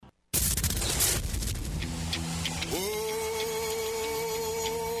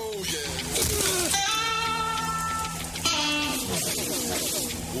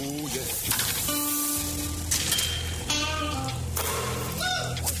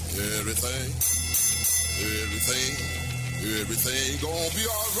Everything gonna be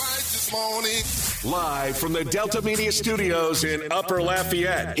all right this morning. Live from the Delta Media Studios in Upper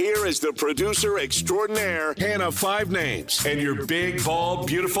Lafayette, here is the producer extraordinaire, Hannah Five Names, and your big, bald,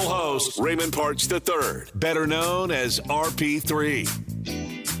 beautiful host, Raymond Parks III, better known as RP3.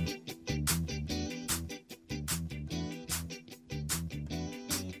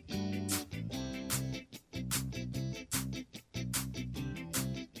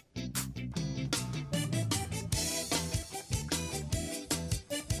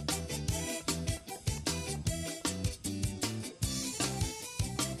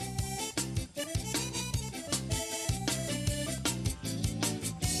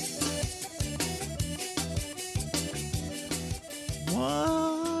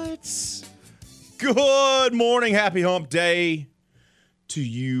 Good morning. Happy hump day to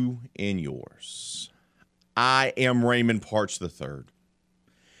you and yours. I am Raymond Parks III,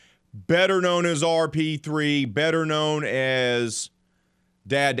 better known as RP3, better known as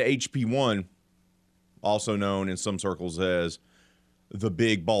Dad to HP1, also known in some circles as the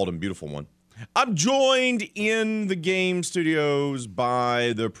big, bald, and beautiful one. I'm joined in the game studios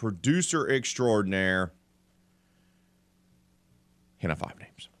by the producer extraordinaire, Hannah Five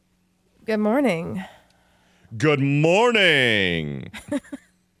Names. Good morning. Good morning.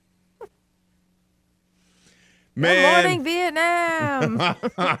 Man. Good morning, Vietnam.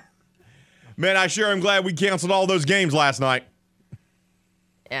 Man, I sure am glad we canceled all those games last night.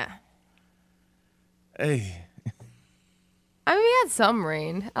 Yeah. Hey. I mean, we had some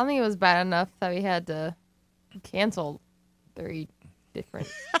rain. I don't think it was bad enough that we had to cancel 3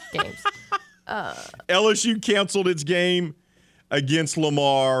 different games. LSU canceled its game against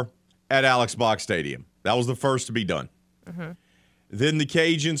Lamar at Alex Box Stadium. That was the first to be done. Mm-hmm. Then the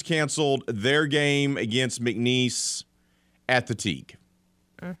Cajuns canceled their game against McNeese at the Teague.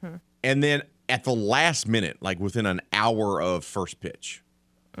 Mm-hmm. And then at the last minute, like within an hour of first pitch,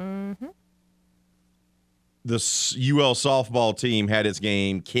 the UL softball team had its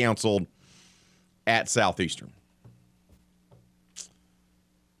game canceled at Southeastern.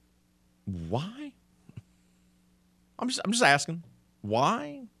 Why? I'm just asking.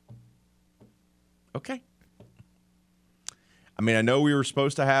 Why? Okay. I mean, I know we were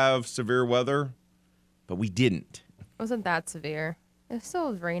supposed to have severe weather, but we didn't. It wasn't that severe. It still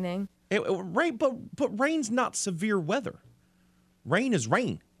was raining. Rain, but rain's not severe weather. Rain is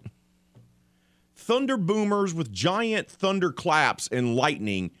rain. Thunder boomers with giant thunder claps and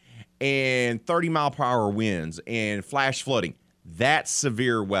lightning and 30-mile-per-hour winds and flash flooding. That's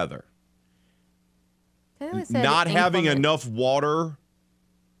severe weather. Not having enough water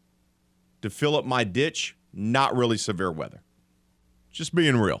to fill up my ditch, not really severe weather. Just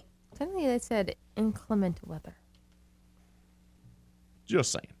being real. Technically, they said inclement weather.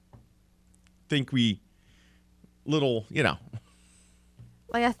 Just saying. Think little.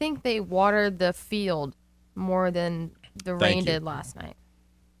 Like, I think they watered the field more than the rain did last night.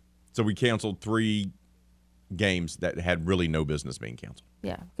 So we canceled 3 games that had really no business being canceled.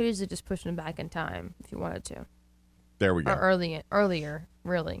 Yeah, could easily just push them back in time if you wanted to. There we go. Or earlier,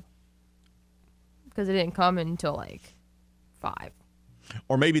 really. Because it didn't come until like 5.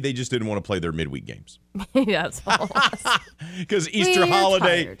 Or maybe they just didn't want to play their midweek games. Yeah, that's all. Because Easter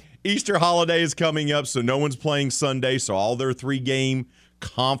holiday is coming up, so no one's playing Sunday. So all their 3-game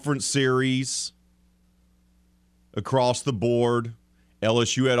conference series across the board.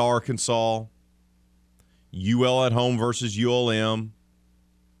 LSU at Arkansas, UL at home versus ULM,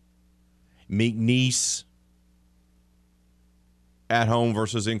 McNeese at home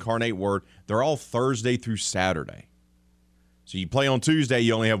versus Incarnate Word. They're all Thursday through Saturday. So you play on Tuesday,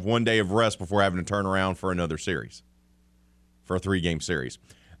 you only have 1 day of rest before having to turn around for another series, for a 3-game series.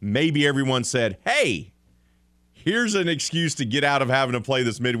 Maybe everyone said, hey, here's an excuse to get out of having to play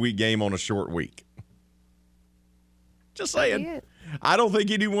this midweek game on a short week. Just saying. I don't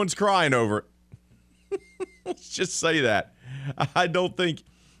think anyone's crying over it. Let's just say that. I don't think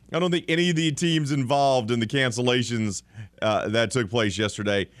any of the teams involved in the cancellations that took place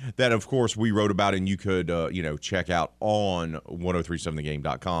yesterday, that, of course, we wrote about and you could, check out on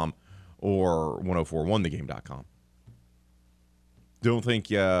 1037thegame.com or 1041thegame.com. Don't think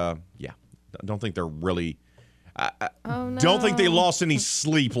they're really don't think they lost any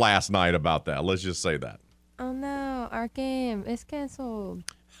sleep last night about that. Let's just say that. Oh, no, our game is canceled.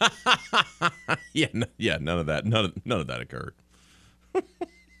 None of that occurred.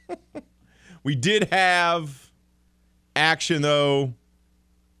 We did have action, though,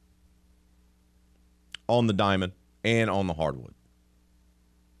 on the diamond and on the hardwood.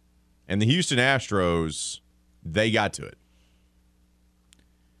 And the Houston Astros, they got to it.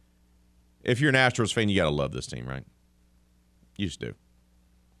 if you're an Astros fan, you got to love this team, right? You just do.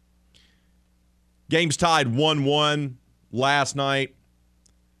 Game's tied 1-1 last night.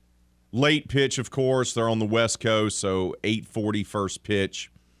 Late pitch, of course. They're on the West Coast, so 8:40 first pitch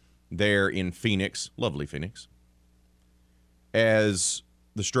there in Phoenix. Lovely Phoenix. As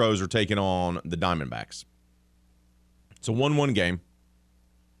the Stros are taking on the Diamondbacks. It's a 1-1 game.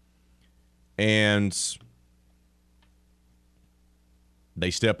 And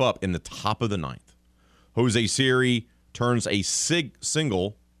they step up in the top of the ninth. Jose Siri turns a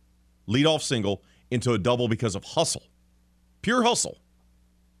leadoff single, into a double because of hustle. Pure hustle.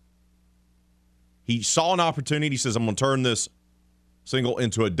 He saw an opportunity. He says, I'm going to turn this single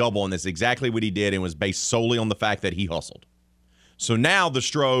into a double, and that's exactly what he did, and was based solely on the fact that he hustled. So now the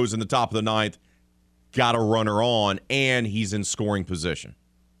Stros in the top of the ninth got a runner on, and he's in scoring position.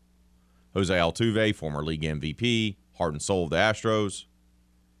 Jose Altuve, former league MVP, heart and soul of the Astros,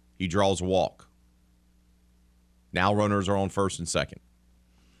 he draws a walk. Now runners are on first and second.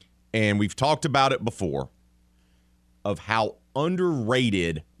 And we've talked about it before of how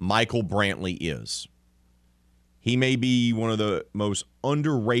underrated Michael Brantley is. He may be one of the most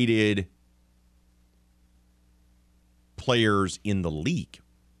underrated players in the league.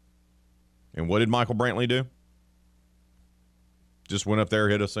 And what did Michael Brantley do? Just went up there,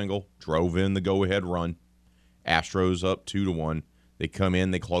 hit a single, drove in the go-ahead run. Astros up 2-1. They come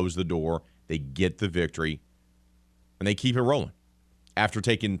in, they close the door, they get the victory, and they keep it rolling. After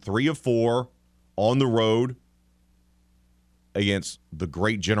taking 3 of 4 on the road against the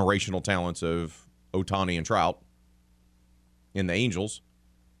great generational talents of Ohtani and Trout in the Angels,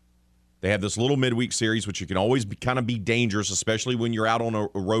 they have this little midweek series, which you can always kind of be dangerous, especially when you're out on a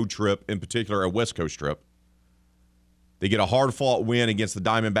road trip, in particular a West Coast trip. They get a hard-fought win against the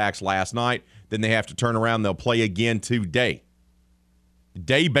Diamondbacks last night. Then they have to turn around. They'll play again today.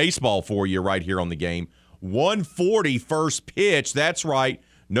 Day baseball for you right here on the game. 1:40 first pitch. That's right.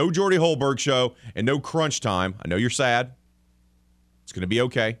 No Jordy Holberg show and no crunch time. I know you're sad. It's going to be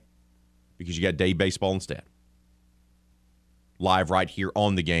okay because you got day baseball instead. Live right here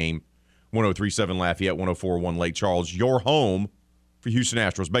on the game. 103.7 Lafayette, 104.1 Lake Charles. Your home for Houston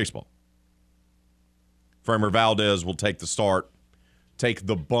Astros baseball. Framber Valdez will take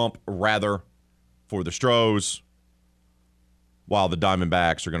the bump, rather, for the Stros, while the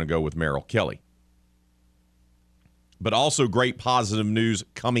Diamondbacks are going to go with Merrill Kelly. But also great positive news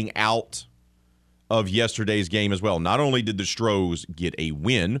coming out of yesterday's game as well. Not only did the Stros get a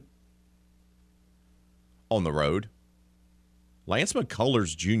win on the road, Lance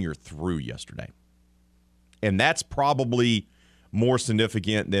McCullers Jr. threw yesterday. And that's probably more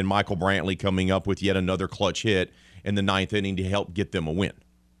significant than Michael Brantley coming up with yet another clutch hit in the ninth inning to help get them a win.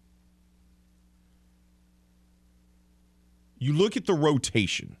 You look at the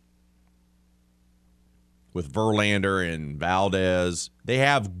rotation with Verlander and Valdez. They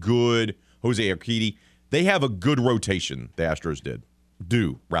have good, Jose Urquidy. They have a good rotation, the Astros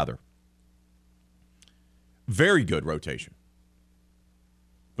do. Very good rotation.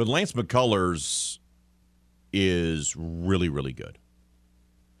 But Lance McCullers is really, really good.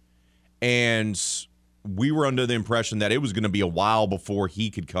 And we were under the impression that it was going to be a while before he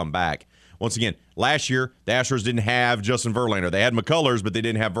could come back. Once again, last year, the Astros didn't have Justin Verlander. They had McCullers, but they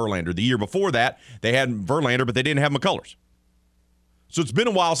didn't have Verlander. The year before that, they had Verlander, but they didn't have McCullers. So it's been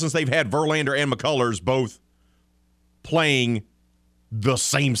a while since they've had Verlander and McCullers both playing the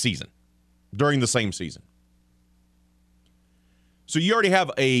same season, during the same season. So you already have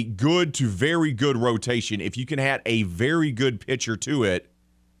a good to very good rotation. If you can add a very good pitcher to it,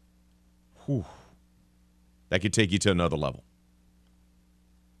 that could take you to another level.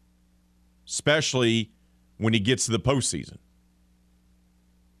 Especially when he gets to the postseason.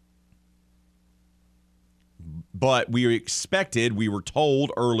 But we were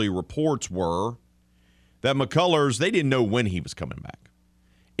told, early reports were, that McCullers, they didn't know when he was coming back.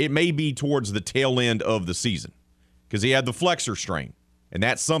 It may be towards the tail end of the season because he had the flexor strain, and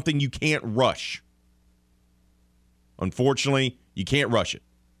that's something you can't rush. Unfortunately, you can't rush it.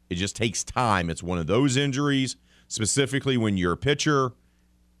 It just takes time. It's one of those injuries, specifically when you're a pitcher,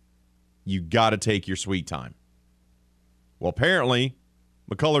 you got to take your sweet time. Well, apparently,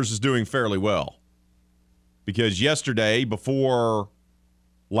 McCullers is doing fairly well because yesterday, before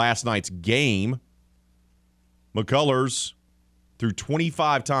last night's game, McCullers threw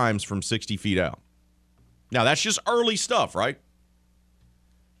 25 times from 60 feet out. Now, that's just early stuff, right?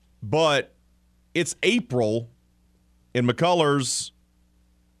 But it's April, and McCullers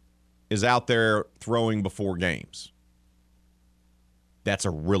is out there throwing before games. That's a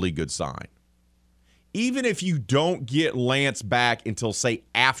really good sign. even if you don't get Lance back until, say,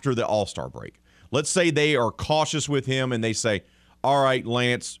 after the All-Star break, let's say they are cautious with him and they say, all right,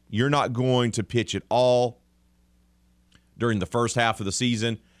 Lance, you're not going to pitch at all during the first half of the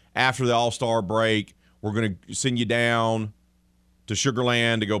season. After the All-Star break, we're going to send you down to Sugar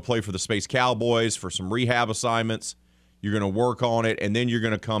Land to go play for the Space Cowboys for some rehab assignments. You're going to work on it, and then you're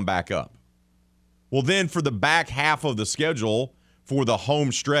going to come back up. Well, then for the back half of the schedule, for the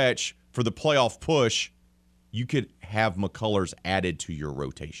home stretch, for the playoff push, you could have McCullers added to your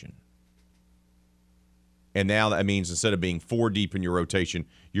rotation. And now that means instead of being 4 deep in your rotation,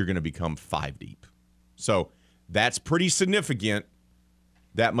 you're going to become 5 deep. So that's pretty significant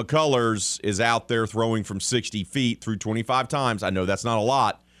that McCullers is out there throwing from 60 feet through 25 times. I know that's not a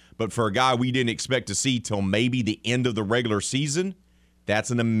lot, but for a guy we didn't expect to see till maybe the end of the regular season,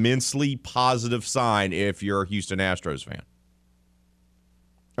 that's an immensely positive sign if you're a Houston Astros fan.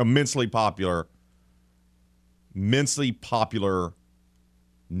 Immensely popular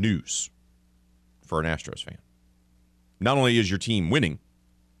news for an Astros fan. Not only is your team winning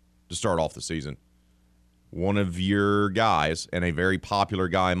to start off the season, one of your guys, and a very popular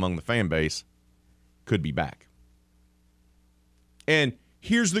guy among the fan base, could be back. And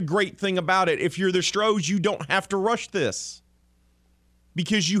here's the great thing about it. If you're the Stros, you don't have to rush this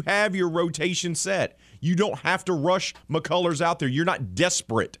because you have your rotation set. You don't have to rush McCullers out there. You're not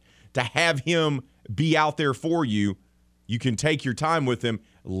desperate to have him be out there for you. You can take your time with him,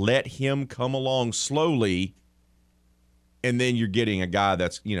 let him come along slowly, and then you're getting a guy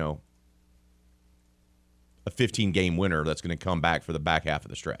that's, a 15-game winner that's going to come back for the back half of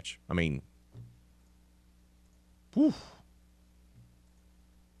the stretch. I mean, whew.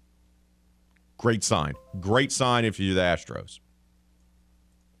 Great sign. Great sign if you're the Astros.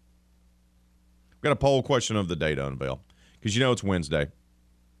 We've got a poll question of the day to unveil because it's Wednesday.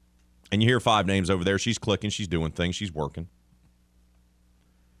 And you hear 5 names over there. She's clicking. She's doing things. She's working.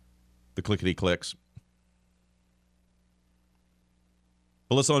 The clickety clicks.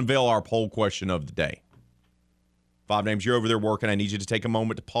 But let's unveil our poll question of the day. 5 names. You're over there working. I need you to take a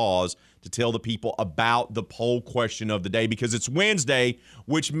moment to pause to tell the people about the poll question of the day because it's Wednesday,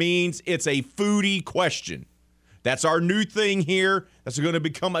 which means it's a foodie question. That's our new thing here. That's going to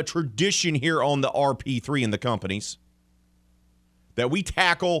become a tradition here on the RP3 and the companies that we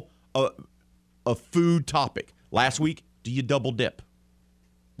tackle a food topic. Last week, do you double dip?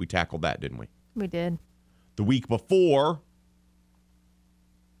 We tackled that, didn't we? We did. The week before,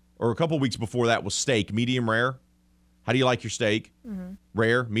 or a couple weeks before that, was steak, medium rare. How do you like your steak? Mm-hmm.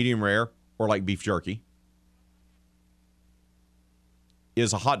 Rare, medium rare, or like beef jerky?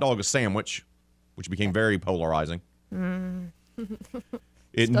 Is a hot dog a sandwich, which became very polarizing.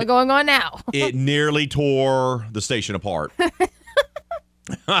 Still going on now. It nearly tore the station apart.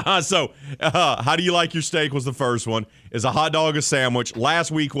 So, how do you like your steak was the first one. Is a hot dog a sandwich? Last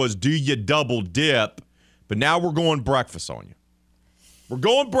week was do you double dip? But now we're going breakfast on you. We're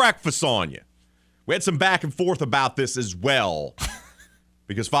going breakfast on you. We had some back and forth about this as well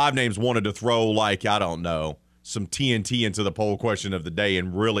because 5 names wanted to throw some TNT into the poll question of the day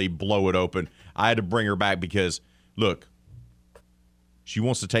and really blow it open. I had to bring her back because, look, she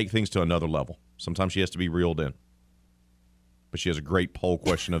wants to take things to another level. Sometimes she has to be reeled in. But she has a great poll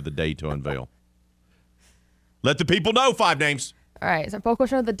question of the day to unveil. Let the people know, 5 names. All right, so our poll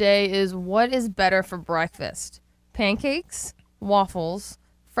question of the day is, what is better for breakfast? Pancakes, waffles,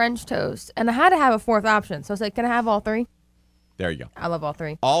 French toast, and I had to have a 4th option. So I said, can I have all 3? There you go. I love all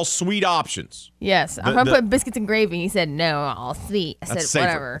 3. All sweet options. Yes. I'm going to put biscuits and gravy. He said, no, all sweet. I said, savory.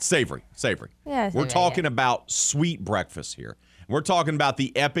 whatever. Savory. Yeah, we're talking about sweet breakfast here. We're talking about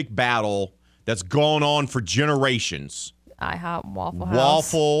the epic battle that's gone on for generations. IHOP, Waffle House.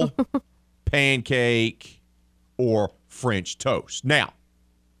 Waffle, pancake, or French toast. Now,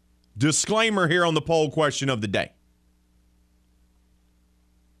 disclaimer here on the poll question of the day.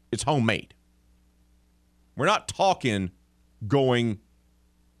 It's homemade. We're not talking going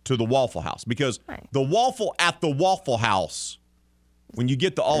to the Waffle House because the waffle at the Waffle House, when you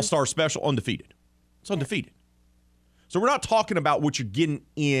get the All-Star Special, undefeated. It's undefeated. So we're not talking about what you're getting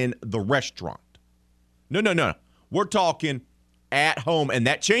in the restaurant. No. We're talking at home, and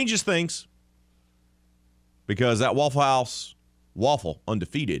that changes things because that Waffle House waffle,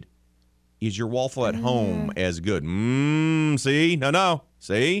 undefeated, is your waffle at home as good? See? No.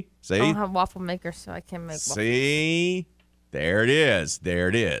 See? I don't have waffle makers, so I can't make waffles. See? There it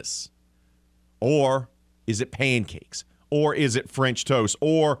is. Or is it pancakes? Or is it French toast?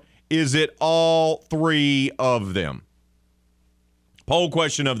 Or is it all 3 of them? Poll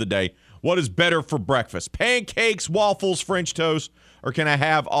question of the day. What is better for breakfast? Pancakes, waffles, French toast, or can I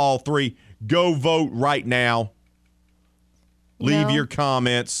have all 3? Go vote right now. Leave No. your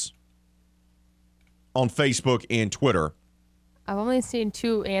comments on Facebook and Twitter. I've only seen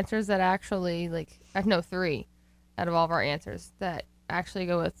 2 answers that actually, no, 3 out of all of our answers that actually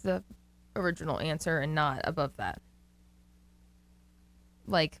go with the original answer and not above that.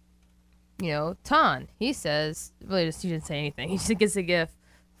 Ton, he says, really just, he didn't say anything. He just gets a gift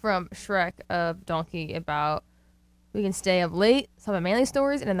from Shrek of Donkey about we can stay up late, some of Manly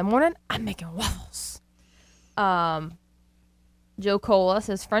stories, and in the morning, I'm making waffles. Joe Cola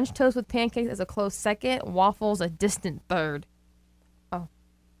says French toast with pancakes is a close second, waffles a distant third. Oh.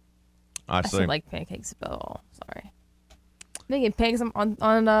 I see. still like pancakes, but sorry. Making pancakes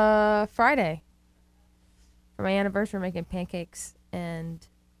on Friday. For my anniversary, we're making pancakes and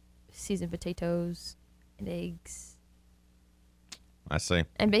seasoned potatoes and eggs. I see.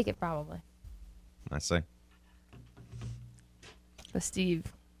 And bacon, probably. I see. But Steve,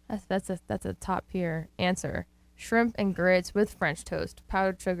 that's a top tier answer. Shrimp and grits with French toast,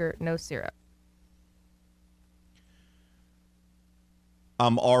 powdered sugar, no syrup.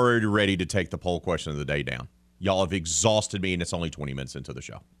 I'm already ready to take the poll question of the day down. Y'all have exhausted me, and it's only 20 minutes into the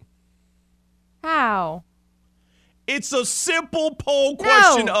show. How? It's a simple poll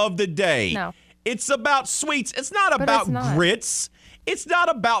question No. of the day. No. It's about sweets. It's not But about it's not. grits. It's not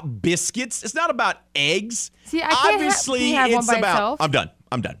about biscuits. It's not about eggs. See, I can't Obviously, can you have one it's by about. itself? I'm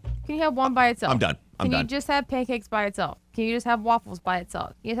done. Can you have one by itself? I'm done. Can you just have pancakes by itself? Can you just have waffles by itself?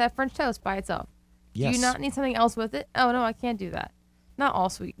 Can you just have French toast by itself? Yes. Do you not need something else with it? Oh, no, I can't do that. Not all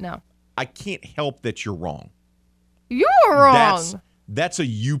sweet, no. I can't help that you're wrong. You're wrong. That's a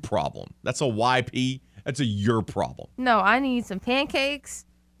you problem. That's a YP. That's a your problem. No, I need some pancakes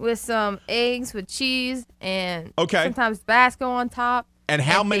with some eggs with cheese and Okay. sometimes Tabasco on top. And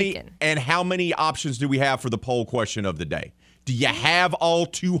how bacon. many options do we have for the poll question of the day? Do you have all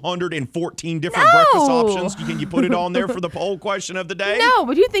 214 different breakfast options? Can you put it on there for the poll question of the day? No,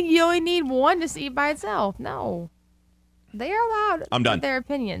 but you think you only need one just to eat by itself. No. They are allowed I'm done. with their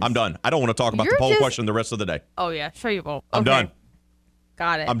opinions. I'm done. I don't want to talk about You're the poll just- question the rest of the day. Oh, yeah. Sure you won't. I'm Okay. done.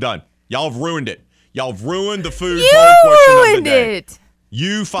 Got it. I'm done. Y'all have ruined it. Y'all have ruined the food You poll question of the ruined day. it.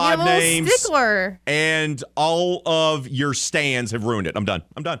 You 5 You're a little names stickler. and all of your stands have ruined it. I'm done.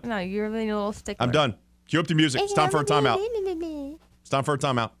 No, you're really a little stickler. I'm done. Cue up the music. It's time for a timeout. It's time for a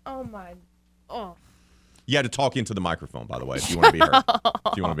timeout. Oh, my. Oh. You had to talk into the microphone, by the way, if you want to be heard.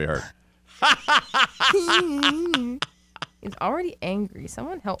 If you want to be heard. He's already angry.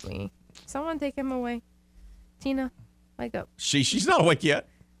 Someone help me. Someone take him away. Tina, wake up. She's not awake yet.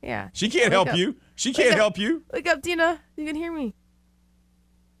 Yeah. She can't Wake help up. you. She can't up. help you. Wake up, Tina. You can hear me.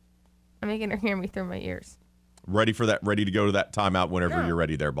 I'm making her hear me through my ears. Ready for that. Ready to go to that timeout whenever No. you're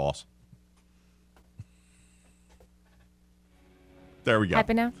ready there, boss. There we go.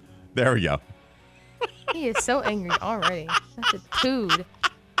 Happy now? There we go. He is so angry already. That's a tood.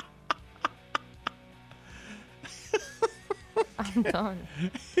 I'm done.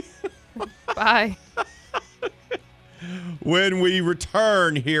 Bye. When we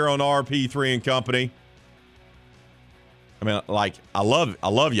return here on RP3 and Company, I mean, like, I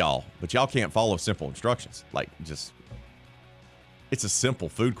love y'all, but y'all can't follow simple instructions. Like, just, it's a simple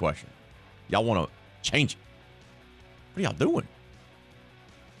food question. Y'all want to change it. What are y'all doing?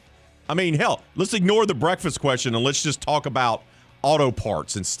 I mean, hell, let's ignore the breakfast question and let's just talk about auto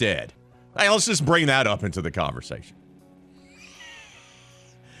parts instead. Hey, let's just bring that up into the conversation.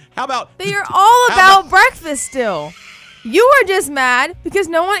 How about... They are all about breakfast still. You are just mad because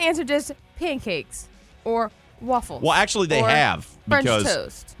no one answered just pancakes or waffles. Well, actually, they or have French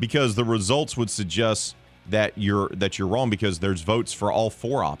toast. because the results would suggest that you're wrong because there's votes for all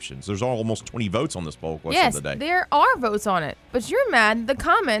 4 options. There's almost 20 votes on this poll question Yes, of the day. there are votes on it, but you're mad the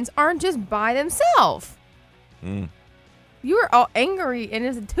comments aren't just by themselves. You are all angry and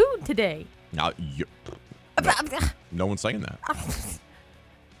it's a toot today. Now, no one's saying that.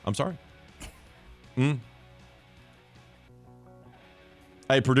 I'm sorry.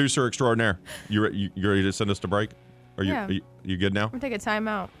 Hey, producer extraordinaire, you ready to send us to break? Yeah. Are you good now? I'm gonna take a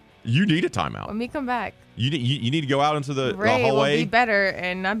timeout. You need a timeout. When we come back, You need to go out into the Ray will hallway. be better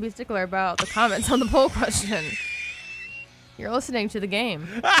and not be stickler about the comments on the poll question. You're listening to The Game.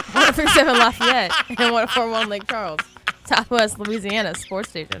 103.7 Lafayette and 104.1 Lake Charles, Southwest Louisiana sports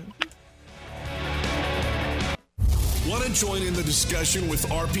station. Want to join in the discussion with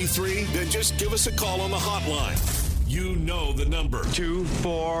RP3? Then just give us a call on the hotline. You know the number.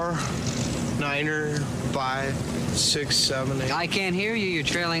 249er 5 6, 7, 8. I can't hear you. You're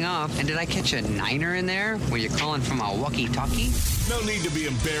trailing off. And did I catch a niner in there? Were you calling from a walkie-talkie? No need to be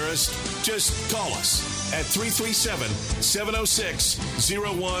embarrassed. Just call us at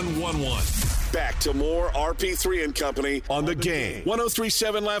 337-706-0111. Back to more RP3 and Company on The Game.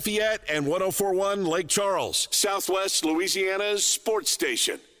 103.7 Lafayette and 104.1 Lake Charles, Southwest Louisiana's sports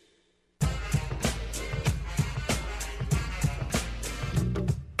station.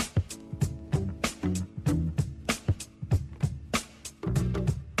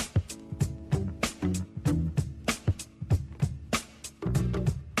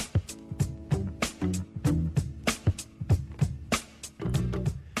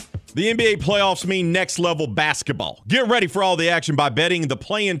 The NBA playoffs mean next-level basketball. Get ready for all the action by betting the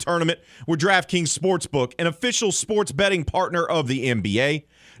play-in tournament with DraftKings Sportsbook, an official sports betting partner of the NBA.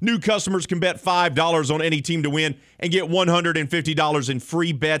 New customers can bet $5 on any team to win and get $150 in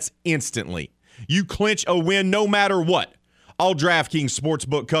free bets instantly. You clinch a win no matter what. All DraftKings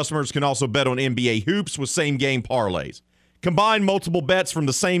Sportsbook customers can also bet on NBA hoops with same-game parlays. Combine multiple bets from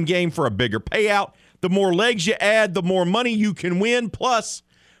the same game for a bigger payout. The more legs you add, the more money you can win. Plus,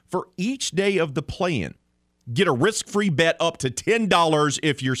 for each day of the play-in, get a risk-free bet up to $10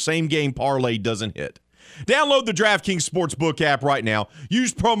 if your same-game parlay doesn't hit. Download the DraftKings Sportsbook app right now.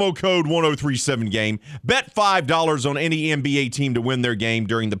 Use promo code 1037GAME. Bet $5 on any NBA team to win their game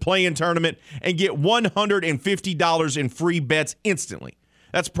during the play-in tournament and get $150 in free bets instantly.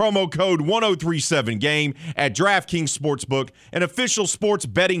 That's promo code 1037GAME at DraftKings Sportsbook, an official sports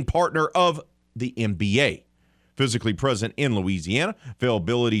betting partner of the NBA. Physically present in Louisiana.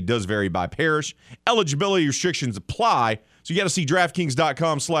 Availability does vary by parish. Eligibility restrictions apply, so you got to see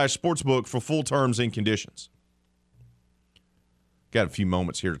DraftKings.com/sportsbook for full terms and conditions. Got a few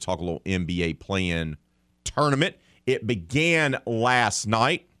moments here to talk a little NBA play-in tournament. It began last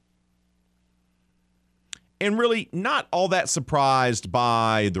night. And really not all that surprised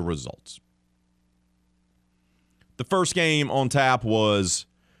by the results. The first game on tap was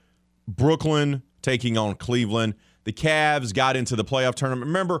Brooklyn taking on Cleveland. The Cavs got into the playoff tournament.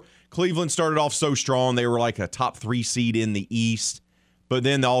 Remember, Cleveland started off so strong. They were like a top 3 seed in the East. But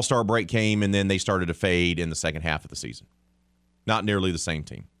then the All-Star break came, and then they started to fade in the second half of the season. Not nearly the same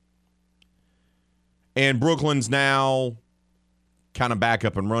team. And Brooklyn's now kind of back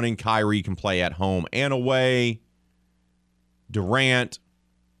up and running. Kyrie can play at home and away.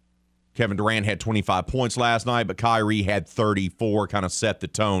 Kevin Durant had 25 points last night, but Kyrie had 34, kind of set the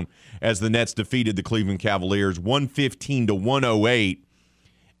tone as the Nets defeated the Cleveland Cavaliers 115-108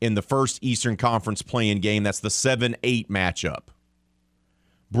 in the first Eastern Conference play-in game. That's the 7-8 matchup.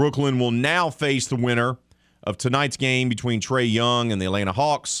 Brooklyn will now face the winner of tonight's game between Trae Young and the Atlanta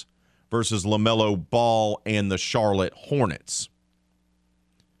Hawks versus LaMelo Ball and the Charlotte Hornets.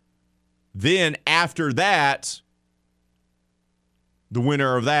 Then after that, the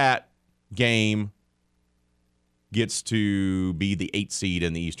winner of that game gets to be the 8th seed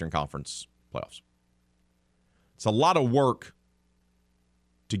in the Eastern Conference playoffs. It's a lot of work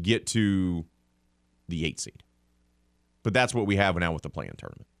to get to the 8th seed. But that's what we have now with the play-in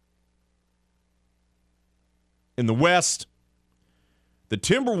tournament. In the West, the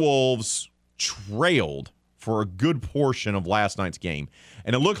Timberwolves trailed for a good portion of last night's game.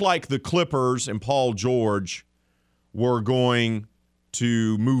 And it looked like the Clippers and Paul George were going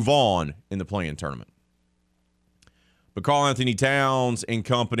to move on in the play-in tournament. But Karl-Anthony Towns and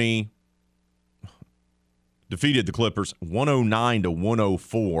company defeated the Clippers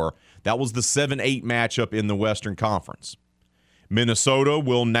 109-104. That was the 7-8 matchup in the Western Conference. Minnesota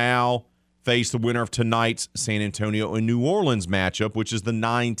will now face the winner of tonight's San Antonio and New Orleans matchup, which is the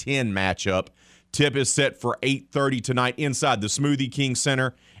 9-10 matchup. Tip is set for 8:30 tonight inside the Smoothie King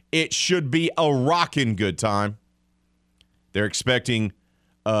Center. It should be a rockin' good time. They're expecting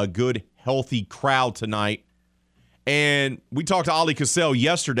a good, healthy crowd tonight. And we talked to Ali Cassell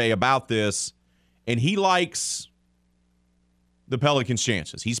yesterday about this, and he likes the Pelicans'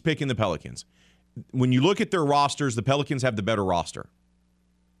 chances. He's picking the Pelicans. When you look at their rosters, the Pelicans have the better roster.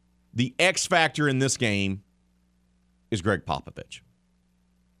 The X factor in this game is Greg Popovich.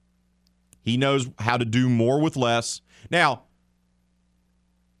 He knows how to do more with less. Now,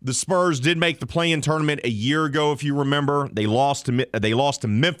 the Spurs did make the play-in tournament a year ago, if you remember. They lost to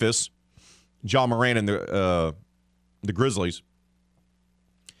Memphis, Ja Morant and the Grizzlies.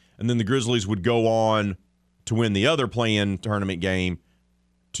 And then the Grizzlies would go on to win the other play-in tournament game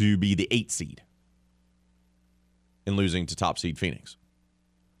to be the 8th seed and losing to top seed Phoenix.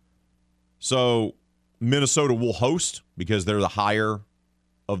 So Minnesota will host because they're the higher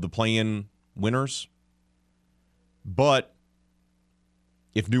of the play-in winners. But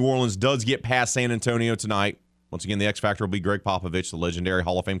if New Orleans does get past San Antonio tonight, Once again, the X factor will be Greg Popovich, the legendary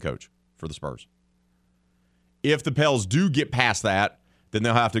Hall of Fame coach for the Spurs. If the Pels do get past that, then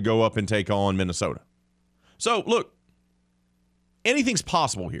they'll have to go up and take on Minnesota. So, look, anything's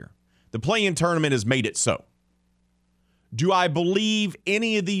possible here. The play-in tournament has made it so. Do I believe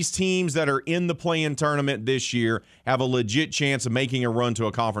any of these teams that are in the play-in tournament this year have a legit chance of making a run to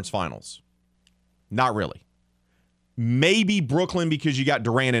a conference finals? Not really. Maybe Brooklyn because you got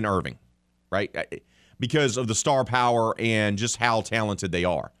Durant and Irving, right? Because of the star power and just how talented they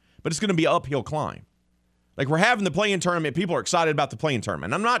are. But it's going to be an uphill climb. Like, we're having the play-in tournament. People are excited about the play-in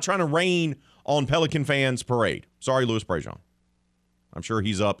tournament. I'm not trying to rain on Pelican fans' parade. Sorry, Louis Prejean. I'm sure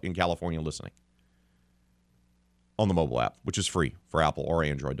he's up in California listening on the mobile app, which is free for Apple or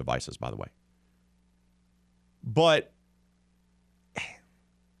Android devices, by the way. But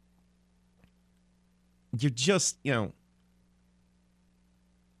you're just, you're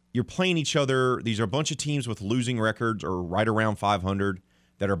playing each other. These are a bunch of teams with losing records or right around 500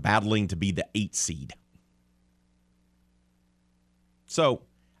 that are battling to be the 8th seed. So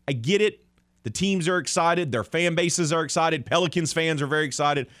I get it. The teams are excited. Their fan bases are excited. Pelicans fans are very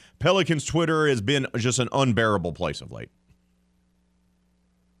excited. Pelicans Twitter has been just an unbearable place of late.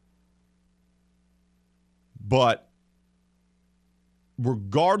 But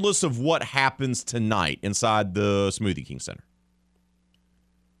regardless of what happens tonight inside the Smoothie King Center,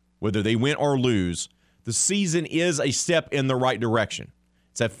 whether they win or lose, the season is a step in the right direction.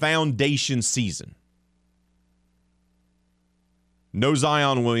 It's a foundation season. No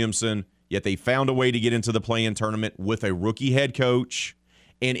Zion Williamson, yet they found a way to get into the play-in tournament with a rookie head coach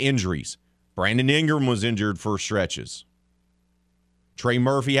and injuries. Brandon Ingram was injured for stretches. Trey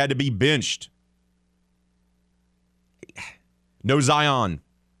Murphy had to be benched. No Zion.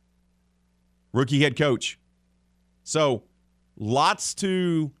 Rookie head coach. So, lots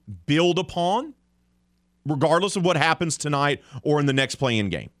to build upon, regardless of what happens tonight or in the next play-in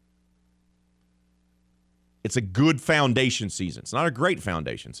game. It's a good foundation season. It's not a great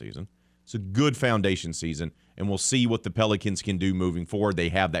foundation season. It's a good foundation season, and we'll see what the Pelicans can do moving forward. They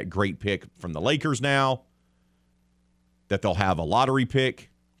have that great pick from the Lakers now, that they'll have a lottery pick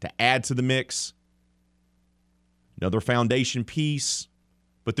to add to the mix. Another foundation piece,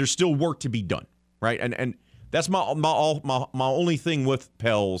 but there's still work to be done, right? And that's my only thing with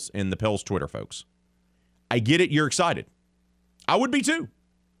Pels and the Pels Twitter folks. I get it. You're excited. I would be too.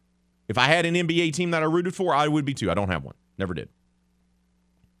 If I had an NBA team that I rooted for, I would be too. I don't have one. Never did.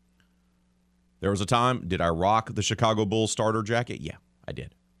 There was a time, did I rock the Chicago Bulls starter jacket? Yeah, I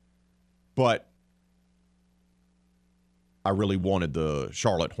did. But I really wanted the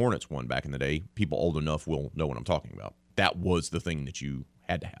Charlotte Hornets one back in the day. People old enough will know what I'm talking about. That was the thing that you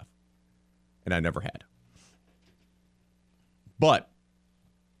had to have. And I never had. But,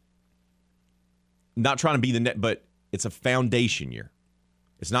 not trying to be the net, but it's a foundation year.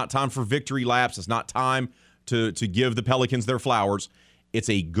 It's not time for victory laps. It's not time to give the Pelicans their flowers. It's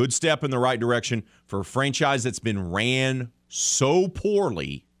a good step in the right direction for a franchise that's been ran so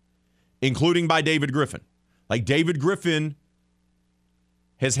poorly, including by David Griffin. Like, David Griffin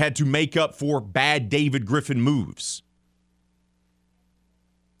has had to make up for bad David Griffin moves.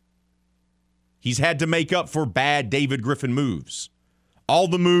 He's had to make up for bad David Griffin moves. All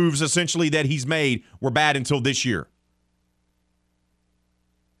the moves, essentially, that he's made were bad until this year.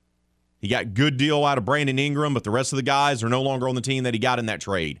 He got good deal out of Brandon Ingram, but the rest of the guys are no longer on the team that he got in that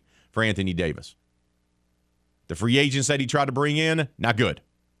trade for Anthony Davis. The free agents that he tried to bring in, not good.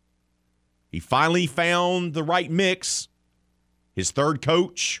 He finally found the right mix. His third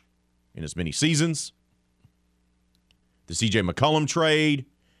coach in as many seasons. The C.J. McCollum trade,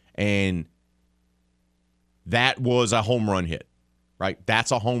 and that was a home run hit, right? That's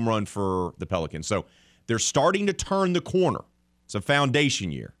a home run for the Pelicans. So they're starting to turn the corner. It's a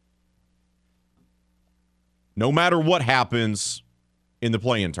foundation year. No matter what happens in the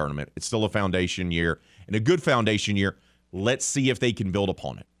play-in tournament, it's still a foundation year. And a good foundation year, let's see if they can build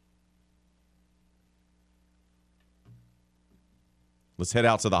upon it. Let's head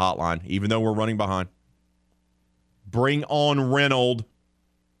out to the hotline, even though we're running behind. Bring on Reynolds.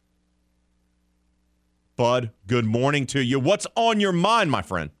 Bud, good morning to you. What's on your mind, my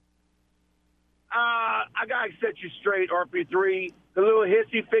friend? I got to set you straight, RP3. The little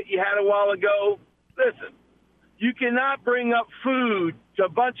hissy fit you had a while ago. Listen. You cannot bring up food to a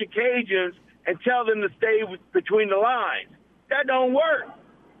bunch of Cajuns and tell them to stay between the lines. That don't work.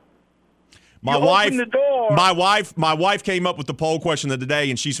 My wife came up with the poll question of the day,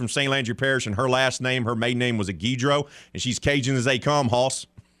 and she's from St. Landry Parish, and her maiden name was Agidro, and she's Cajun as they come, Hoss.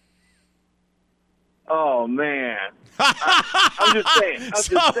 Oh, man. I'm just saying.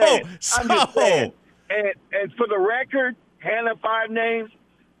 And for the record, Hannah 5 names,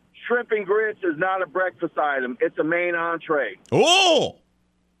 shrimp and grits is not a breakfast item. It's a main entree. Oh!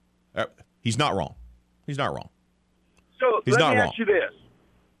 He's not wrong. He's not wrong. So He's let not me wrong. ask you this.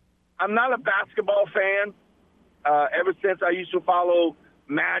 I'm not a basketball fan. Ever since I used to follow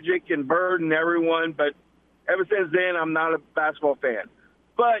Magic and Bird and everyone, but ever since then, I'm not a basketball fan.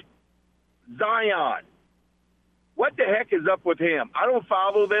 But Zion, what the heck is up with him? I don't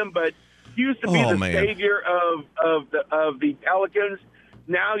follow them, but he used to be the savior of the Pelicans.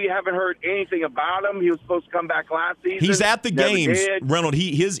 Now you haven't heard anything about him. He was supposed to come back last season. He's at the games, did. Reynolds.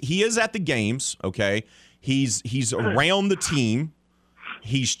 He is at the games. Okay, he's around the team.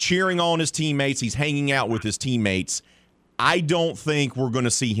 He's cheering on his teammates. He's hanging out with his teammates. I don't think we're going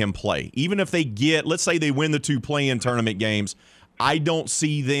to see him play. Even if they let's say they win the 2 play-in tournament games, I don't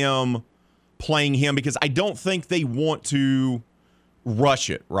see them playing him because I don't think they want to rush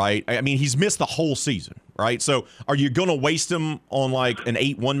it, right? I mean, he's missed the whole season, right? So are you going to waste him on like an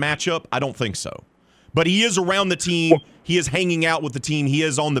 8-1 matchup? I don't think so. But he is around the team. He is hanging out with the team. He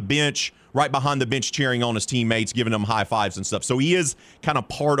is on the bench, right behind the bench, cheering on his teammates, giving them high fives and stuff. So he is kind of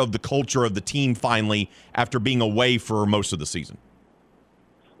part of the culture of the team finally after being away for most of the season.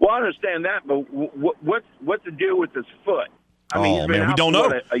 Well, I understand that, but what's the deal with his foot? I mean, he's been man, we out don't for,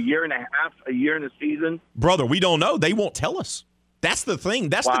 know. A year and a half, a year in the season. Brother, we don't know. They won't tell us. That's the thing.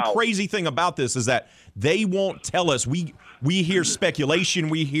 That's the crazy thing about this is that they won't tell us. We hear speculation.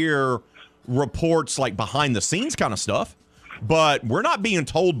 We hear reports like behind the scenes kind of stuff. But we're not being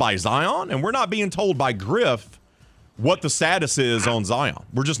told by Zion, and we're not being told by Griff what the status is on Zion.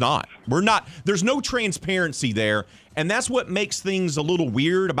 We're just not. We're not. There's no transparency there, and that's what makes things a little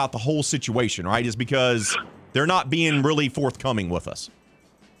weird about the whole situation, right? Is because they're not being really forthcoming with us.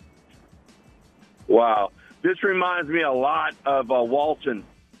 Wow. This reminds me a lot of Walton.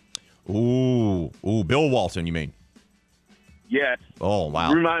 Ooh, Bill Walton, you mean? Yes. Oh,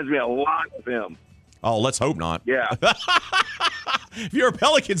 wow. It reminds me a lot of him. Oh, let's hope not. Yeah. If you're a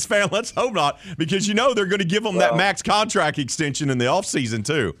Pelicans fan, let's hope not, because you know they're going to give him that max contract extension in the offseason,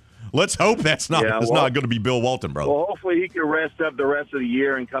 too. Let's hope that's not not going to be Bill Walton, brother. Well, hopefully he can rest up the rest of the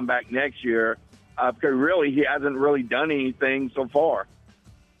year and come back next year, because really he hasn't really done anything so far.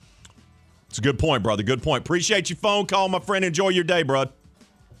 It's a good point, brother. Good point. Appreciate your phone call, my friend. Enjoy your day, bud.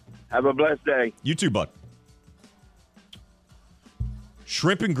 Have a blessed day. You too, bud.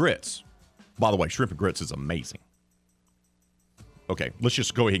 Shrimp and grits. By the way, shrimp and grits is amazing. Okay, let's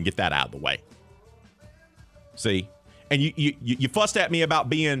just go ahead and get that out of the way. See? And you fussed at me about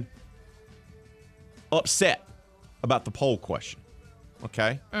being upset about the poll question.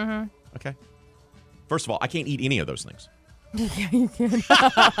 Okay? Mm-hmm. Okay. First of all, I can't eat any of those things. Yeah, you can.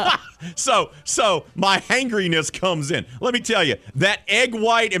 So my hangriness comes in. Let me tell you, that egg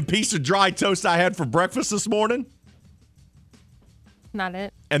white and piece of dry toast I had for breakfast this morning. Not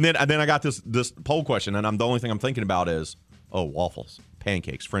it. And then I got this poll question, and the only thing I'm thinking about is, waffles,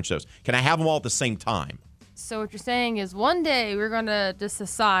 pancakes, French toast. Can I have them all at the same time? So what you're saying is one day we're going to just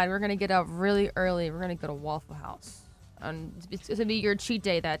decide we're going to get up really early. We're going to go to Waffle House. And it's going to be your cheat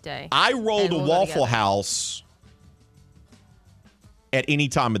day that day. I roll to Waffle House at any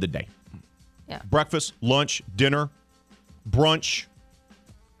time of the day. Yeah. Breakfast, lunch, dinner, brunch,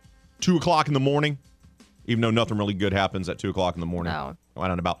 2 o'clock in the morning. Even though nothing really good happens at 2 o'clock in the morning. No. I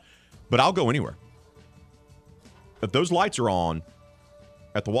don't know about. But I'll go anywhere. If those lights are on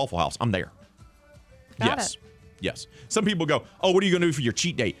at the Waffle House, I'm there. Got it. Yes. Some people go, what are you going to do for your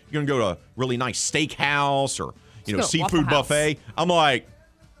cheat day? You're going to go to a really nice steakhouse or, seafood buffet. I'm like,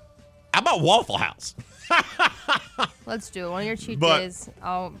 how about Waffle House? Let's do it. One of your cheat days,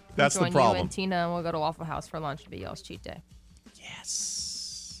 I'll join you and Tina, and we'll go to Waffle House for lunch. It'll be y'all's cheat day.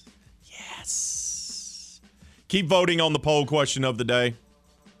 Yes. Keep voting on the poll question of the day,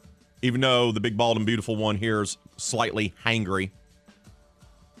 even though the big, bald, and beautiful one here is slightly hangry.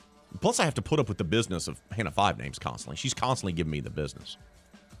 Plus, I have to put up with the business of Hannah 5 names constantly. She's constantly giving me the business.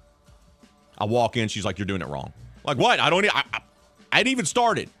 I walk in, she's like, "You're doing it wrong." Like, what? I hadn't even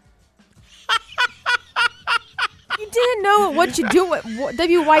started. You didn't know what you do. What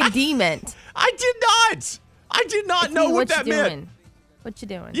WYD meant. I did not know what that meant. What you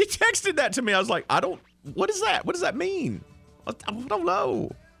doing? You texted that to me. I was like, what is that? What does that mean? I don't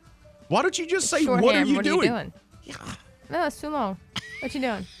know. Why don't you just say, what are you doing? Yeah. No, it's too long. What you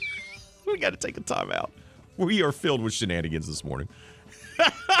doing? We got to take a time out. We are filled with shenanigans this morning.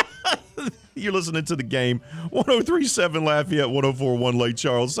 You're listening to The Game. 103.7 Lafayette, 104.1 Lake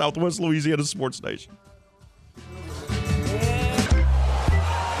Charles, Southwest Louisiana Sports Station.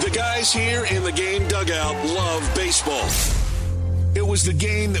 The guys here in The Game dugout love baseball. It was the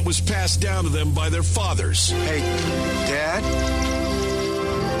game that was passed down to them by their fathers. Hey, Dad?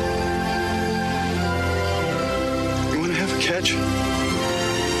 You want to have a catch?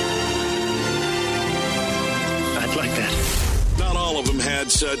 I'd like that. Not all of them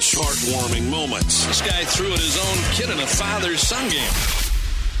had such heartwarming moments. This guy threw at his own kid in a father-son game.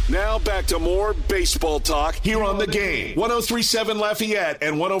 Now back to more baseball talk here on The Game. 103.7 Lafayette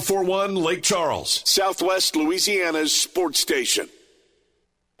and 104.1 Lake Charles, Southwest Louisiana's sports station.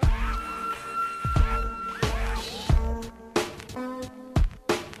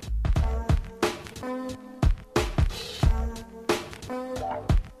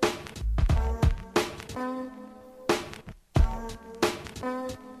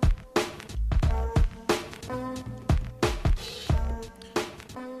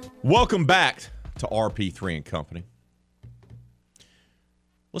 Welcome back to RP3 and Company.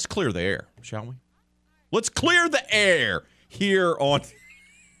 Let's clear the air, shall we? Let's clear the air here on...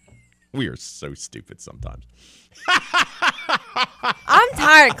 We are so stupid sometimes. I'm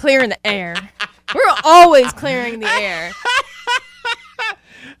tired of clearing the air. We're always clearing the air.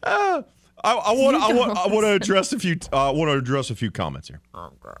 I want to address a few. Want to address a few comments here.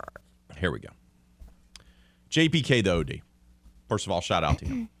 Oh God. Here we go. JPK the OD. First of all, shout out to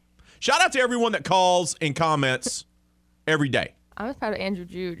him. Shout out to everyone that calls and comments every day. I'm just proud of Andrew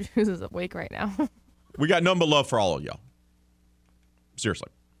Jude, who's awake right now. We got none but love for all of y'all. Seriously.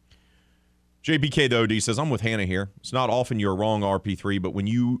 JPK the OD says, I'm with Hannah here. It's not often you're wrong, RP3, but when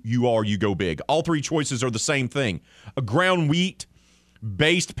you go big. All three choices are the same thing. A ground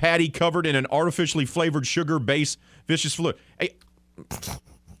wheat-based patty covered in an artificially flavored sugar-based viscous fluid. Hey,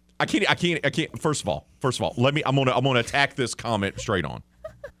 I can't. First of all, I'm gonna attack this comment straight on.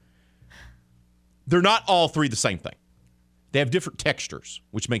 They're not all three the same thing. They have different textures,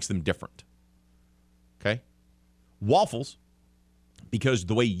 which makes them different. Okay? Waffles, because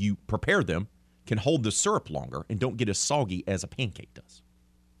the way you prepare them, can hold the syrup longer and don't get as soggy as a pancake does.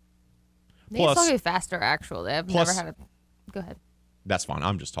 They get soggy faster, actually. I've never had a... Go ahead. That's fine.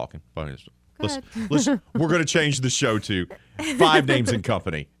 I'm just talking. Go ahead. We're going to change the show to 5 names and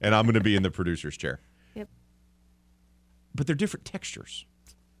company, and I'm going to be in the producer's chair. Yep. But they're different textures.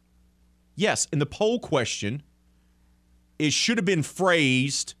 Yes, and the poll question, it should have been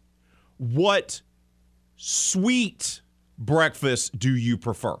phrased, what sweet breakfast do you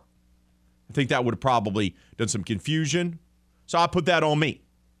prefer? I think that would have probably done some confusion. So I put that on me.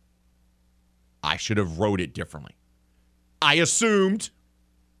 I should have wrote it differently. I assumed,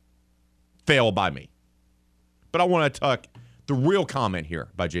 fail by me. But I want to tuck the real comment here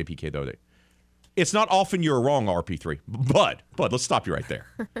by JPK, though. It's not often you're wrong, RP3. But let's stop you right there.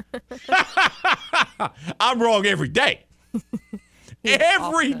 I'm wrong every day.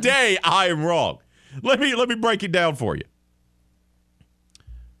 Every day I am wrong. Let me break it down for you.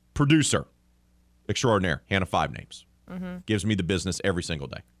 Producer extraordinaire, Hannah 5 names. Mm-hmm. Gives me the business every single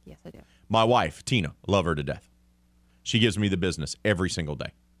day. Yes, I do. My wife, Tina, love her to death. She gives me the business every single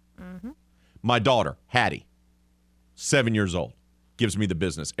day. Mm-hmm. My daughter, Hattie, 7 years old, gives me the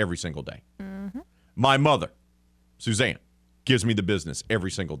business every single day. Mm-hmm. My mother, Suzanne, gives me the business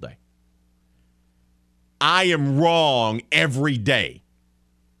every single day. I am wrong every day.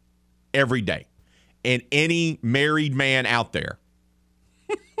 Every day. And any married man out there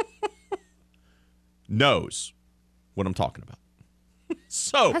knows what I'm talking about.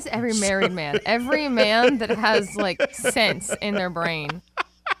 That's every married man. Every man that has like sense in their brain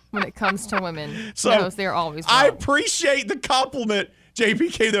when it comes to women knows they're always wrong. I appreciate the compliment,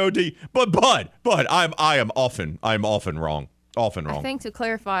 JPK the OD, but I am often wrong. Often wrong. I think to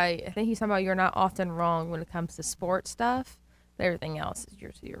clarify, I think he's talking about you're not often wrong when it comes to sports stuff. But everything else is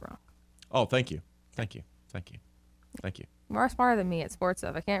you're wrong. Oh, thank you. You are smarter than me at sports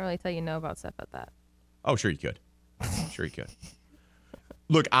stuff. I can't really tell you no about stuff like that. Oh, sure you could.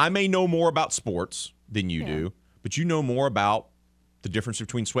 Look, I may know more about sports than you do, but you know more about the difference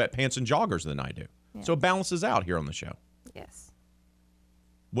between sweatpants and joggers than I do. Yeah. So it balances out here on the show. Yes.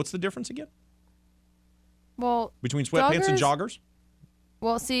 What's the difference again? Well, between sweatpants and joggers?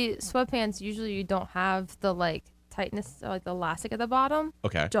 Well, see, sweatpants, usually you don't have the tightness, the elastic at the bottom.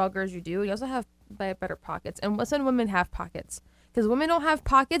 Okay. Joggers, you do. You also have better pockets. And some women have pockets. Because women don't have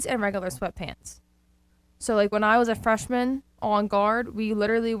pockets in regular sweatpants. So, when I was a freshman on guard, we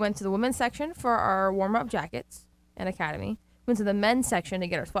literally went to the women's section for our warm-up jackets in Academy. Went to the men's section to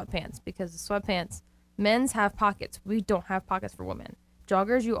get our sweatpants because the sweatpants, men's have pockets. We don't have pockets for women.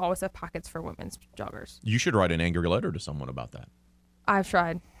 Joggers, you always have pockets for women's joggers. You should write an angry letter to someone about that. I've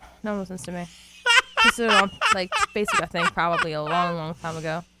tried. No one listens to me. This is on, basic, I think, probably a long, long time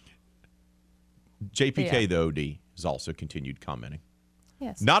ago. JPK, the OD, has also continued commenting.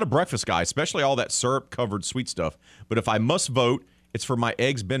 Yes. Not a breakfast guy, especially all that syrup-covered sweet stuff. But if I must vote, it's for my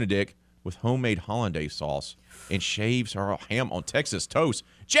Eggs Benedict with homemade hollandaise sauce and shaves or ham on Texas toast.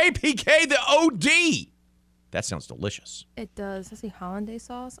 JPK, the OD! That sounds delicious. It does. I see hollandaise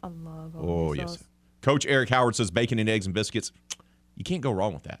sauce. I love hollandaise Oh, sauce. yes. Coach Eric Howard says bacon and eggs and biscuits. You can't go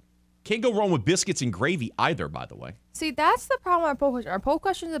wrong with that. Can't go wrong with biscuits and gravy either, by the way. See, that's the problem with our poll question. Our poll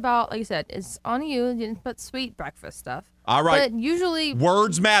question is about, like you said, it's on you. You didn't put sweet breakfast stuff. All right. But usually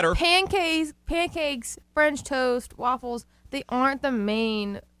Words matter. pancakes, French toast, waffles, they aren't the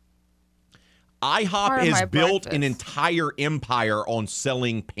main part IHOP of has my built an breakfast. entire empire on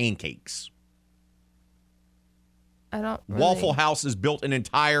selling pancakes. I don't really, Waffle House has built an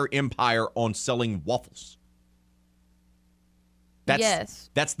entire empire on selling waffles.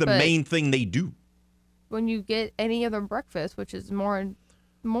 That's the but main thing they do. when you get any other breakfast, which is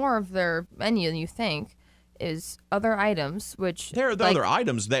more of their menu than you think, is other items, which There are the like, other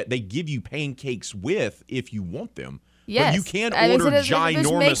items that they give you pancakes with if you want them. Yes. But you can't I mean, order it just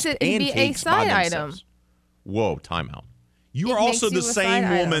ginormous makes it be a pancakes by side themselves. item. Whoa, timeout. You It are also makes the you a same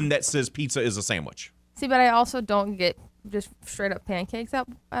side woman item. that says pizza is a sandwich. See, but I also don't get just straight up pancakes at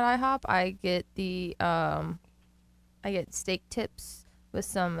IHOP. I get I get steak tips with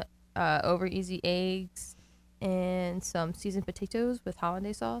some over easy eggs and some seasoned potatoes with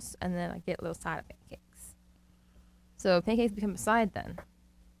hollandaise sauce, and then I get a little side of pancakes. So pancakes become a side then.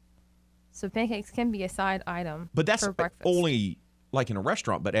 So pancakes can be a side item But that's for breakfast. only like in a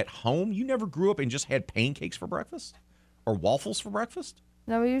restaurant. But at home, you never grew up and just had pancakes for breakfast? Or waffles for breakfast?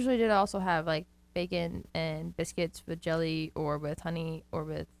 No, we usually did also have like bacon and biscuits with jelly or with honey or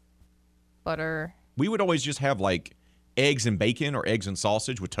with butter. We would always just have like eggs and bacon or eggs and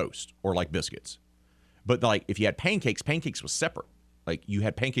sausage with toast or like biscuits. But like if you had pancakes, pancakes was separate. Like you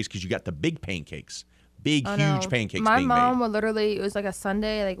had pancakes because you got the big pancakes, big Oh, huge no. pancakes My being mom made. would literally, it was like a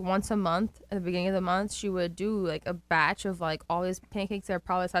Sunday, like once a month at the beginning of the month, she would do like a batch of like all these pancakes that are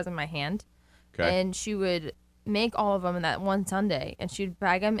probably the size of my hand. Okay. And she would make all of them in that one Sunday. And she'd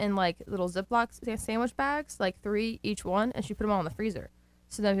bag them in like little Ziploc sandwich bags, like 3 each one, and she'd put them all in the freezer.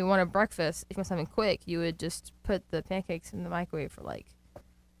 So then if you wanted breakfast, if you want something quick, you would just put the pancakes in the microwave for like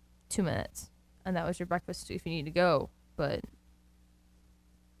 2 minutes. And that was your breakfast if you need to go. But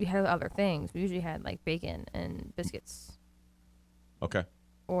we had other things. We usually had like bacon and biscuits Okay.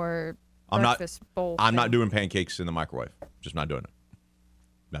 or I'm not- breakfast bowl. I'm not thing. doing pancakes in the microwave. Just not doing it.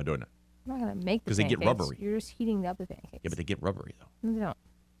 Not doing it. I'm not gonna make the 'Cause they get pancakes. rubbery. You're just heating up the pancakes. Yeah, but they get rubbery though. No, they don't.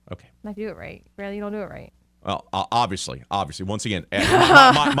 Okay. Not if you do it right. Rarely you don't do it right. Well, obviously, once again,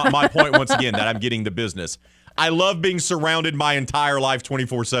 my point once again that I'm getting the business. I love being surrounded my entire life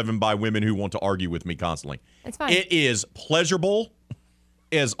 24/7 by women who want to argue with me constantly. It's fine. It is pleasurable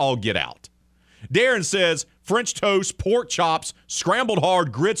as all get out. Darren says French toast, pork chops, scrambled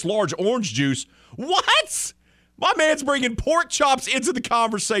hard, grits, large orange juice. What? My man's bringing pork chops into the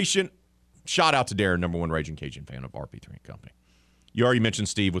conversation. Shout out to Darren, number one Raging Cajun fan of RP3 and Company. You already mentioned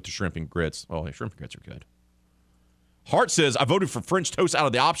Steve with the shrimp and grits. Oh, yeah, shrimp and grits are good. Hart says, I voted for French toast out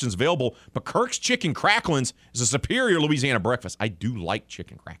of the options available, but Kirk's Chicken Cracklins is a superior Louisiana breakfast. I do like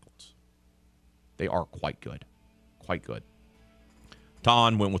chicken cracklins. They are quite good. Quite good.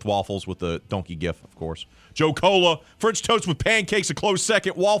 Ton went with waffles with the donkey gif, of course. Joe Cola, French toast with pancakes, a close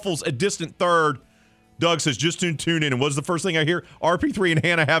second. Waffles, a distant third. Doug says, just tune in. And what's the first thing I hear? RP3 and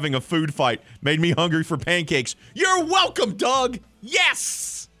Hannah having a food fight. Made me hungry for pancakes. You're welcome, Doug.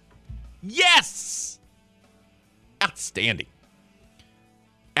 Yes. Yes. Outstanding.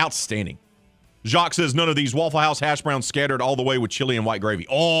 Outstanding. Jacques says, none of these Waffle House hash browns scattered all the way with chili and white gravy.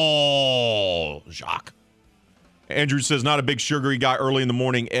 Oh, Jacques. Andrew says, not a big sugary guy early in the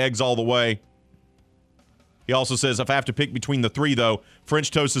morning. Eggs all the way. He also says, if I have to pick between the three, though, French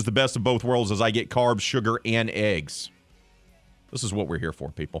toast is the best of both worlds as I get carbs, sugar, and eggs. This is what we're here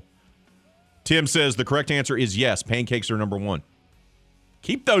for, people. Tim says the correct answer is yes. Pancakes are number one.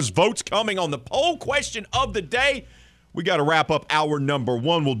 Keep those votes coming on the poll question of the day. We got to wrap up hour number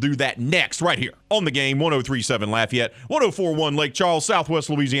one. We'll do that next right here on the game. 103.7 Lafayette, 104.1 Lake Charles, Southwest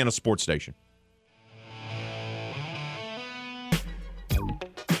Louisiana Sports Station.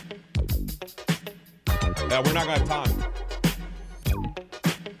 We're not going to have time.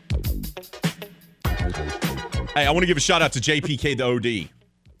 Hey, I want to give a shout out to JPK, the OD.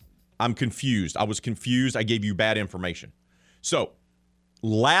 I'm confused. I was confused. I gave you bad information. So,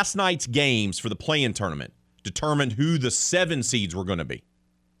 last night's games for the play-in tournament determined who the 7 seeds were going to be.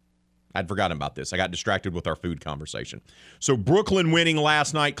 I'd forgotten about this. I got distracted with our food conversation. So, Brooklyn winning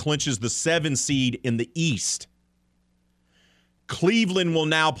last night clinches the 7 seed in the East. Cleveland will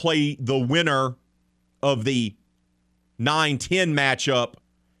now play the winner of the 9-10 matchup,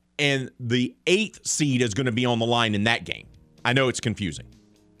 and the 8th seed is going to be on the line in that game. I know it's confusing.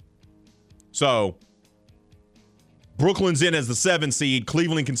 So, Brooklyn's in as the 7 seed.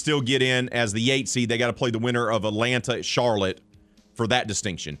 Cleveland can still get in as the 8 seed. They got to play the winner of Atlanta-Charlotte for that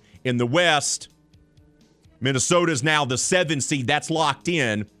distinction. In the West, Minnesota's now the 7 seed. That's locked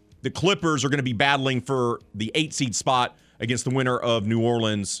in. The Clippers are going to be battling for the 8 seed spot against the winner of New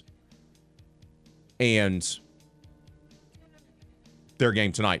Orleans and their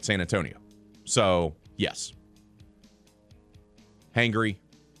game tonight, San Antonio. So, yes. Hangry,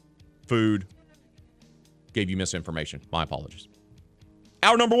 food, gave you misinformation. My apologies.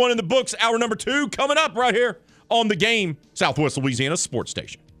 Hour number 1 in the books. Hour number 2 coming up right here on The Game, Southwest Louisiana Sports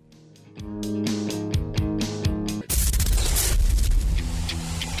Station.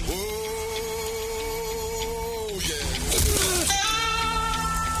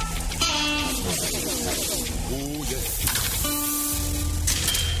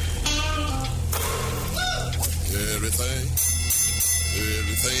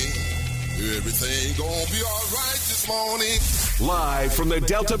 Everything gonna be all right this morning. Live from the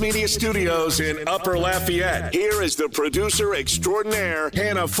Delta Media Studios in Upper Lafayette, here is the producer extraordinaire,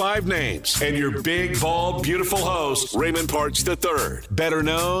 Hannah Five Names, and your big, bald, beautiful host, Raymond Parks III, better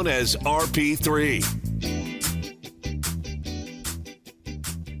known as RP3.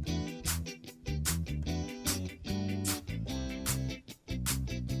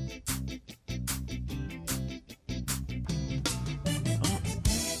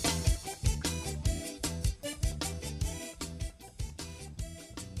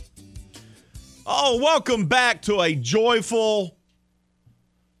 Oh, welcome back to a joyful,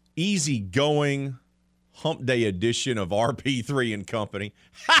 easygoing hump day edition of RP3 and Company.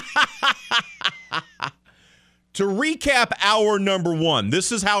 To recap hour number 1,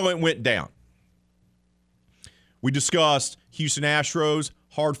 this is how it went down. We discussed Houston Astros,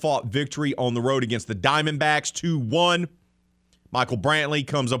 hard-fought victory on the road against the Diamondbacks, 2-1. Michael Brantley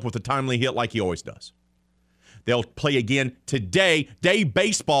comes up with a timely hit like he always does. They'll play again today. Day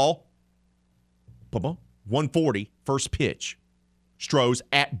baseball. 1:40, first pitch. Stros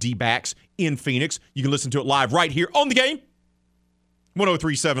at D-backs in Phoenix. You can listen to it live right here on The Game.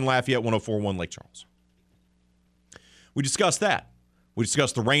 103.7 Lafayette, 104.1 Lake Charles. We discussed that. We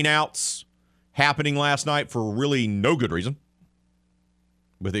discussed the rainouts happening last night for really no good reason,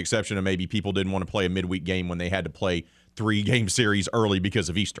 with the exception of maybe people didn't want to play a midweek game when they had to play 3-game series early because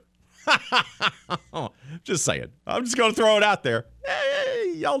of Easter. Just saying. I'm just going to throw it out there.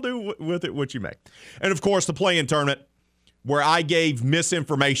 Hey, y'all do with it what you may. And, of course, the play-in tournament where I gave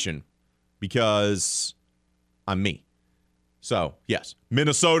misinformation because I'm me. So, yes,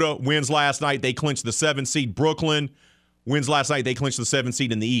 Minnesota wins last night. They clinched the 7 seed. Brooklyn wins last night. They clinched the 7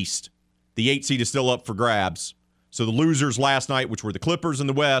 seed in the East. The 8 seed is still up for grabs. So the losers last night, which were the Clippers in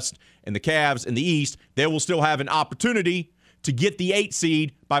the West and the Cavs in the East, they will still have an opportunity to get the 8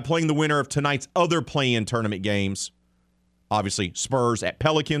 seed by playing the winner of tonight's other play-in tournament games. Obviously, Spurs at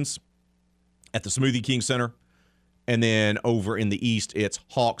Pelicans at the Smoothie King Center. And then over in the East, it's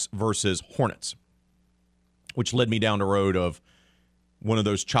Hawks versus Hornets, which led me down the road of one of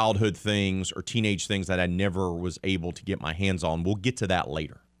those childhood things or teenage things that I never was able to get my hands on. We'll get to that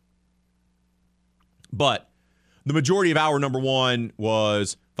later. But the majority of hour number 1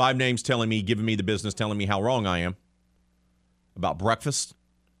 was 5 names telling me, giving me the business, telling me how wrong I am. About breakfast,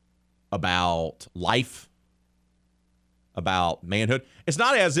 about life, about manhood. It's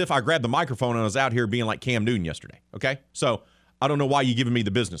not as if I grabbed the microphone and I was out here being like Cam Newton yesterday, okay? So I don't know why you're giving me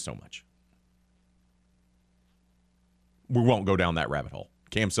the business so much. We won't go down that rabbit hole.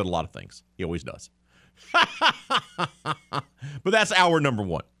 Cam said a lot of things. He always does. But that's hour number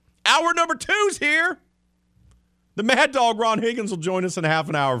 1. Hour number 2's here. The Mad Dog, Ron Higgins, will join us in half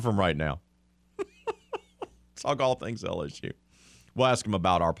an hour from right now. Talk all things LSU. We'll ask him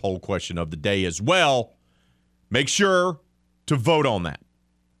about our poll question of the day as well. Make sure to vote on that.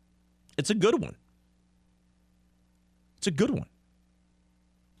 It's a good one. It's a good one.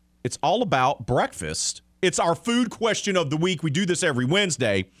 It's all about breakfast. It's our food question of the week. We do this every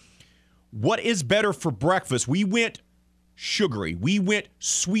Wednesday. What is better for breakfast? We went sugary. We went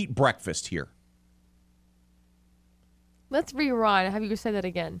sweet breakfast here. Let's rewind. Have you say that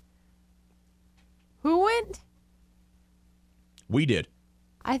again? Who went? We did.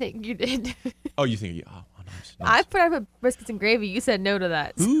 I think you did. Oh, you think? Oh, nice. I put biscuits and gravy. You said no to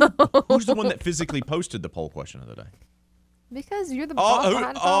that. Who's the one that physically posted the poll question of the day? Because you're the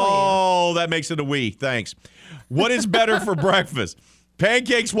boss. That makes it a we. Thanks. What is better for breakfast?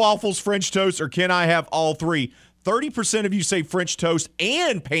 Pancakes, waffles, French toast, or can I have all 3? 30% of you say French toast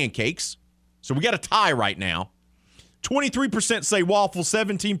and pancakes. So we got a tie right now. 23% say waffle,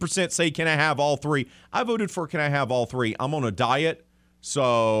 17% say can I have all three. I voted for can I have all three. I'm on a diet,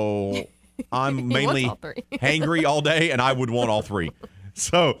 so I'm mainly hangry all day, and I would want all three.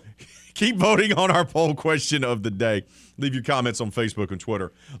 So keep voting on our poll question of the day. Leave your comments on Facebook and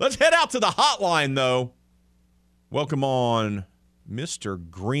Twitter. Let's head out to the hotline, though. Welcome on Mr.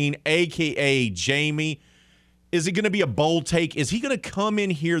 Green, a.k.a. Jamie. Is it going to be a bold take? Is he going to come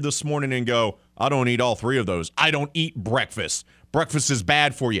in here this morning and go, I don't eat all three of those. I don't eat breakfast. Breakfast is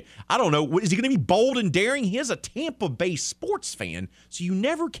bad for you. I don't know. Is he going to be bold and daring? He is a Tampa Bay sports fan, so you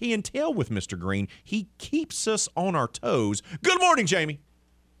never can tell with Mr. Green. He keeps us on our toes. Good morning, Jamie.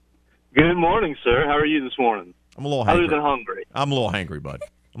 Good morning, sir. How are you this morning? I'm a little hangry. Other than hungry. I'm a little hangry, bud.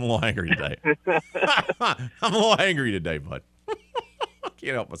 I'm a little hangry today. I'm a little hangry today, bud. I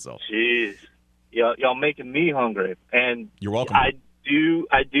can't help myself. Jeez. Y'all making me hungry. And you're welcome. I do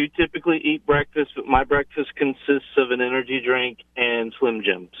typically eat breakfast, but my breakfast consists of an energy drink and Slim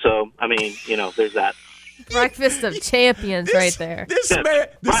Jim. So, I mean, there's that. Breakfast of champions right there. This man,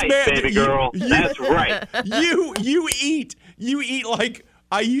 baby girl. That's right. You eat like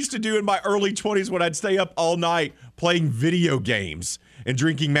I used to do in my early 20s when I'd stay up all night playing video games and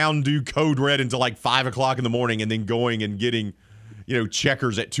drinking Mountain Dew Code Red until like 5 o'clock in the morning and then going and getting,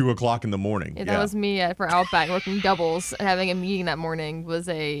 checkers at 2 o'clock in the morning. Yeah, that was me for Outback, working doubles and having a meeting that morning was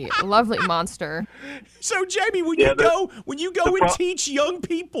a lovely monster. So, Jamie, when you go and teach young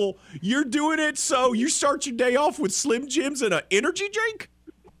people, you're doing it so you start your day off with Slim Jims and an energy drink?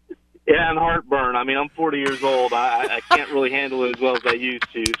 Yeah, and heartburn. I mean, I'm 40 years old. I can't really handle it as well as I used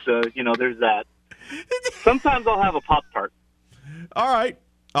to. So, there's that. Sometimes I'll have a Pop-Tart. All right.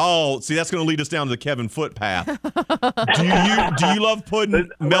 Oh, see, that's going to lead us down to the Kevin Foote path. Do you love putting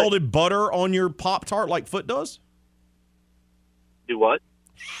melted butter on your Pop-Tart like Foote does? Do what?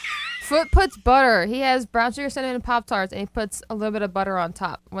 Foote puts butter. He has brown sugar cinnamon Pop-Tarts, and he puts a little bit of butter on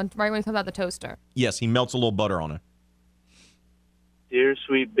top right when it comes out the toaster. Yes, he melts a little butter on it. Dear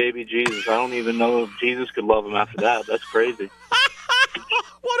sweet baby Jesus. I don't even know if Jesus could love him after that. That's crazy.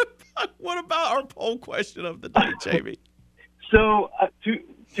 What about our poll question of the day, Jamie? So,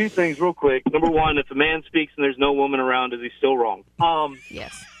 two things real quick. Number one, if a man speaks and there's no woman around, is he still wrong?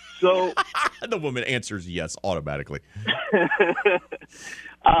 Yes. So the woman answers yes automatically.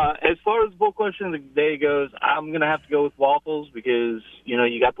 As far as the poll question of the day goes, I'm going to have to go with waffles because,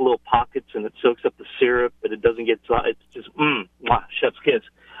 you got the little pockets and it soaks up the syrup, but it doesn't get, it's just, chef's kiss.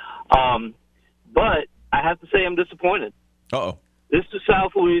 But I have to say I'm disappointed. Uh-oh. This is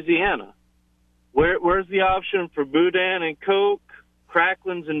South Louisiana. Where's the option for Boudin and Coke,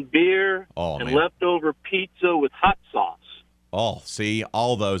 Cracklins and beer, and leftover pizza with hot sauce? Oh, see,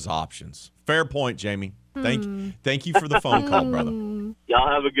 all those options. Fair point, Jamie. Thank you for the phone call, brother. Y'all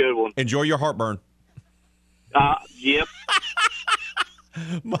have a good one. Enjoy your heartburn. Yep.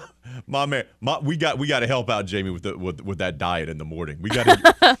 my man, we got to help out Jamie with that diet in the morning.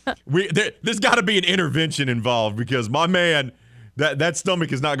 There's got to be an intervention involved because my man, that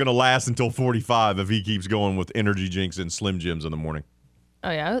stomach is not going to last until 45 if he keeps going with energy drinks and Slim Jims in the morning. Oh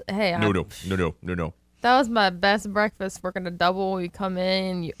yeah, hey. No. That was my best breakfast. Working a double, you come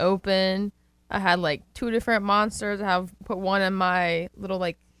in, you open. I had like 2 different monsters. I put one in my little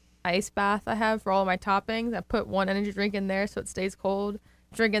like ice bath I have for all of my toppings. I put one energy drink in there so it stays cold.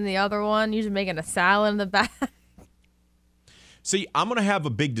 Drinking the other one, usually making a salad in the back. See, I'm gonna have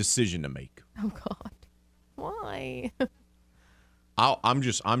a big decision to make. Oh God, why? I'm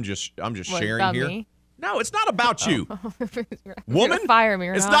just sharing here. Me? No, it's not about you. Woman, fire me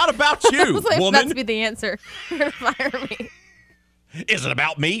or it's not not about you, woman. That's be the answer. You're gonna fire me. Is it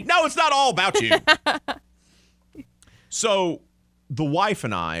about me? No, it's not all about you. So, the wife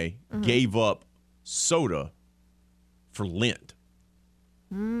and I gave up soda for Lent.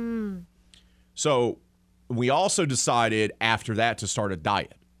 So, we also decided after that to start a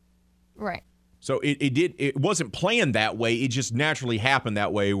diet. Right. So it wasn't planned that way. It just naturally happened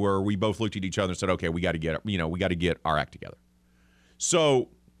that way where we both looked at each other and said, okay, we got to get our act together. So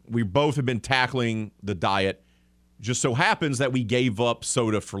we both have been tackling the diet. Just so happens that we gave up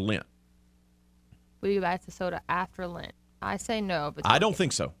soda for Lent. Will you go back to soda after Lent? I say no. But I don't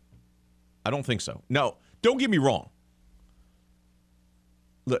think so. No, don't get me wrong.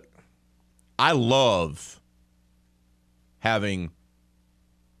 Look, I love having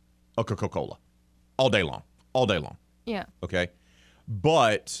a Coca-Cola. All day long. Yeah. Okay.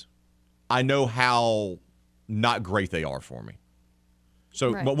 But I know how not great they are for me.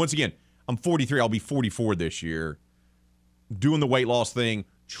 So, But once again, I'm 43. I'll be 44 this year. Doing the weight loss thing,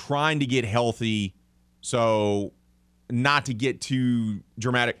 trying to get healthy, so not to get too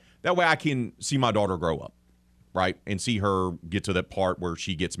dramatic. That way I can see my daughter grow up. right? And see her get to that part where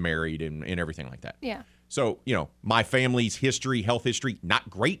she gets married and everything like that. Yeah. So, my family's history, health history, not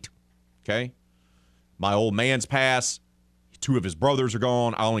great. Okay. My old man's passed. 2 of his brothers are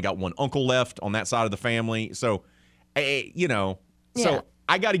gone. I only got 1 uncle left on that side of the family. So, so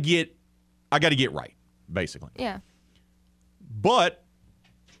I got to get right, basically. Yeah. But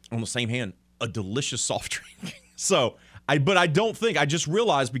on the same hand, a delicious soft drink. But I don't think, I just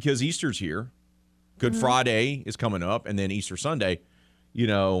realized because Easter's here, Good Friday is coming up, and then Easter Sunday,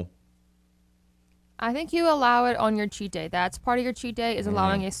 I think you allow it on your cheat day. That's part of your cheat day is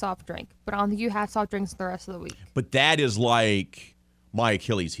allowing a soft drink. But I don't think you have soft drinks the rest of the week. But that is like my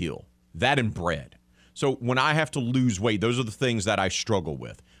Achilles heel. That and bread. So when I have to lose weight, those are the things that I struggle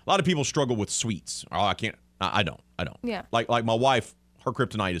with. A lot of people struggle with sweets. Oh, I can't. I don't. Yeah. Like my wife, her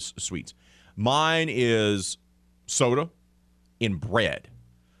kryptonite is sweets. Mine is soda and bread.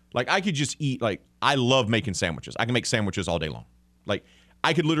 Like I could just eat, I love making sandwiches. I can make sandwiches all day long. Like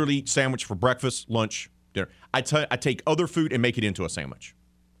I could literally eat sandwich for breakfast, lunch, dinner. I take other food and make it into a sandwich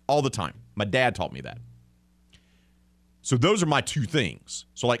all the time. My dad taught me that. So those are my 2 things.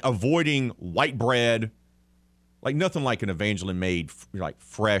 So like avoiding white bread, like nothing like an Evangeline made, like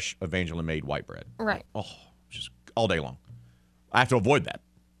fresh Evangeline made white bread. Right. Oh, just all day long. I have to avoid that.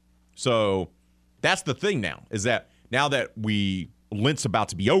 So that's the thing now, is that now that Lent's about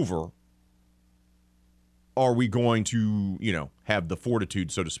to be over, are we going to, have the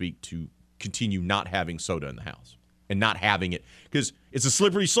fortitude, so to speak, to continue not having soda in the house and not having it? Because it's a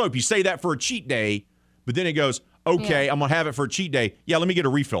slippery slope. You say that for a cheat day, but then it goes, okay, I'm going to have it for a cheat day. Yeah, let me get a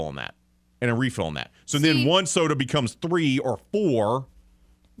refill on that and a refill on that. So then 1 soda becomes 3 or 4.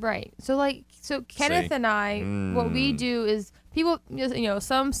 Right. So Kenneth and I, what we do is people,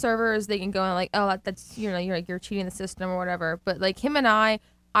 some servers, they can go and that's, you're cheating the system or whatever. But like him and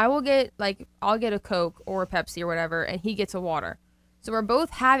I'll get a Coke or a Pepsi or whatever, and he gets a water. So we're both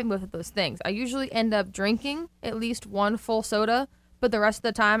having both of those things. I usually end up drinking at least 1 full soda, but the rest of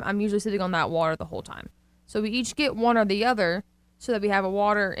the time I'm usually sitting on that water the whole time. So we each get one or the other so that we have a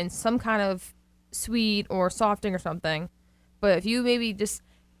water and some kind of sweet or soft drink or something. But if you maybe just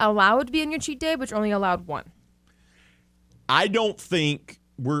allow it to be in your cheat day, but you're only allowed 1. I don't think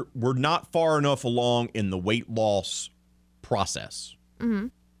we're not far enough along in the weight loss process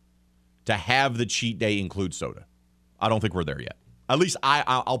to have the cheat day include soda. I don't think we're there yet. At least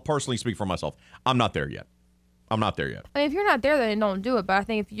I'll personally speak for myself. I'm not there yet. I mean, if you're not there, then don't do it. But I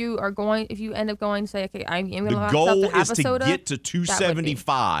think if you end up going, say, okay, I'm going to allow myself to have a soda. The goal is to get to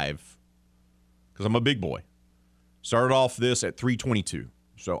 275 because I'm a big boy. Started off this at 322.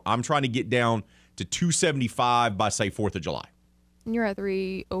 So I'm trying to get down to 275 by, say, 4th of July. And you're at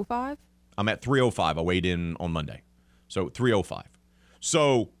 305? I'm at 305. I weighed in on Monday. So 305.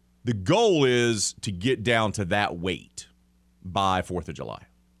 So the goal is to get down to that weight by 4th of July.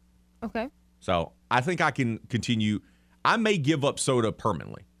 Okay. So I think I can continue. I may give up soda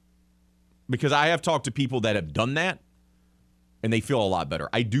permanently because I have talked to people that have done that and they feel a lot better.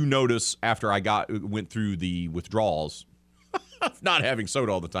 I do notice after I went through the withdrawals of not having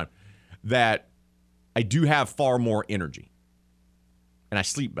soda all the time that I do have far more energy and I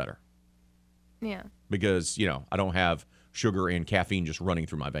sleep better. Yeah. Because, I don't have sugar and caffeine just running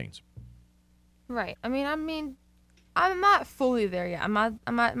through my veins. Right. I mean, I'm not fully there yet. I'm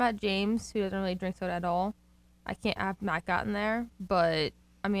at James, who doesn't really drink soda at all. I've not gotten there, but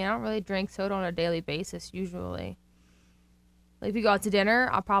I don't really drink soda on a daily basis usually. Like if we go out to dinner,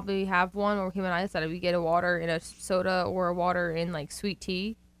 I'll probably have one, or him and I decided we get a water in a soda or a water in like sweet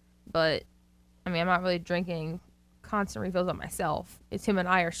tea. But I'm not really drinking constant refills on myself. It's him and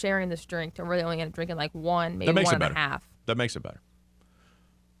I are sharing this drink, and we're really only end up drinking like 1, maybe 1.5. That makes it better.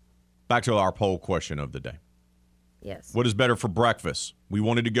 Back to our poll question of the day. Yes. What is better for breakfast? We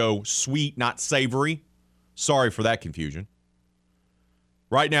wanted to go sweet, not savory. Sorry for that confusion.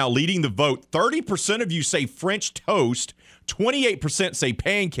 Right now, leading the vote, 30% of you say French toast, 28% say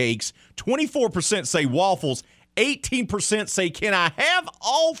pancakes, 24% say waffles, 18% say, can I have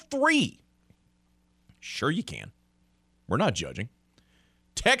all 3? Sure you can. We're not judging.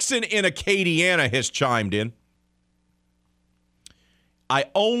 Texan in Acadiana has chimed in. I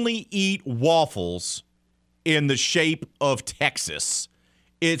only eat waffles in the shape of Texas.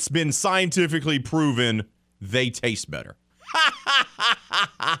 It's been scientifically proven they taste better.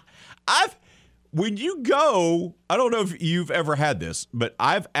 When you go, I don't know if you've ever had this, but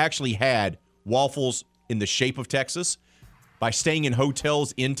I've actually had waffles in the shape of Texas by staying in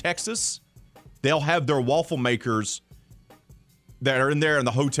hotels in Texas. They'll have their waffle makers that are in there in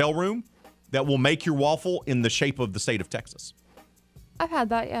the hotel room that will make your waffle in the shape of the state of Texas. I've had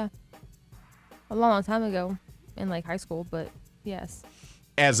that, yeah. A long time ago. in like high school, but yes.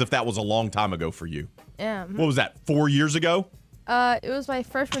 As if that was a long time ago for you. Yeah. What was that, 4 years ago? It was my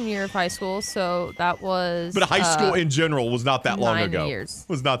freshman year of high school, so that was. But high school in general was not that long 9 ago. years.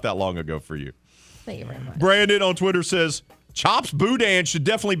 Was not that long ago for you. Thank you very much. Brandon on Twitter says, Chops Boudin should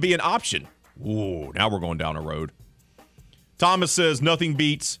definitely be an option. Ooh, now we're going down a road. Thomas says, nothing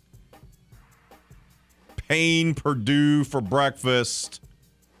beats Payne Purdue for breakfast.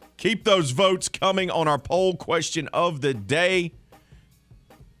 Keep those votes coming on our poll question of the day.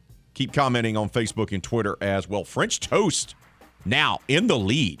 Keep commenting on Facebook and Twitter as well. French toast now in the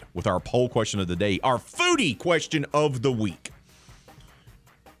lead with our poll question of the day, our foodie question of the week.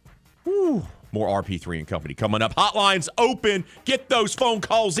 Woo. More RP3 and Company coming up. Hotlines open. Get those phone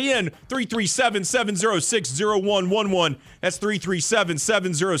calls in. 337-706-0111. That's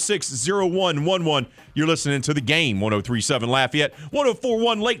 337-706-0111. You're listening to The Game, 103.7 Lafayette,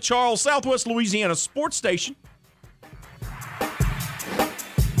 104.1 Lake Charles, Southwest Louisiana Sports Station.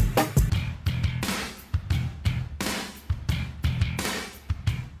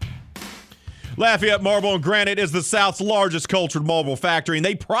 Lafayette Marble and Granite is the South's largest cultured marble factory, and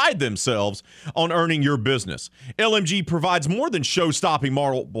they pride themselves on earning your business. LMG provides more than show-stopping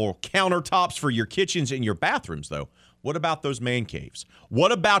marble countertops for your kitchens and your bathrooms, though. What about those man caves?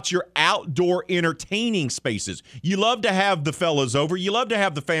 What about your outdoor entertaining spaces? You love to have the fellas over. You love to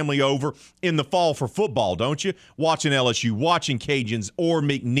have the family over in the fall for football, don't you? Watching LSU, watching Cajuns, or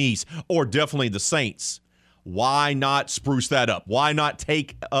McNeese, or definitely the Saints. Why not spruce that up? Why not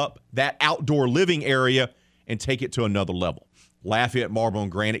take up that outdoor living area and take it to another level? Lafayette Marble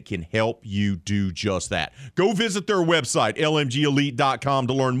and Granite can help you do just that. Go visit their website, lmgelite.com,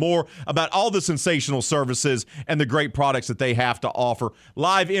 to learn more about all the sensational services and the great products that they have to offer.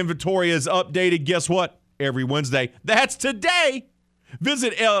 Live inventory is updated, guess what? Every Wednesday. That's today.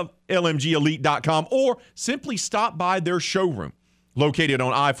 Visit lmgelite.com or simply stop by their showroom, located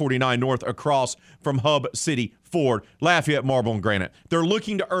on I-49 North across from Hub City Ford. Lafayette Marble and Granite. They're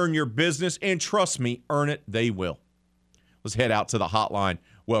looking to earn your business, and trust me, earn it they will. Let's head out to the hotline.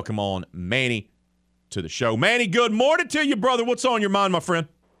 Welcome on Manny to the show. Manny, good morning to you, brother. What's on your mind, my friend?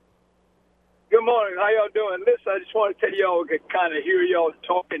 Good morning. How y'all doing? Listen, I just want to tell y'all, I kind of hear y'all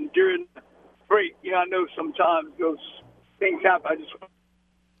talking during the break. You know, I know sometimes those things happen. I just want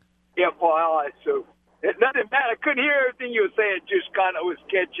to FYI. So it's nothing bad. I couldn't hear everything you were saying. Just kind of was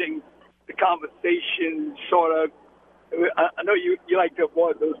catching the conversation, sort of. I know you like to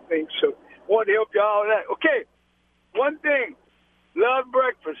avoid those things, so I wanted to help y'all with that. Okay, one thing. Love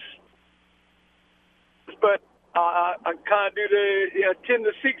breakfast. But I kind of do the 10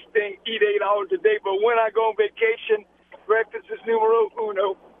 to 6 thing, eat 8 hours a day. But when I go on vacation, breakfast is numero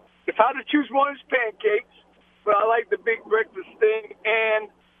uno. If I had to choose one, it's pancakes. But I like the big breakfast thing and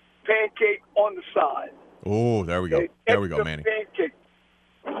pancake on the side. Oh, there we go. Okay. There we go, Manny. Pancake.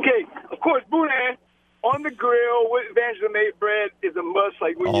 Okay, of course, boudin on the grill with evangeline made bread is a must.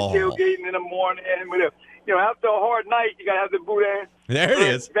 Like when you're tailgating in the morning and whatever. You know, after a hard night, you gotta have the boudin. There it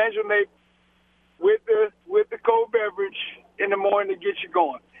is. Evangeline made with the cold beverage in the morning to get you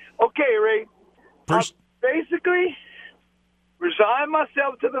going. Okay, Ray. Basically, resign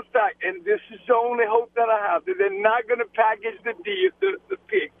myself to the fact, and this is the only hope that I have, that they're not going to package the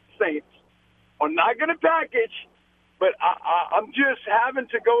pig. Saints are not going to package, but I'm just having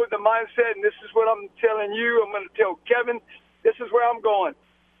to go with the mindset, and this is what I'm telling you. I'm going to tell Kevin, this is where I'm going,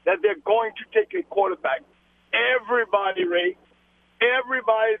 that they're going to take a quarterback. Everybody, Ray,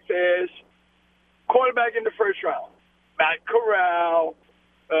 everybody says quarterback in the first round. Matt Corral,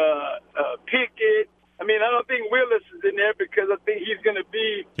 Pickett. I mean, I don't think Willis is in there because I think he's going to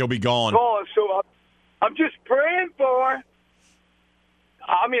be... He'll be gone. So I'm just praying for...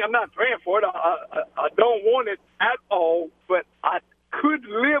 I mean, I'm not praying for it. I don't want it at all, but I could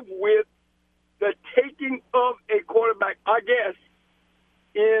live with the taking of a quarterback, I guess,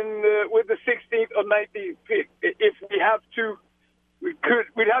 with the 16th or 19th pick. If we have to,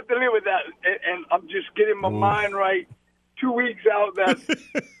 we'd have to live with that. And I'm just getting my mind right 2 weeks out that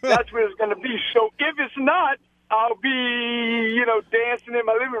that's what it's going to be. So if it's not, I'll be, dancing in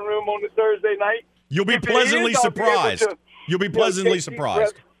my living room on the Thursday night. You'll be pleasantly surprised. You'll be pleasantly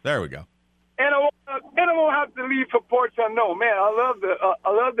surprised. There we go. And I won't have to leave for Ports Unknown. Man, I love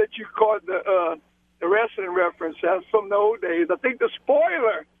that you caught the wrestling reference. That's from the old days. I think the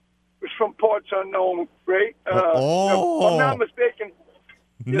spoiler was from Ports Unknown, right? If I'm not mistaken.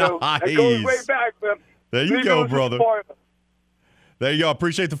 Nice. It goes way back. There you go, brother. There you go.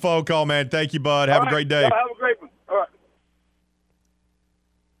 Appreciate the phone call, man. Thank you, bud. Have a great day. Have a great one. All right.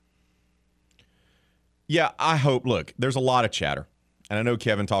 Yeah, I hope. Look, there's a lot of chatter. And I know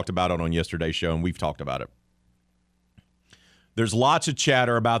Kevin talked about it on yesterday's show, and we've talked about it. There's lots of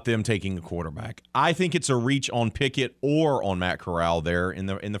chatter about them taking a quarterback. I think it's a reach on Pickett or on Matt Corral there in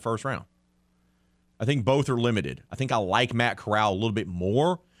the first round. I think both are limited. I think I like Matt Corral a little bit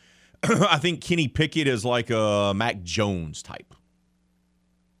more. I think Kenny Pickett is like a Mac Jones type.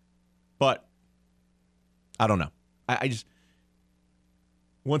 But I don't know. I just,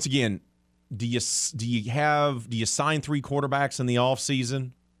 once again, do you sign 3 quarterbacks in the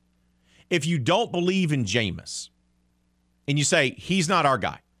offseason? If you don't believe in Jameis and you say he's not our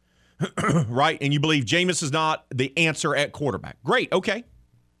guy, right? And you believe Jameis is not the answer at quarterback. Great, okay.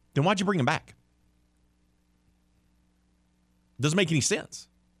 Then why'd you bring him back? Doesn't make any sense.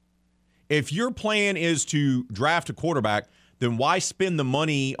 If your plan is to draft a quarterback, then why spend the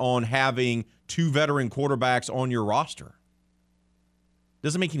money on having 2 veteran quarterbacks on your roster?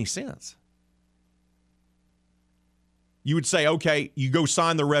 Doesn't make any sense. You would say, okay, you go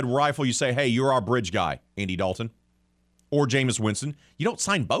sign the red rifle. You say, hey, you're our bridge guy, Andy Dalton, or Jameis Winston. You don't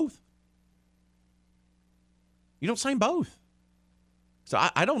sign both. You don't sign both. So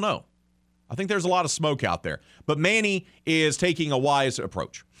I don't know. I think there's a lot of smoke out there. But Manny is taking a wise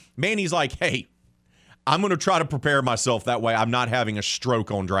approach. Manny's like, hey, I'm going to try to prepare myself that way I'm not having a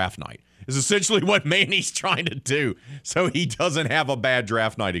stroke on draft night. Is essentially what Manny's trying to do so he doesn't have a bad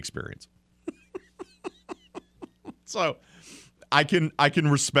draft night experience. So I can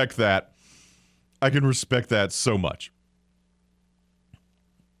respect that. I can respect that so much.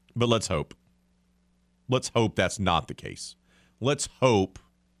 But let's hope. Let's hope that's not the case. Let's hope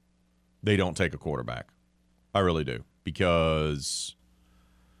they don't take a quarterback. I really do. Because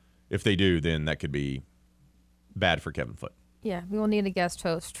if they do, then that could be bad for Kevin Foote. Yeah, we will need a guest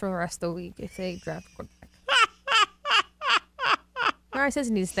host for the rest of the week if they draft a quarterback. Mary says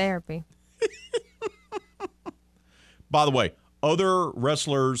he needs therapy. By the way, other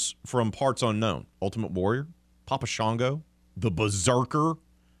wrestlers from Parts Unknown, Ultimate Warrior, Papa Shango, the Berserker,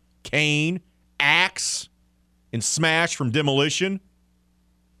 Kane, Axe, and Smash from Demolition,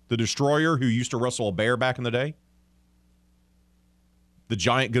 the Destroyer who used to wrestle a bear back in the day, the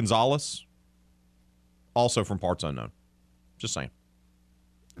Giant Gonzalez, also from Parts Unknown. Just saying.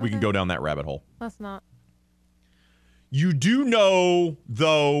 We can go down that rabbit hole. Let's not. You do know,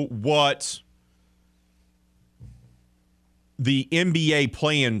 though, what the NBA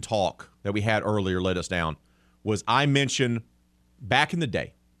play-in talk that we had earlier let us down was. I mentioned back in the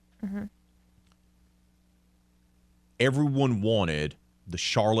day, everyone wanted the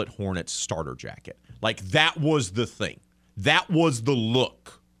Charlotte Hornets starter jacket. Like, that was the thing. That was the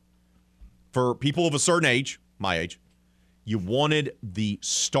look. For people of a certain age, my age, you wanted the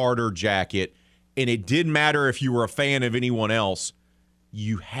starter jacket, and it didn't matter if you were a fan of anyone else.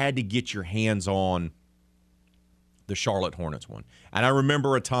 You had to get your hands on the Charlotte Hornets one. And I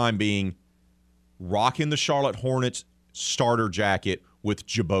remember a time being rocking the Charlotte Hornets starter jacket with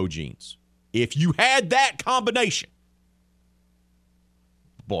Jabot jeans. If you had that combination,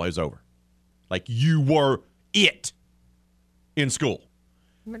 boy, it's over. Like, you were it in school.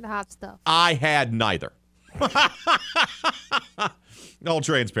 The hot stuff. I had neither. All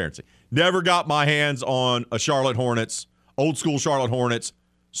transparency. Never got my hands on a Charlotte Hornets, old school Charlotte Hornets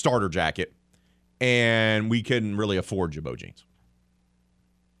starter jacket. And we couldn't really afford Jabot jeans.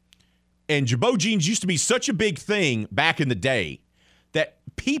 And Jabot jeans used to be such a big thing back in the day that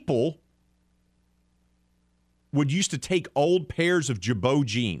people would used to take old pairs of Jabot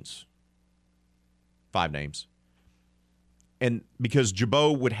jeans, 5 names, and because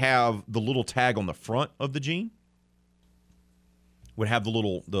Jabot would have the little tag on the front of the jean, would have the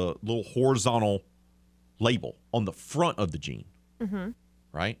little horizontal label on the front of the jean,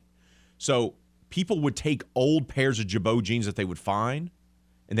 right? So people would take old pairs of Jabot jeans that they would find,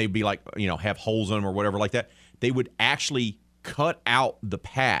 and they'd be like, have holes in them or whatever like that. They would actually cut out the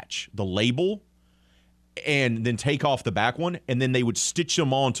patch, the label, and then take off the back one, and then they would stitch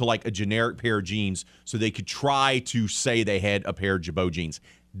them on to like a generic pair of jeans so they could try to say they had a pair of Jabot jeans.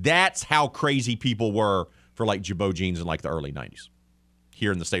 That's how crazy people were for like Jabot jeans in like the early 90s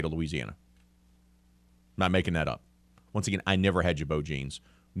here in the state of Louisiana. I'm not making that up. Once again, I never had Jabot jeans,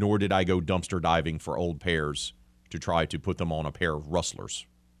 nor did I go dumpster diving for old pairs to try to put them on a pair of rustlers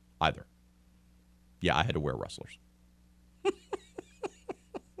either. Yeah, I had to wear rustlers.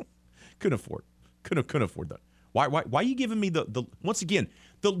 Couldn't afford that. Why are you giving me the once again,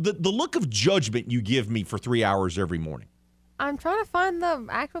 the look of judgment you give me for 3 hours every morning? I'm trying to find the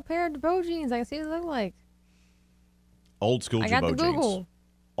actual pair of Jabot jeans. I can see what they look like. Old school Jabot jeans. I got the Google.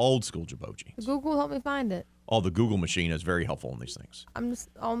 Old school Jabot jeans. The Google helped me find it. Oh, the Google machine is very helpful in these things.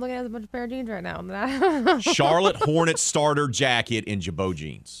 All I'm looking at is a bunch of pair of jeans right now. Charlotte Hornets starter jacket in Jabot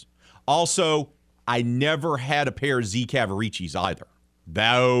jeans. Also, I never had a pair of Z Cavariccis either.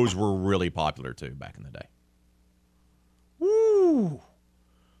 Those were really popular too back in the day. Woo!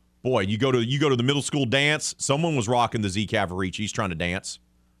 Boy, you go to the middle school dance. Someone was rocking the Z Cavariccis, trying to dance,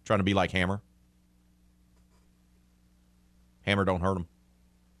 trying to be like Hammer. Hammer don't hurt him.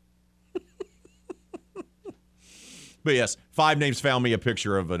 But yes, 5 Names found me a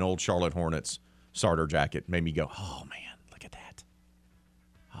picture of an old Charlotte Hornets starter jacket. Made me go, oh man, look at that.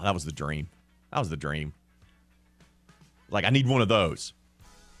 Oh, that was the dream. That was the dream. Like, I need one of those.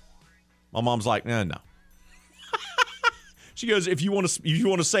 My mom's like, no. She goes, if you want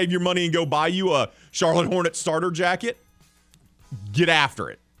to save your money and go buy you a Charlotte Hornets starter jacket, get after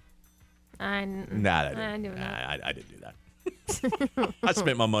it. I didn't do that. I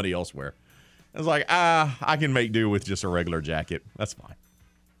spent my money elsewhere. I was like, I can make do with just a regular jacket. That's fine.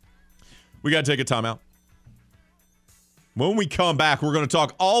 We got to take a timeout. When we come back, we're going to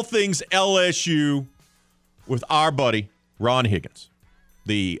talk all things LSU with our buddy, Ron Higgins,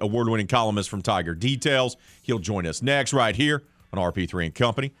 the award-winning columnist from Tiger Details. He'll join us next right here on RP3 and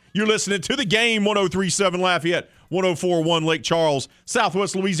Company. You're listening to The Game, 103.7 Lafayette, 104.1 Lake Charles,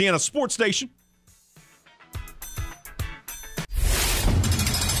 Southwest Louisiana Sports Station.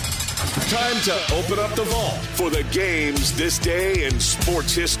 Time to open up the vault for the games this day in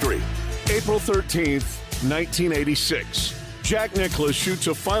sports history. April 13th, 1986. Jack Nicklaus shoots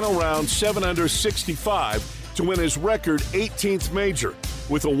a final round 7 under 65 to win his record 18th major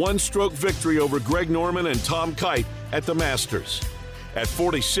with a one-stroke victory over Greg Norman and Tom Kite at the Masters. At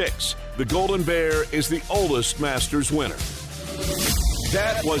 46, the Golden Bear is the oldest Masters winner.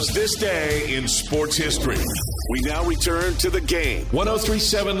 That was this day in sports history. We now return to The Game.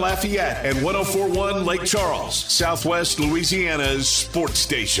 103.7 Lafayette and 104.1 Lake Charles, Southwest Louisiana's sports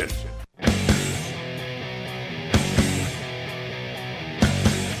station.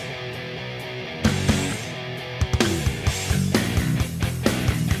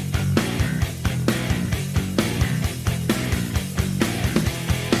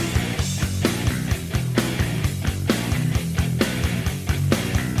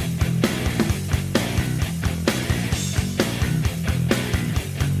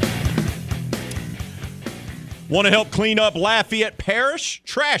 Want to help clean up Lafayette Parish?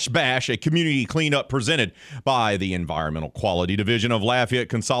 Trash Bash, a community cleanup presented by the Environmental Quality Division of Lafayette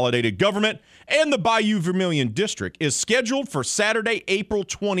Consolidated Government and the Bayou Vermilion District, is scheduled for Saturday, April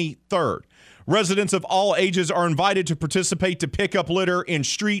 23rd. Residents of all ages are invited to participate to pick up litter in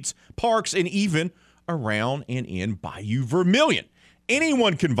streets, parks, and even around and in Bayou Vermilion.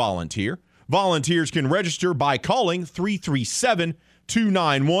 Anyone can volunteer. Volunteers can register by calling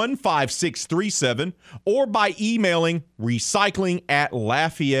 337-291-5637 or by emailing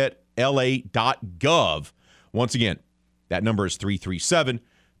recycling@LafayetteLA.gov. Once again, that number is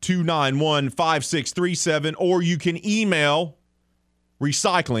 337-291-5637, or you can email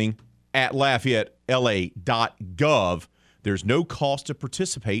recycling@LafayetteLA.gov. There's no cost to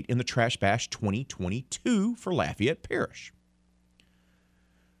participate in the Trash Bash 2022 for Lafayette Parish.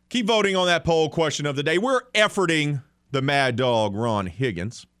 Keep voting on that poll question of the day. We're efforting the Mad Dog, Ron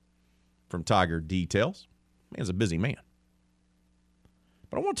Higgins, from Tiger Details. Man's a busy man.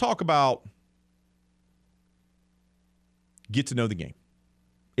 But I want to talk about get to know the game,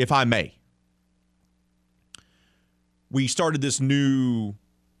 if I may. We started this new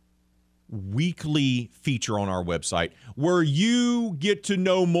weekly feature on our website where you get to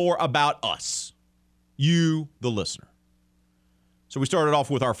know more about us, you, the listener. So we started off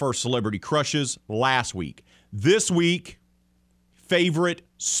with our first celebrity crushes last week. This week, favorite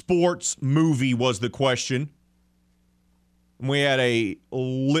sports movie was the question. And we had a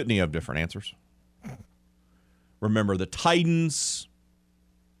litany of different answers. Remember the Titans,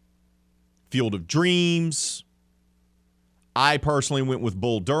 Field of Dreams. I personally went with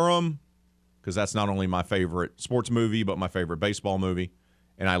Bull Durham because that's not only my favorite sports movie, but my favorite baseball movie,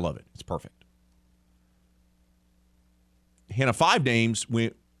 and I love it. It's perfect. Hannah 5 Names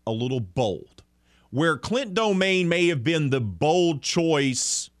went a little bold, where Clint Domain may have been the bold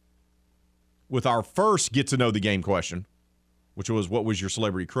choice with our first Get to Know the Game question, which was, what was your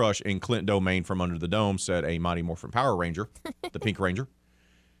celebrity crush? And Clint Domain from Under the Dome said a Mighty Morphin Power Ranger, the Pink Ranger.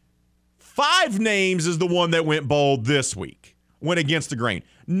 5 Names is the one that went bold this week, went against the grain.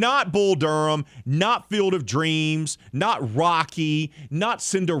 Not Bull Durham, not Field of Dreams, not Rocky, not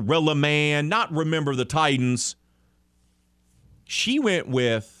Cinderella Man, not Remember the Titans. She went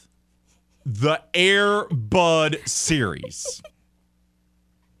with the Air Bud series.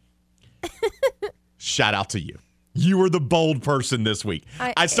 Shout out to you. You were the bold person this week.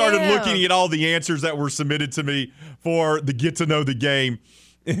 I started looking at all the answers that were submitted to me for the Get to Know the Game,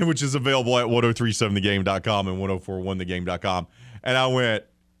 which is available at 1037thegame.com and 1041thegame.com. And I went,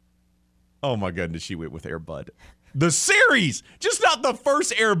 oh my goodness, she went with Air Bud. The series, just not the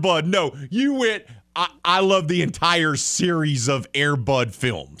first Air Bud. No, you went, I love the entire series of Air Bud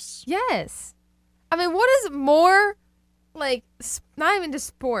films. Yes. I mean, what is more, like, not even just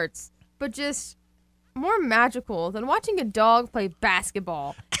sports, but just more magical than watching a dog play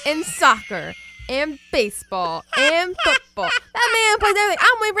basketball and soccer and baseball and football? That man plays everything.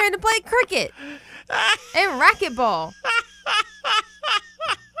 I'm waiting for him to play cricket and racquetball.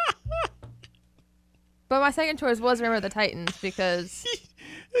 But my second choice was Remember the Titans because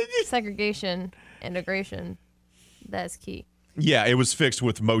segregation, integration, that's key. Yeah, it was fixed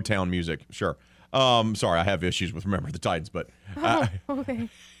with Motown music. Sure. Sorry, I have issues with Remember the Titans, but Okay.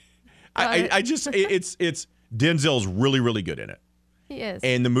 it's Denzel's really, really good in it. He is.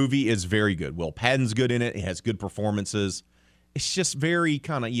 And the movie is very good. Will Patton's good in it. It has good performances. It's just very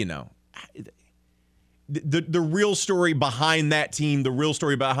kind of, the real story behind that team,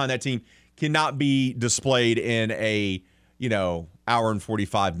 cannot be displayed in a, hour and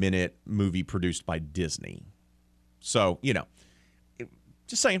 45-minute movie produced by Disney. So,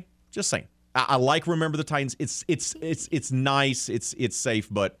 just saying. I like Remember the Titans. It's nice. It's safe,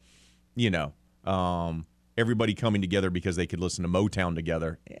 but everybody coming together because they could listen to Motown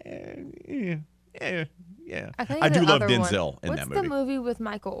together. Yeah. I do love Denzel in that movie. What's the movie with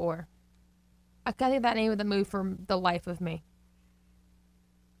Michael Orr? I can't think that name of the movie from The Life of Me.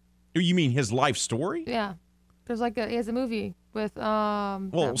 You mean his life story? Yeah. There's he has a movie with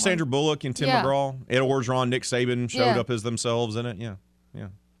Sandra Bullock and Tim McGraw, Ed Orgeron, Nick Saban showed up as themselves in it. Yeah.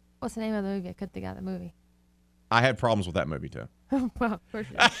 What's the name of the movie? I couldn't think of the movie. I had problems with that movie too. Well, of course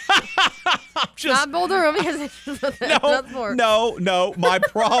you not Bull Durham because No. My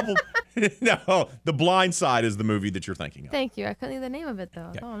problem. No, The Blind Side is the movie that you're thinking of. Thank you. I couldn't think of the name of it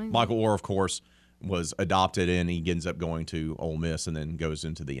though. Yeah. Michael Orr, of course, was adopted and he ends up going to Ole Miss and then goes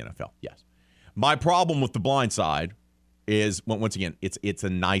into the NFL. Yes. My problem with The Blind Side is once again, it's a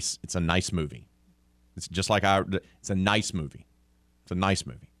nice movie. It's just like it's a nice movie. It's a nice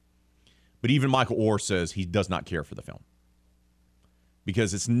movie. But even Michael Orr says he does not care for the film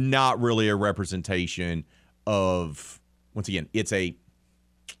because it's not really a representation of, once again, it's a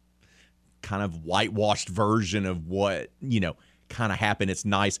kind of whitewashed version of what, kind of happened. It's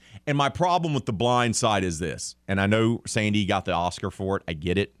nice. And my problem with The Blind Side is this, and I know Sandy got the Oscar for it. I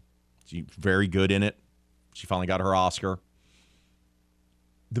get it. She's very good in it. She finally got her Oscar.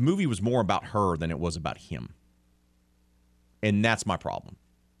 The movie was more about her than it was about him. And that's my problem.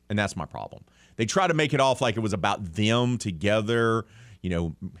 They try to make it off like it was about them together,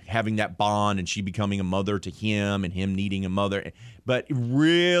 having that bond and she becoming a mother to him and him needing a mother. But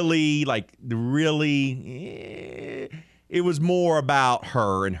really, it was more about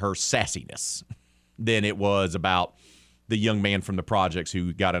her and her sassiness than it was about the young man from the projects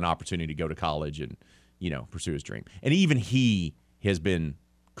who got an opportunity to go to college and, pursue his dream. And even he has been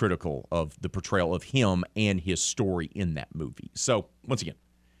critical of the portrayal of him and his story in that movie. So, once again,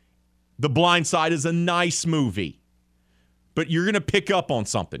 The Blind Side is a nice movie, but you're going to pick up on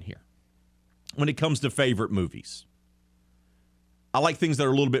something here when it comes to favorite movies. I like things that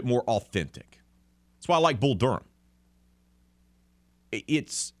are a little bit more authentic. That's why I like Bull Durham.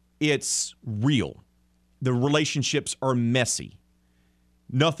 It's real. The relationships are messy.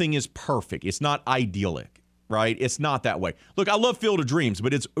 Nothing is perfect. It's not idyllic, right? It's not that way. Look, I love Field of Dreams,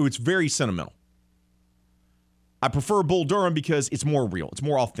 but it's very sentimental. I prefer Bull Durham because it's more real. It's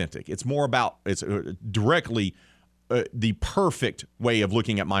more authentic. It's more about, it's directly the perfect way of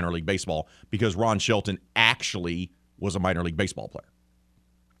looking at minor league baseball because Ron Shelton actually was a minor league baseball player.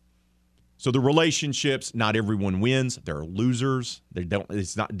 So the relationships, not everyone wins. There are losers. It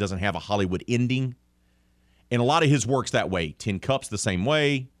doesn't have a Hollywood ending. And a lot of his work's that way. 10 Cups the same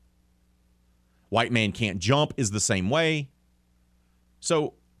way. White Man Can't Jump is the same way.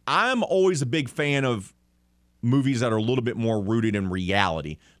 So I'm always a big fan of movies that are a little bit more rooted in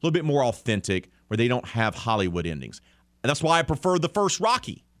reality, a little bit more authentic, where they don't have Hollywood endings. And that's why I prefer the first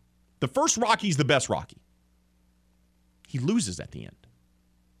Rocky. The first Rocky's the best Rocky. He loses at the end.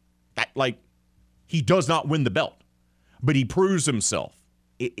 He does not win the belt, but he proves himself.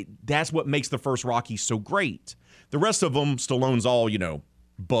 That's what makes the first Rocky so great. The rest of them, Stallone's all,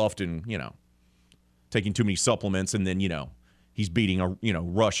 buffed and, taking too many supplements, and then, he's beating a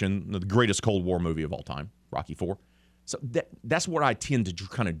Russian, the greatest Cold War movie of all time, Rocky IV. So that's what I tend to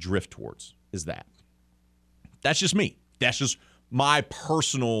kind of drift towards, is that. That's just me. That's just my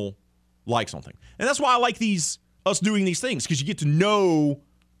personal likes on things. And that's why I like us doing these things, because you get to know.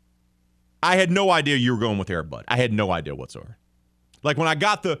 I had no idea you were going with Air Bud. I had no idea whatsoever. Like when I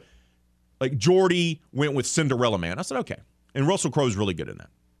got Jordy went with Cinderella Man. I said, okay. And Russell Crowe's really good in that.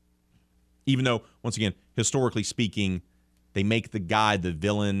 Even though, once again, historically speaking, they make the guy the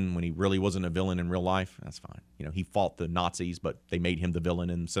villain when he really wasn't a villain in real life. That's fine. He fought the Nazis, but they made him the villain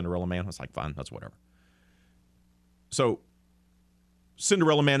in Cinderella Man. It's like, fine, that's whatever. So,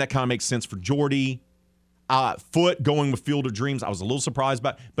 Cinderella Man, that kind of makes sense for Jordy. Foot going with Field of Dreams, I was a little surprised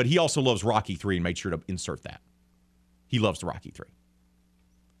by, but he also loves Rocky 3 and made sure to insert that. He loves the Rocky 3.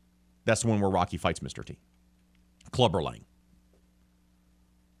 That's the one where Rocky fights Mr. T. Clubber Lang.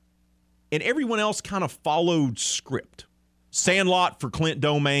 And everyone else kind of followed script. Sandlot for Clint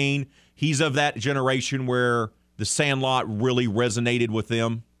Domain. He's of that generation where the Sandlot really resonated with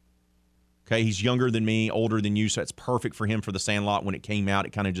them. Okay, he's younger than me, older than you, so it's perfect for him for the Sandlot when it came out. It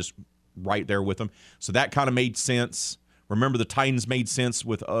kind of just right there with him. So that kind of made sense. Remember the Titans made sense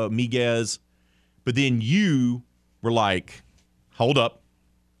with Miguez. But then you were like, hold up.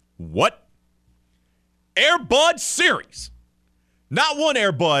 What? Air Bud series. Not one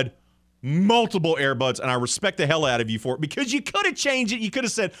Air Bud, multiple Air Buds, and I respect the hell out of you for it because you could have changed it. You could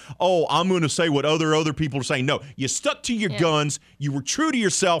have said, oh, I'm going to say what other people are saying. No, you stuck to your guns. You were true to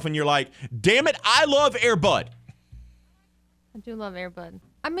yourself, and you're like, damn it, I love Air Bud. I do love Air Bud.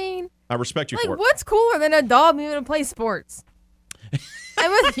 I mean, I respect you for it. What's cooler than a dog being able to play sports?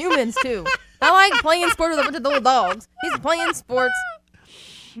 And with humans, too. I like playing sports with a bunch of little dogs. He's playing sports.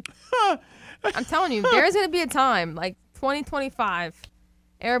 I'm telling you, there's going to be a time, like 2025,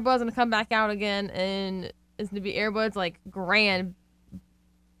 Air Bud's going to come back out again, and it's going to be Air Bud's, like, grand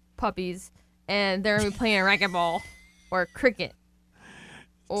puppies, and they're going to be playing racquetball or cricket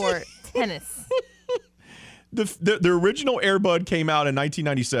or tennis. The original Air Bud came out in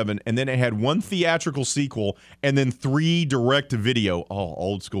 1997, and then it had one theatrical sequel and then 3 direct-to-video,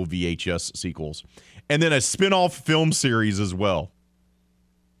 old school VHS sequels, and then a spin-off film series as well.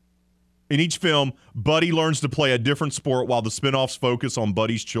 In each film, Buddy learns to play a different sport while the spin-offs focus on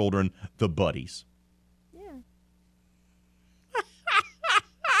Buddy's children, the Buddies. Yeah.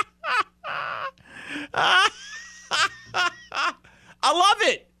 I love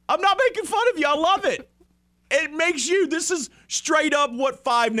it. I'm not making fun of you. I love it. It makes you, this is straight up what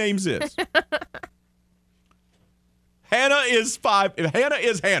 5 names is. Hannah is 5. Hannah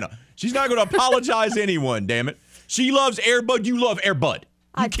is Hannah. She's not going to apologize to anyone, damn it. She loves Air Bud. You love Air Bud.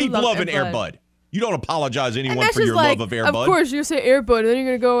 You keep loving Air Bud. You don't apologize to anyone for your love of Air Bud. Of course, you say Air Bud, and then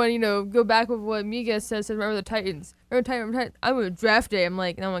you're going to go and, go back with what Miguez says. Remember the Titans. Remember Titans. I'm with draft day. I'm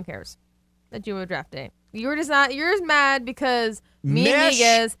like, no one cares that you were draft day. You're just mad because me and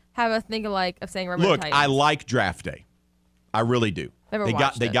Miguez have a thing alike of saying remember the Titans. Look, I like draft day. I really do. Never They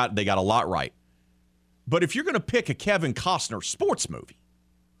watched got a lot right. But if you're going to pick a Kevin Costner sports movie,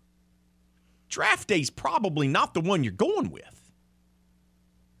 draft day's probably not the one you're going with.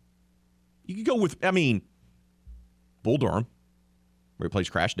 You could go with, Bull Durham, where he plays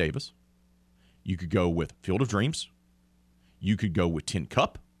Crash Davis. You could go with Field of Dreams. You could go with Tin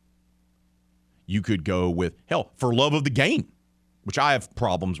Cup. You could go with, For Love of the Game, which I have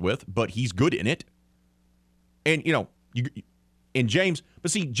problems with, but he's good in it. And, James,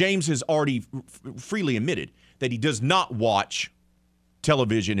 but see, James has already freely admitted that he does not watch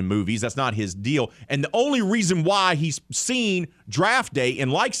television and movies. That's not his deal. And the only reason why he's seen Draft Day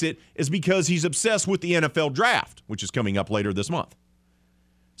and likes it is because he's obsessed with the NFL draft, which is coming up later this month.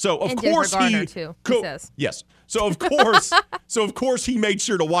 So of course he too, says. Yes. So of course he made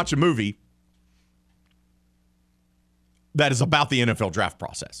sure to watch a movie that is about the NFL draft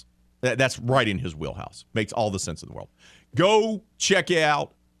process. That's right in his wheelhouse. Makes all the sense in the world. Go check it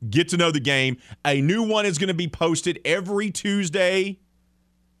out. Get to know the game. A new one is going to be posted every Tuesday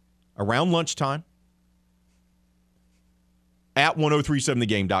around lunchtime at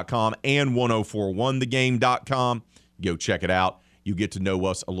 1037thegame.com and 1041thegame.com. Go check it out. You get to know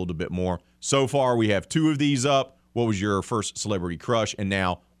us a little bit more. So far, we have 2 of these up. What was your first celebrity crush? And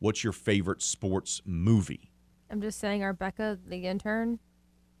now, what's your favorite sports movie? I'm just saying our Becca, the intern,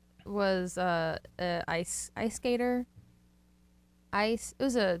 was a ice skater. It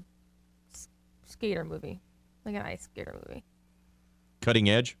was a skater movie. Like an ice skater movie. Cutting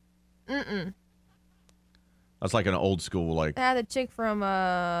Edge? Mm-mm. That's like an old school, like... The chick from...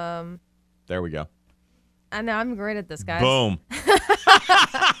 There we go. I know, I'm great at this, guys. Boom.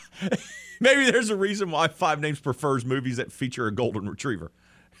 Maybe there's a reason why 5 Names prefers movies that feature a golden retriever.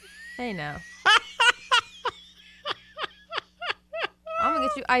 Hey, now. I'm going to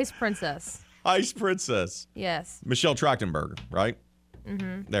get you Ice Princess. Ice Princess. Yes. Michelle Trachtenberger, right?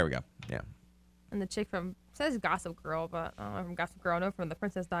 Mm-hmm. There we go. Yeah. And the chick from... says Gossip Girl, but I don't know from Gossip Girl. I know from The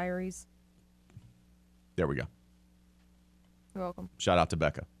Princess Diaries. There we go. You're welcome. Shout out to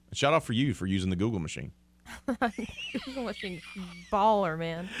Becca. Shout out for you for using the Google machine. Google machine baller,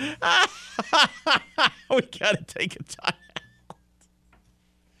 man. We got to take a time out.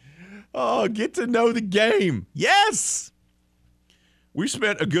 Oh, get to know the game. Yes. We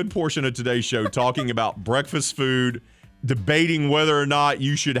spent a good portion of today's show talking about breakfast food, debating whether or not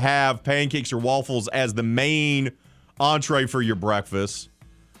you should have pancakes or waffles as the main entree for your breakfast.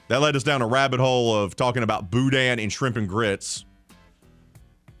 That led us down a rabbit hole of talking about boudin and shrimp and grits,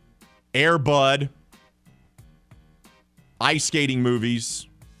 Air Bud, ice skating movies,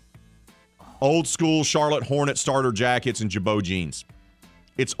 old school Charlotte Hornet starter jackets, and Jabot jeans.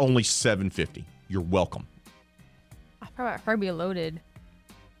 It's only $7.50. You're welcome. I probably be loaded.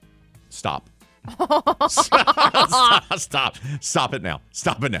 Stop. Stop it now.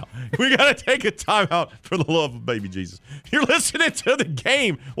 Stop it now. We got to take a timeout for the love of baby Jesus. You're listening to The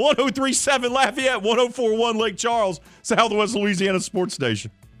Game. 103.7 Lafayette, 104.1 Lake Charles, Southwest Louisiana Sports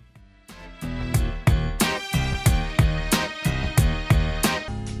Station.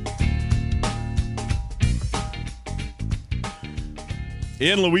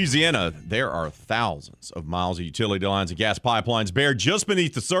 In Louisiana, there are thousands of miles of utility lines and gas pipelines buried just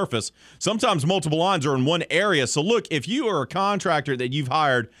beneath the surface. Sometimes multiple lines are in one area. So look, if you are a contractor that you've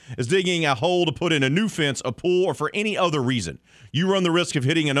hired is digging a hole to put in a new fence, a pool, or for any other reason, you run the risk of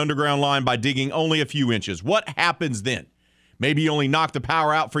hitting an underground line by digging only a few inches. What happens then? Maybe you only knock the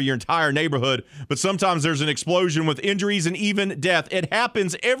power out for your entire neighborhood, but sometimes there's an explosion with injuries and even death. It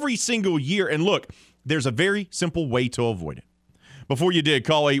happens every single year. And look, there's a very simple way to avoid it. Before you dig,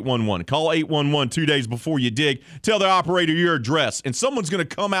 call 811. Call 811 2 days before you dig. Tell the operator your address, and someone's going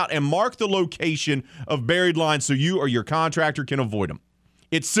to come out and mark the location of buried lines so you or your contractor can avoid them.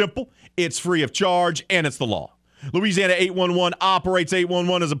 It's simple, it's free of charge, and it's the law. Louisiana 811 operates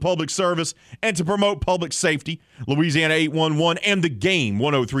 811 as a public service and to promote public safety. Louisiana 811 and The Game,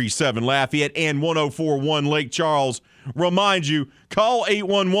 103.7 Lafayette and 104.1 Lake Charles remind you, call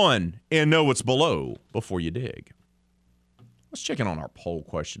 811 and know what's below before you dig. Let's check in on our poll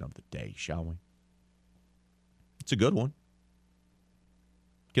question of the day, shall we? It's a good one.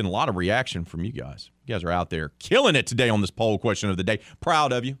 Getting a lot of reaction from you guys. You guys are out there killing it today on this poll question of the day.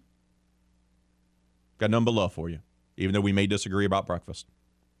 Proud of you. Got nothing but love for you, even though we may disagree about breakfast.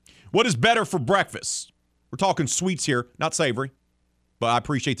 What is better for breakfast? We're talking sweets here, not savory, but I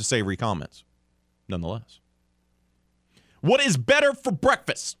appreciate the savory comments nonetheless. What is better for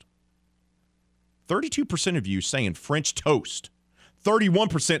breakfast? 32% of you saying French toast.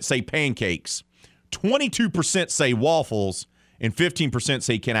 31% say pancakes. 22% say waffles. And 15%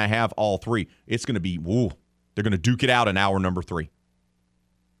 say, can I have all three? It's going to be, they're going to duke it out in hour number 3.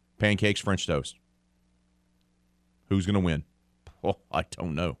 Pancakes, French toast. Who's going to win? Oh, I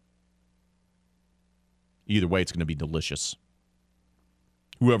don't know. Either way, it's going to be delicious.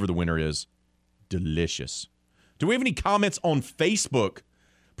 Whoever the winner is, delicious. Do we have any comments on Facebook?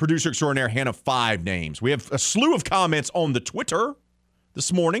 Producer extraordinaire Hannah, 5 names. We have a slew of comments on the Twitter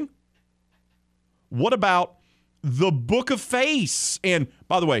this morning. What about the Book of Face? And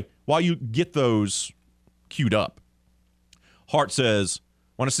by the way, while you get those queued up, Hart says,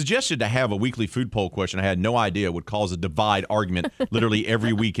 when I suggested to have a weekly food poll question, I had no idea would cause a divide argument literally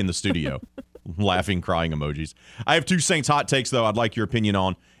every week in the studio. Laughing, crying emojis. I have 2 Saints hot takes, though, I'd like your opinion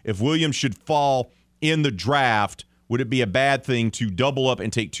on. If Williams should fall in the draft, would it be a bad thing to double up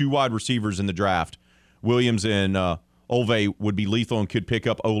and take 2 wide receivers in the draft? Williams and Olve would be lethal and could pick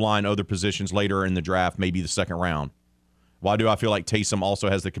up O-line, other positions later in the draft, maybe the second round. Why do I feel like Taysom also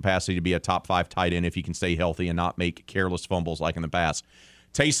has the capacity to be a top 5 tight end if he can stay healthy and not make careless fumbles like in the past?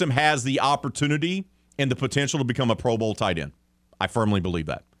 Taysom has the opportunity and the potential to become a Pro Bowl tight end. I firmly believe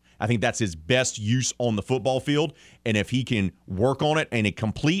that. I think that's his best use on the football field. And if he can work on it in a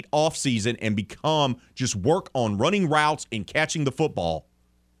complete offseason and just work on running routes and catching the football,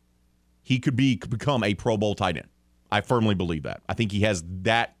 he could become a Pro Bowl tight end. I firmly believe that. I think he has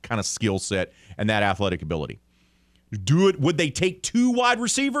that kind of skill set and that athletic ability. Would they take 2 wide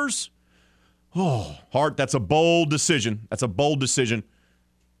receivers? Oh, Hart, that's a bold decision.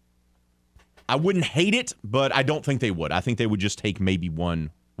 I wouldn't hate it, but I don't think they would. I think they would just take maybe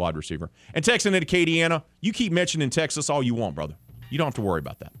 1 wide receiver. And texting into Acadiana, you keep mentioning Texas all you want, brother. You don't have to worry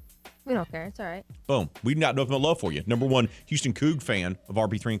about that. We don't care. It's all right. Boom. We've got nothing but love for you. Number 1 Houston Coug fan of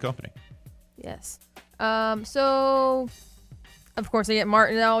RP3 and Company. Yes. So, of course, I get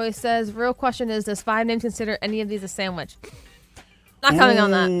Martin always says, real question is, does 5 names consider any of these a sandwich? Not counting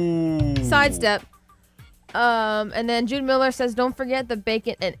on that. Sidestep. And then Jude Miller says, don't forget the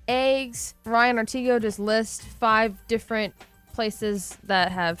bacon and eggs. Ryan Artigo just lists 5 different places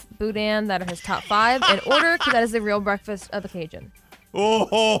that have boudin that are his top 5 in order, because that is the real breakfast of a Cajun.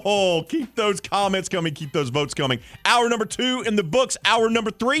 Oh, keep those comments coming. Keep those votes coming. Hour number 2 in the books. Hour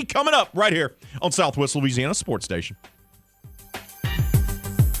number 3 coming up right here on Southwest Louisiana Sports Station.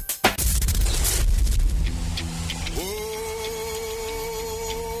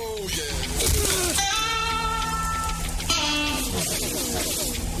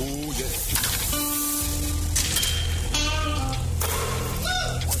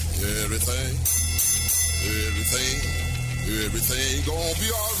 Everything gonna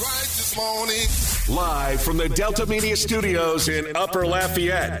be all right this morning. Live from the Delta Media Studios in Upper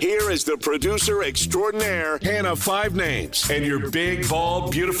Lafayette, here is the producer extraordinaire, Hannah Five Names, and your big,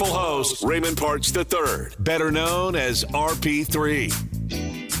 bald, beautiful host, Raymond Parks III, better known as RP3.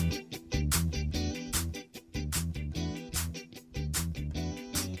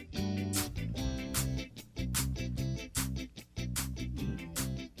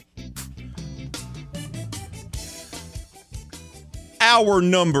 Hour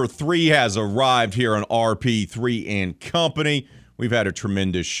number 3 has arrived here on RP3 and Company. We've had a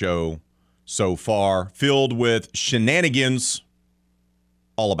tremendous show so far, filled with shenanigans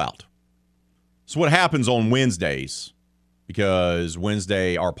all about. So what happens on Wednesdays, because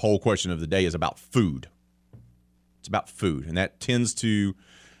Wednesday, our poll question of the day is about food. It's about food, and that tends to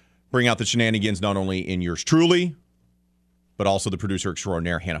bring out the shenanigans not only in yours truly, but also the producer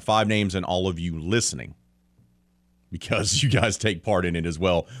extraordinaire, Hannah Five Names, and all of you listening, because you guys take part in it as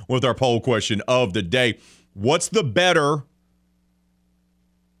well with our poll question of the day. What's the better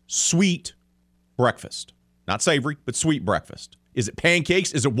sweet breakfast? Not savory, but sweet breakfast. Is it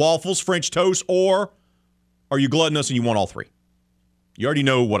pancakes? Is it waffles, French toast, or are you gluttonous and you want all 3? You already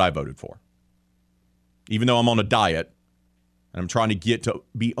know what I voted for. Even though I'm on a diet and I'm trying to get to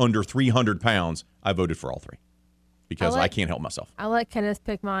be under 300 pounds, I voted for all 3 because I can't help myself. I let Kenneth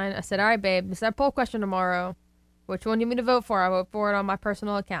pick mine. I said, all right, babe, it's our poll question tomorrow. Which one do you want me to vote for? I vote for it on my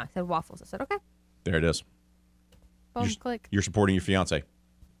personal account. I said waffles. I said, okay. There it is. Boom, click. You're supporting your fiance.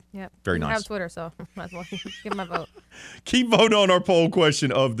 Yep. Very nice. I have Twitter, so might as well give my vote. Keep voting on our poll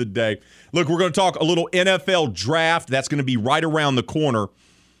question of the day. Look, we're going to talk a little NFL draft. That's going to be right around the corner,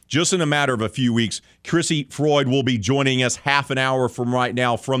 just in a matter of a few weeks. Chrissy Freud will be joining us half an hour from right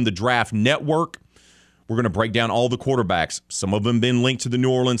now from the Draft Network. We're going to break down all the quarterbacks. Some of them been linked to the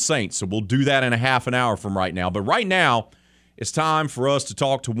New Orleans Saints, so we'll do that in a half an hour from right now. But right now, it's time for us to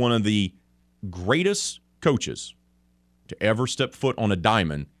talk to one of the greatest coaches to ever step foot on a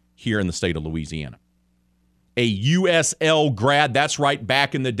diamond here in the state of Louisiana. A USL grad. That's right,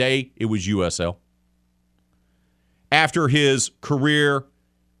 back in the day, it was USL. After his career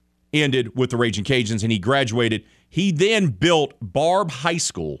ended with the Raging Cajuns and he graduated, he then built Barbe High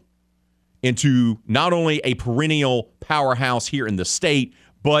School into not only a perennial powerhouse here in the state,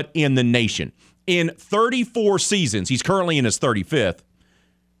 but in the nation. In 34 seasons, he's currently in his 35th,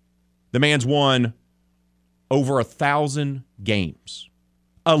 the man's won over 1,000 games,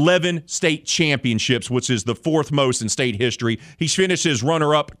 11 state championships, which is the 4th most in state history. He's finished his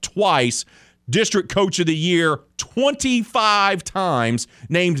runner-up twice, District Coach of the Year 25 times,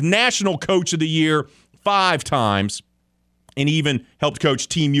 named National Coach of the Year 5 times, and even helped coach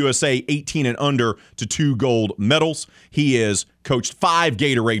Team USA 18 and under to 2 gold medals. He has coached 5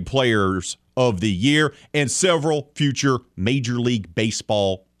 Gatorade Players of the Year and several future Major League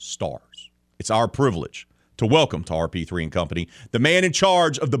Baseball stars. It's our privilege to welcome to RP3 and Company the man in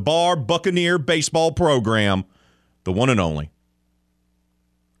charge of the Barbe Buccaneer baseball program, the one and only,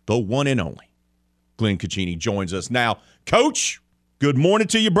 Glenn Caccini joins us now. Coach, good morning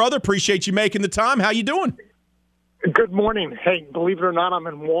to you, brother. Appreciate you making the time. How you doing? Good morning. Hey, believe it or not, I'm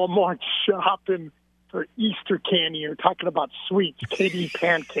in Walmart shopping for Easter candy. You're talking about sweets, KD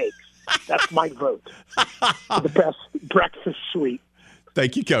pancakes. That's my vote for the best breakfast sweet.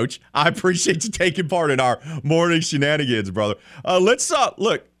 Thank you, Coach. I appreciate you taking part in our morning shenanigans, brother. Let's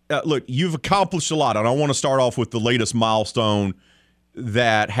look. You've accomplished a lot, and I want to start off with the latest milestone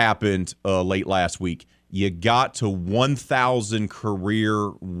that happened late last week. You got to 1,000 career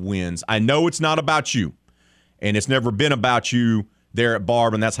wins. I know it's not about you. And it's never been about you there at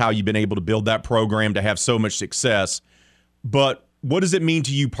Barbe, and that's how you've been able to build that program to have so much success. But what does it mean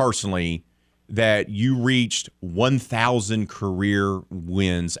to you personally that you reached 1,000 career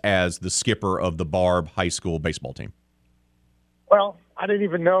wins as the skipper of the Barbe High School baseball team? Well, I didn't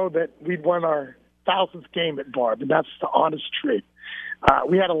even know that we'd won our 1,000th game at Barbe, and that's the honest truth.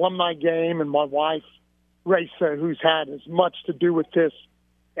 We had an alumni game, and my wife, Raisa, who's had as much to do with this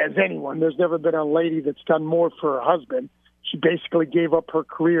as anyone. There's never been a lady that's done more for her husband. She basically gave up her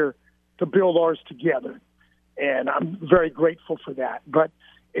career to build ours together. And I'm very grateful for that. But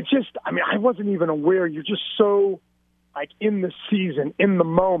it's just, I mean, I wasn't even aware. You're just so, like, in the season, in the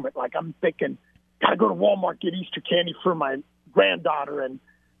moment. Like, I'm thinking, got to go to Walmart, get Easter candy for my granddaughter and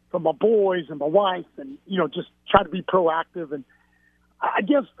for my boys and my wife, and, you know, just try to be proactive. And I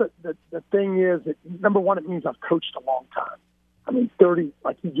guess the thing is that, number one, it means I've coached a long time. I mean, 30,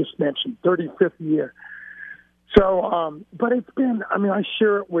 like you just mentioned, 35th year. So, but it's been, I mean, I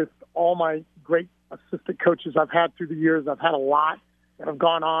share it with all my great assistant coaches I've had through the years. I've had a lot that have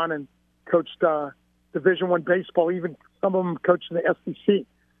gone on and coached Division I baseball. Even some of them coached in the SEC.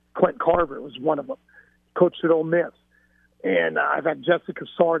 Clint Carver was one of them. Coached at Ole Miss. And I've had Jessica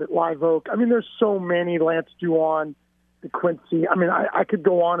Sard at Live Oak. I mean, there's so many, Lance Duan, DeQuincy. I mean, I could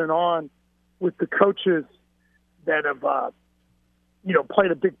go on with the coaches that have, you know,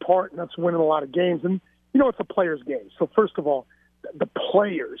 played a big part in us winning a lot of games. And, you know, it's a player's game. So, first of all, the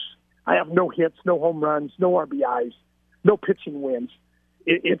players, I have no hits, no home runs, no RBIs, no pitching wins.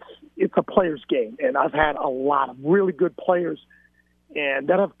 It's a player's game. And I've had a lot of really good players and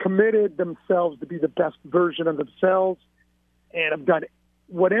that have committed themselves to be the best version of themselves and have done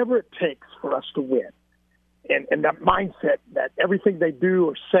whatever it takes for us to win. And that mindset, that everything they do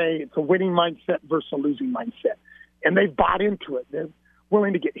or say, it's a winning mindset versus a losing mindset. And they've bought into it. They're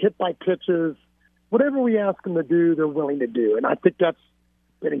willing to get hit by pitches. Whatever we ask them to do, they're willing to do. And I think that's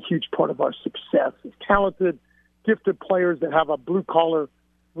been a huge part of our success is talented, gifted players that have a blue-collar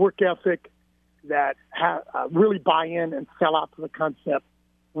work ethic that really buy in and sell out to the concept,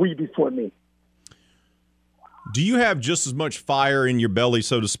 we before me. Do you have just as much fire in your belly,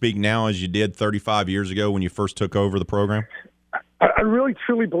 so to speak, now as you did 35 years ago when you first took over the program? I really,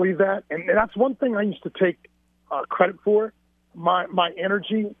 truly believe that. And that's one thing I used to take credit for, my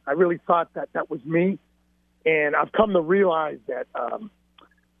energy. I really thought that was me. And I've come to realize that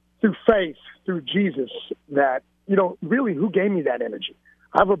through faith, through Jesus, that, you know, really who gave me that energy?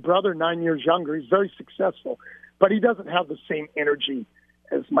 I have a brother 9 years younger. He's very successful, but he doesn't have the same energy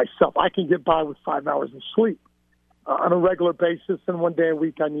as myself. I can get by with 5 hours of sleep on a regular basis, and one day a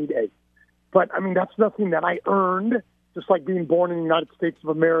week I need 8. But, I mean, that's nothing that I earned, just like being born in the United States of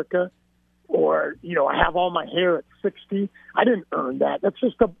America, or, you know, I have all my hair at 60. I didn't earn that. That's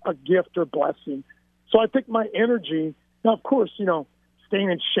just a gift or blessing. So I think my energy, now, of course, you know, staying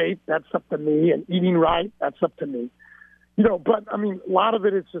in shape, that's up to me, and eating right, that's up to me. You know, but, I mean, a lot of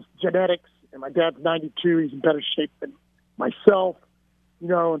it is just genetics, and my dad's 92. He's in better shape than myself, you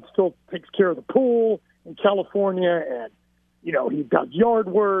know, and still takes care of the pool in California, and, you know, he does yard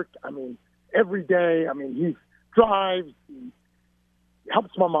work. I mean, every day. I mean, he drives, he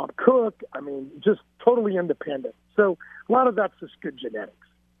helps my mom cook. I mean, just totally independent. So a lot of that's just good genetics.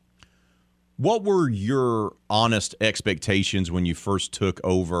 What were your honest expectations when you first took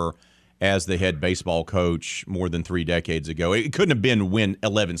over as the head baseball coach more than 3 decades ago? It couldn't have been win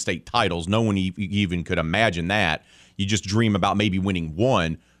 11 state titles. No one even could imagine that. You just dream about maybe winning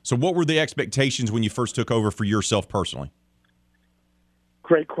one. So what were the expectations when you first took over for yourself personally?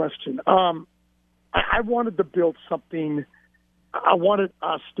 Great question. I wanted to build something. I wanted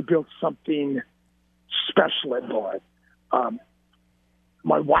us to build something special at Boyd.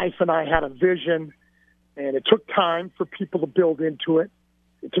 My wife and I had a vision, and it took time for people to build into it.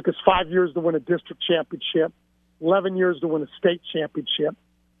 It took us 5 years to win a district championship, 11 years to win a state championship.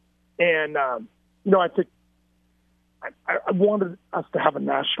 And, you know, I think I wanted us to have a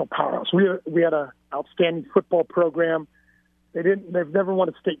national powerhouse. We had an outstanding football program. They've never won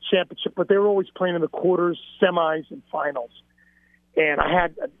a state championship, but they were always playing in the quarters, semis, and finals. And I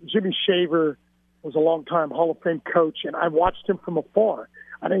had Jimmy Shaver was a long-time Hall of Fame coach, and I watched him from afar.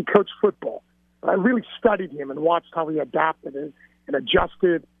 I didn't coach football, but I really studied him and watched how he adapted and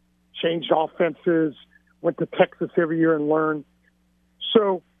adjusted, changed offenses, went to Texas every year and learned.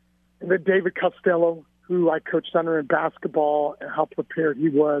 So, and then David Costello, who I coached under in basketball, and how prepared he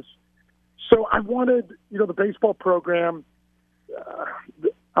was. So I wanted, you know, the baseball program.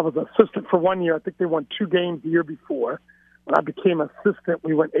 I was an assistant for 1 year. I think they won 2 games the year before. When I became assistant,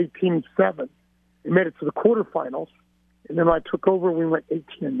 we went 18-7. We made it to the quarterfinals. And then when I took over, we went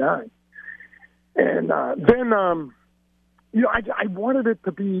 18-9. And then, you know, I wanted it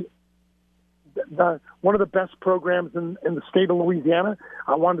to be one of the best programs in the state of Louisiana.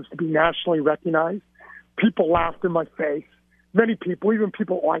 I wanted us to be nationally recognized. People laughed in my face. Many people, even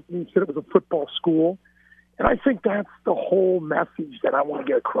people like me, said it was a football school. And I think that's the whole message that I want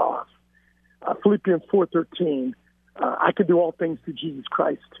to get across. Philippians 4:13, I can do all things through Jesus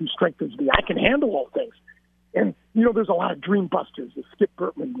Christ who strengthens me. I can handle all things. And, you know, there's a lot of dream busters, as Skip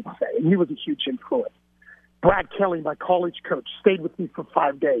Bertman would say, and he was a huge influence. Brad Kelly, my college coach, stayed with me for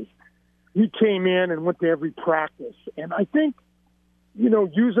 5 days. he came in and went to every practice. And I think,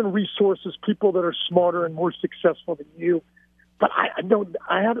 using resources, people that are smarter and more successful than you. But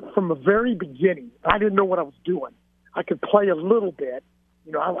I had it from the very beginning. I didn't know what I was doing. I could play a little bit.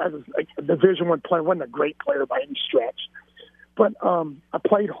 I was a Division I player. I wasn't a great player by any stretch. But I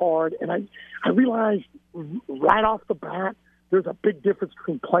played hard, and I realized right off the bat there's a big difference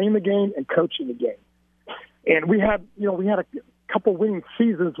between playing the game and coaching the game. And we had a couple winning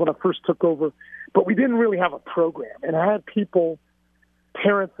seasons when I first took over, but we didn't really have a program. And I had people,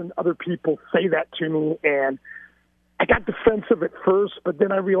 parents and other people, say that to me, and I got defensive at first, but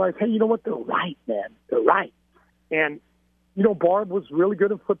then I realized, hey, you know what? They're right, man. They're right. And, Barb was really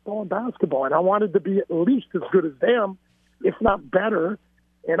good at football and basketball, and I wanted to be at least as good as them, if not better.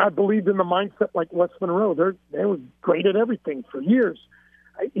 And I believed in the mindset like West Monroe. They were great at everything for years.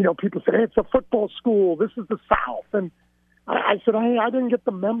 People said, hey, it's a football school. This is the South. And I said, hey, I didn't get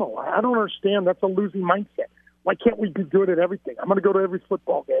the memo. I don't understand. That's a losing mindset. Why can't we be good at everything? I'm going to go to every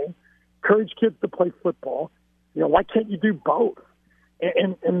football game, encourage kids to play football. Why can't you do both?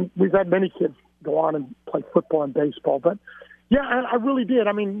 And we've had many kids go on and play football and baseball. But, yeah, I really did.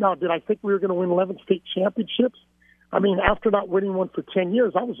 Did I think we were going to win 11 state championships? After not winning one for 10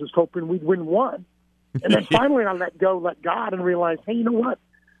 years, I was just hoping we'd win one. And then finally I let God, and realized, hey, you know what?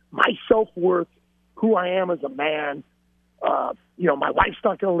 My self-worth, who I am as a man, my wife's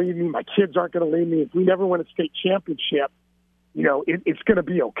not going to leave me. My kids aren't going to leave me. If we never win a state championship, it's going to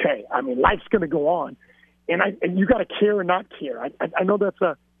be okay. Life's going to go on. And you got to care or not care. I know that's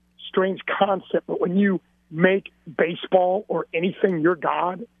a strange concept, but when you make baseball or anything your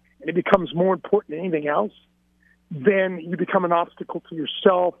God, and it becomes more important than anything else, then you become an obstacle to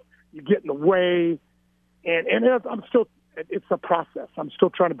yourself. You get in the way. And it's a process. I'm still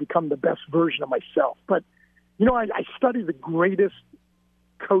trying to become the best version of myself. But, I study the greatest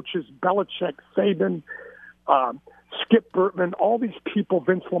coaches, Belichick, Saban, Skip Bertman, all these people,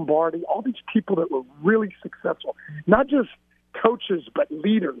 Vince Lombardi, all these people that were really successful, not just coaches, but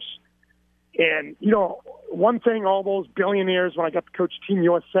leaders. And, one thing, all those billionaires, when I got to coach Team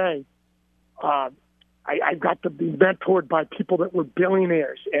USA, I got to be mentored by people that were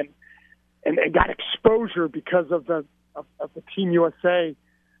billionaires and got exposure because of the Team USA,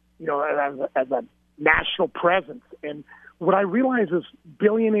 as a national presence. And what I realize is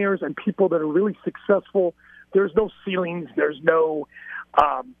billionaires and people that are really successful, there's no ceilings. There's no,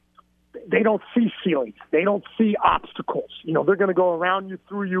 they don't see ceilings. They don't see obstacles. They're going to go around you,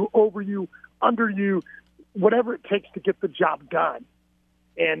 through you, over you, under you, whatever it takes to get the job done.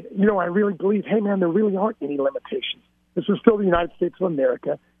 And, I really believe, hey, man, there really aren't any limitations. This is still the United States of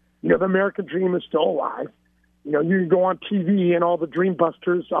America. The American dream is still alive. You can go on TV and all the dream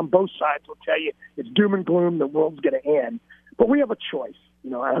busters on both sides will tell you it's doom and gloom, the world's going to end. But we have a choice.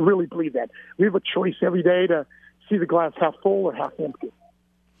 I really believe that. We have a choice every day to see the glass half full or half empty.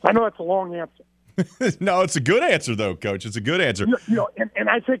 I know that's a long answer. No, it's a good answer, though, Coach. It's a good answer. And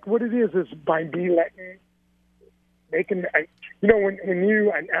I think what it is by me making, when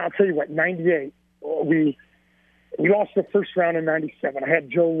you, and I'll tell you what, 98, we lost the first round in 97. I had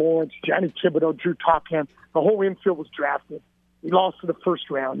Joe Lawrence, Johnny Thibodeau, Drew Topham. The whole infield was drafted. We lost to the first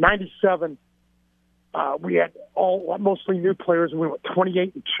round. 97, we had mostly new players, and we went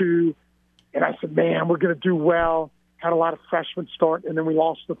 28-2. And I said, man, we're going to do well. Had a lot of freshmen start, and then we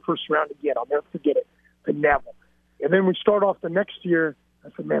lost the first round again. I'll never forget it, to Neville. And then we start off the next year. I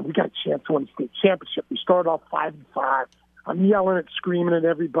said, man, we got a chance to win the state championship. We started off 5-5. I'm yelling and screaming at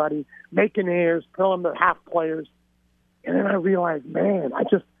everybody, making errors, telling them they're half players. And then I realized, man,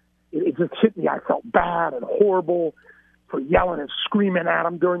 it just hit me. I felt bad and horrible for yelling and screaming at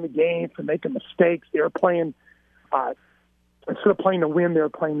them during the game, for making mistakes. They were playing, instead of playing to win, they were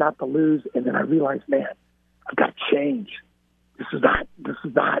playing not to lose. And then I realized, man, I've got to change. This is not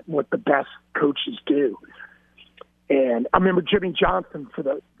what the best coaches do. And I remember Jimmy Johnson for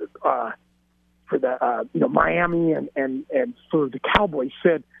the Miami and for the Cowboys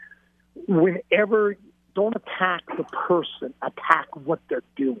said, whenever, don't attack the person, attack what they're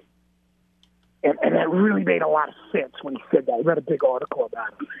doing. And that really made a lot of sense when he said that. I read a big article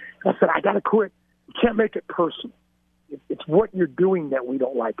about it. I said, I got to quit. You can't make it personal. It's what you're doing that we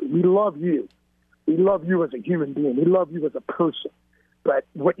don't like. We love you. We love you as a human being. We love you as a person. But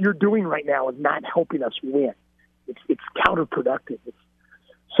what you're doing right now is not helping us win. It's counterproductive.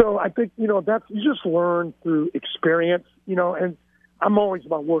 So I think, that's, you just learn through experience, and I'm always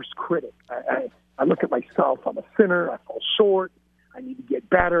my worst critic. I look at myself. I'm a sinner. I fall short. I need to get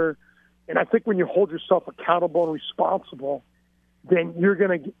better. And I think when you hold yourself accountable and responsible, then you're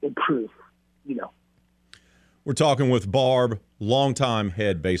going to improve, We're talking with Barb, longtime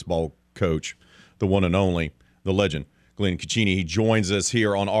head baseball coach, the one and only, the legend, Glenn Caccini. He joins us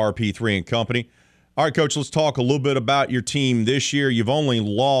here on RP3 and Company. All right, Coach, let's talk a little bit about your team this year. You've only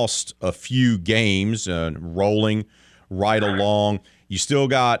lost a few games, rolling right along. You still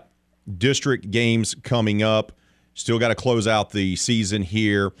got district games coming up. Still got to close out the season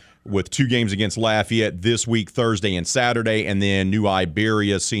here with 2 games against Lafayette this week, Thursday and Saturday, and then New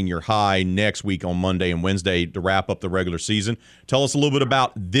Iberia Senior High next week on Monday and Wednesday to wrap up the regular season. Tell us a little bit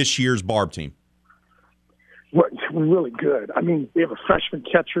about this year's Barb team. Well, it's really good. I mean, we have a freshman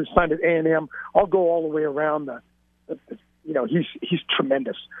catcher signed at A&M. I'll go all the way around. He's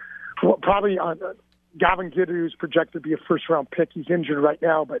tremendous. Well, probably Gavin Guidry, who's projected to be a first-round pick. He's injured right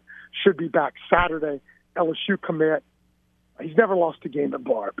now, but should be back Saturday. LSU commit. He's never lost a game at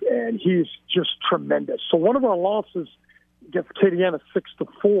Barb, and he's just tremendous. So one of our losses against Acadiana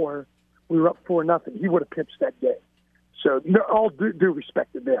 6-4, we were up 4-0. He would have pitched that game. So all due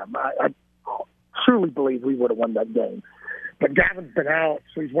respect to them. I truly believe we would have won that game. But Gavin's been out,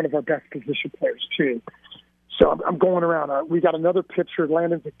 so he's one of our best position players too. So I'm going around. We got another pitcher,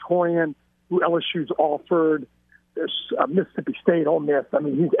 Landon Victorian, who LSU's offered. There's Mississippi State, Ole Miss. I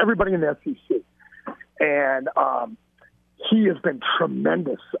mean, he's everybody in the SEC. And he has been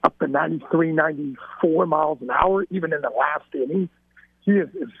tremendous, up to 93, 94 miles an hour, even in the last inning. His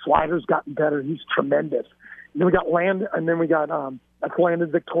slider's gotten better. He's tremendous. And then we got that's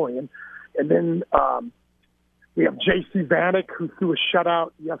Landon Victorian. And then we have J.C. Vanek, who threw a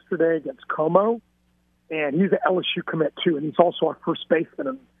shutout yesterday against Como. And he's an LSU commit, too. And he's also our first baseman.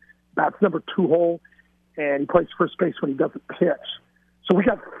 And that's number 2 hole. And he plays first base when he doesn't pitch. So we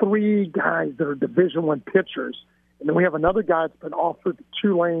got 3 guys that are Division I pitchers. And then we have another guy that's been offered to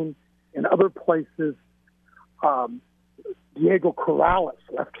Tulane and other places, Diego Corrales,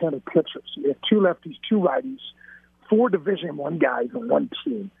 left-handed pitcher. So we have 2 lefties, 2 righties, 4 Division I guys on one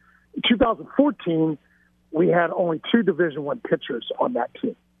team. In 2014, we had only 2 Division I pitchers on that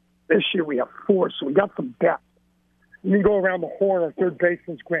team. This year we have 4, so we got some depth. You can go around the horn. Our third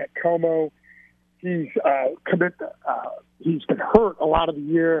baseman's Grant Como. He's been hurt a lot of the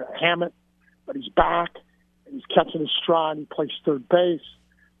year, Hammett, but he's back. He's catching his stride. He plays third base.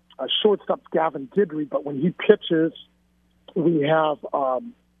 Shortstop's Gavin Guidry, but when he pitches, we have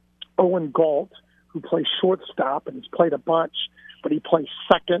Owen Galt, who plays shortstop, and he's played a bunch, but he plays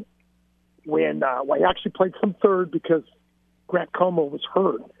second. He actually played some third because Grant Como was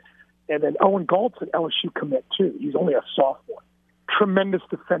hurt. And then Owen Galt's an LSU commit, too. He's only a sophomore. Tremendous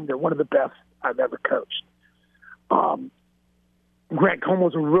defender, one of the best I've ever coached. Grant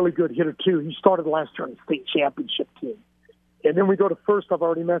Como's a really good hitter, too. He started last year on the state championship team. And then we go to first, I've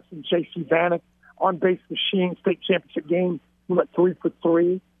already mentioned J.C. Vanek, on-base machine, state championship game. We went 3 for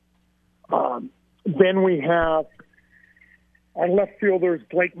 3. Then we have our left fielders,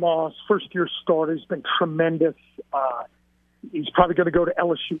 Blake Moss, first-year starter. He's been tremendous. He's probably going to go to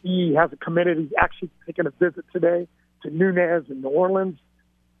LSU. He hasn't committed. He's actually taking a visit today to Nunez in New Orleans.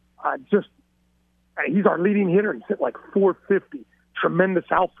 He's our leading hitter. He's hit like 450. Tremendous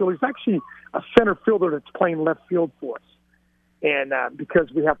outfielder. He's actually a center fielder that's playing left field for us. And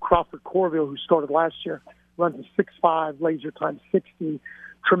because we have Crawford Corville, who started last year, runs a 6'5", laser time 60,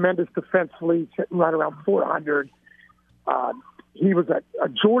 tremendous defensively, hitting right around 400. He was at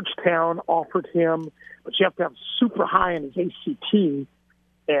Georgetown, offered him, but you have to have super high in his ACT,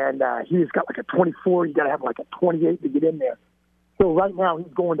 and he's got like a 24. You got to have like a 28 to get in there. So right now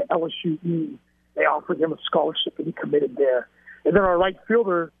he's going to LSU. They offered him a scholarship, and he committed there. And then our right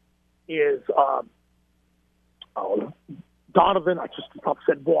fielder is Donovan. I just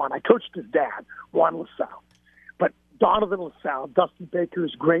said Juan. I coached his dad, Juan LaSalle. But Donovan LaSalle, Dusty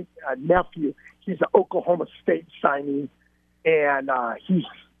Baker's great nephew, he's an Oklahoma State signee, and he's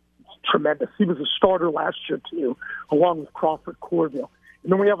tremendous. He was a starter last year, too, along with Crawford Corville.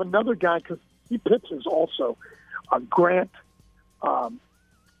 And then we have another guy, because he pitches also, Grant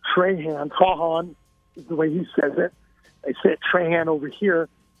Trahan is the way he says it. They say it Trahan over here.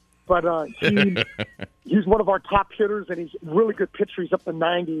 But he's one of our top hitters, and he's a really good pitcher. He's up to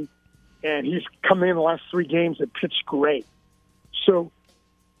 90, and he's come in the last 3 games and pitched great. So,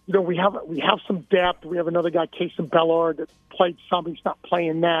 we have some depth. We have another guy, Kason Bellard, that played some. He's not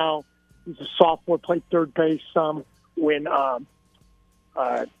playing now. He's a sophomore, played third base some when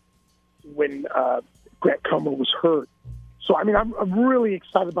Grant Como was hurt. So, I'm really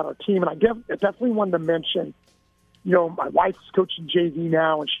excited about our team, and I definitely wanted to mention, my wife's coaching JV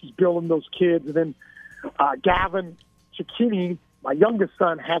now, and she's building those kids. And then Gavin Cicchini, my youngest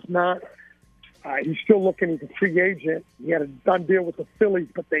son, has not. He's still looking. He's a free agent. He had a done deal with the Phillies,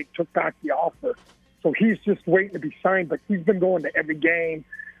 but they took back the offer. So he's just waiting to be signed, but he's been going to every game.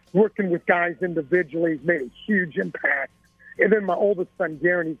 working with guys individually. He's made a huge impact. And then my oldest son,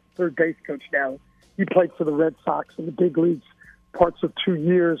 Darren, he's third base coach now. He played for the Red Sox in the big leagues parts of 2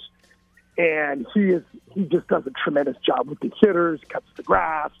 years. And he just does a tremendous job with the hitters, cuts the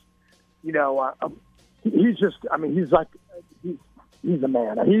grass. He's a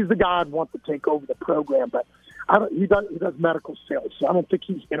man. He's the guy I'd want to take over the program, but he does medical sales, so I don't think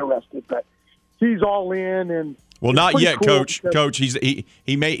he's interested. But he's all in, and well, not yet, cool Coach. Coach, he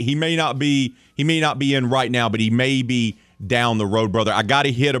may not be in right now, but he may be down the road, brother. I got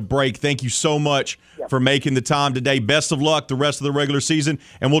to hit a break. Thank you so much for making the time today. Best of luck the rest of the regular season,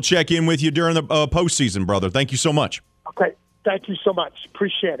 and we'll check in with you during the postseason, brother. Thank you so much. Okay, thank you so much.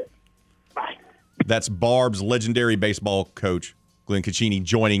 Appreciate it. Bye. That's Barb's legendary baseball coach, Glenn Caccini,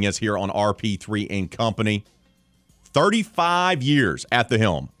 joining us here on RP3 and Company. 35 years at the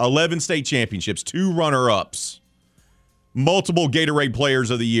helm, 11 state championships, 2 runner-ups, multiple Gatorade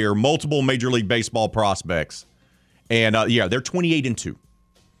Players of the Year, multiple Major League Baseball prospects. And, they're 28-2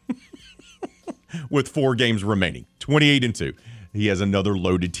 with 4 games remaining. 28-2. He has another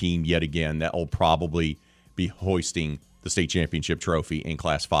loaded team yet again that will probably be hoisting the state championship trophy in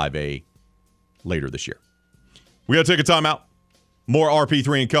Class 5A later this year. We got to take a timeout. More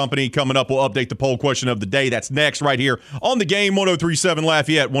RP3 and Company coming up. We'll update the poll question of the day. That's next right here on the Game. 103.7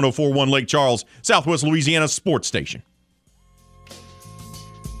 Lafayette, 104.1 Lake Charles, Southwest Louisiana Sports Station.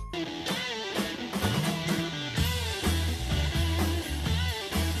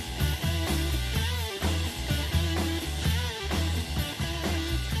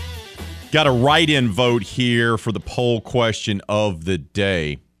 Got a write-in vote here for the poll question of the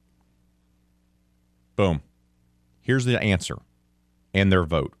day. Boom. Here's the answer and their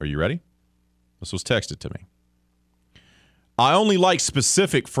vote. Are you ready? This was texted to me. I only like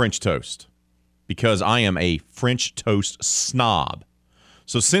specific French toast because I am a French toast snob.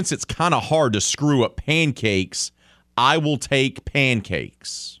 So since it's kind of hard to screw up pancakes, I will take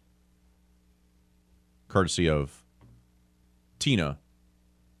pancakes. Courtesy of Tina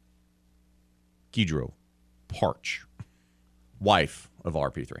Guidreau Parch, wife of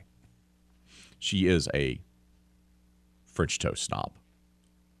RP3. She is a French toast snob.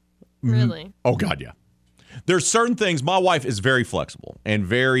 Really? Oh, God, yeah. There's certain things. My wife is very flexible and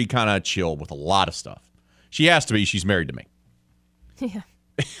very kind of chill with a lot of stuff. She has to be. She's married to me. Yeah.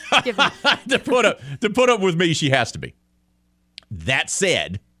 to put up with me, she has to be. That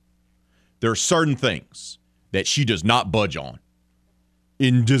said, there are certain things that she does not budge on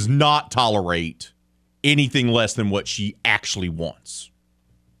and does not tolerate anything less than what she actually wants.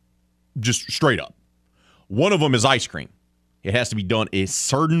 Just straight up. One of them is ice cream. It has to be done a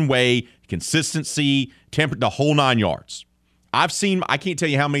certain way, consistency, the whole 9 yards. I can't tell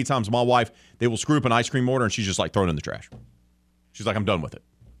you how many times my wife, they will screw up an ice cream order and she's just like throwing it in the trash. She's like, I'm done with it.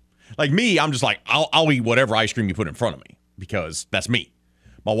 Like me, I'm just like, I'll eat whatever ice cream you put in front of me because that's me.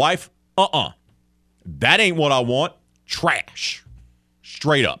 My wife, that ain't what I want. Trash.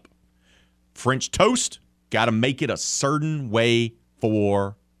 Straight up. French toast, got to make it a certain way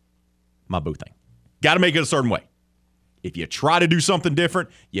for my boo thing. Got to make it a certain way. If you try to do something different,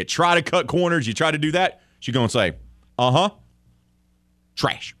 you try to cut corners, you try to do that, she's going to say,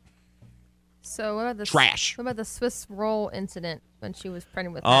 trash. So what about the trash? What about the Swiss roll incident when she was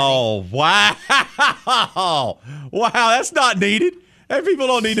pregnant with Maddie? Wow. Wow, that's not needed. Hey, people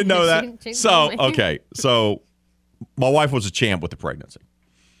don't need to know that. So my wife was a champ with the pregnancy.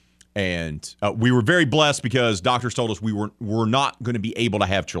 And we were very blessed because doctors told us we were not going to be able to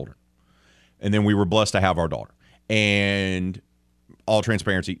have children. And then we were blessed to have our daughter. And all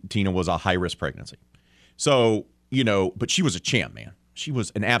transparency, Tina was a high-risk pregnancy. So, but she was a champ, man. She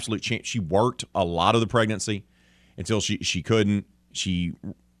was an absolute champ. She worked a lot of the pregnancy until she couldn't. She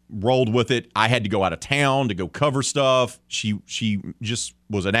rolled with it. I had to go out of town to go cover stuff. She just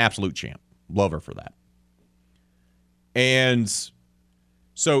was an absolute champ. Love her for that. And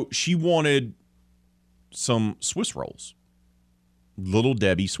so she wanted some Swiss rolls. Little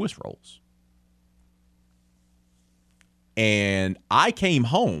Debbie Swiss rolls. And I came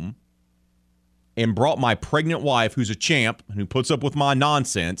home and brought my pregnant wife, who's a champ, who puts up with my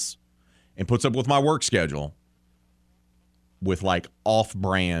nonsense and puts up with my work schedule, with like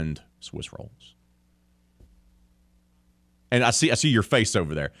off-brand Swiss rolls. And I see your face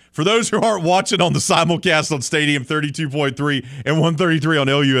over there. For those who aren't watching on the simulcast on Stadium 32.3 and 133 on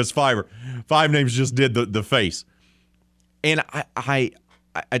LUS Fiber, Five Names just did the face. And I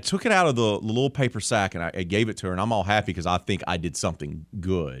took it out of the little paper sack and I gave it to her, and I'm all happy because I think I did something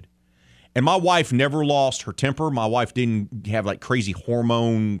good. And my wife never lost her temper. My wife didn't have like crazy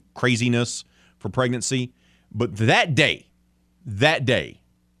hormone craziness for pregnancy. But that day,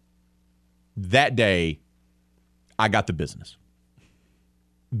 that day, I got the business.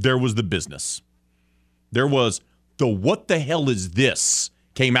 There was the business. There was the what the hell is this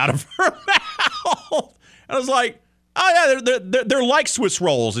came out of her mouth. I was like, oh, yeah, they're like Swiss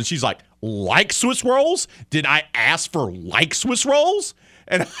rolls. And she's like Swiss rolls? Did I ask for like Swiss rolls?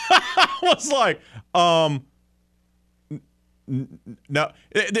 And I was like, no.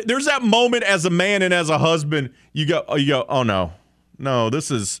 There's that moment as a man and as a husband, you go, oh, no,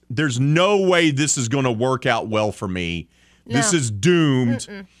 there's no way this is going to work out well for me. No. This is doomed.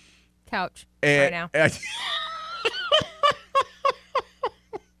 Mm-mm. Couch right now.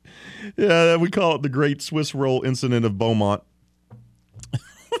 Yeah, we call it the Great Swiss Roll Incident of Beaumont.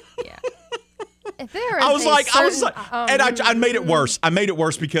 Yeah. If there is I was like, and I made it worse. I made it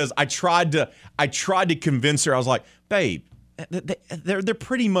worse because I tried to convince her. I was like, babe, they're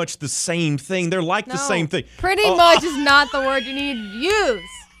pretty much the same thing. They're like the same thing. Pretty much is not the word you need to use.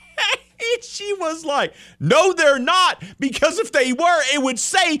 And she was like, no, they're not. Because if they were, it would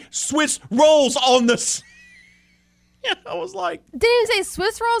say Swiss rolls on the... Yeah, I was like... Didn't it say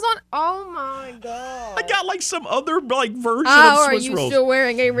Swiss rolls on? Oh, my God. I got like some other version of Swiss rolls. Are you still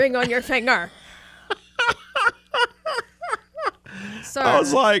wearing a ring on your finger? Sorry. I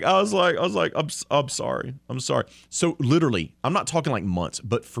was like, I'm sorry. I'm sorry. So literally, I'm not talking like months,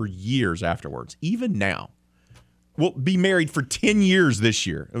 but for years afterwards, even now, we'll be married for 10 years this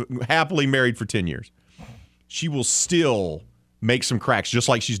year, happily married for 10 years. She will still make some cracks, just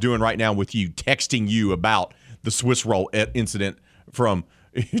like she's doing right now with you, texting you about the Swiss roll incident from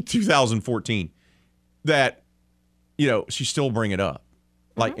 2014 that, she still bring it up.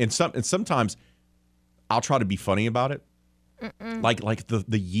 Like, and sometimes I'll try to be funny about it. Mm-mm. Like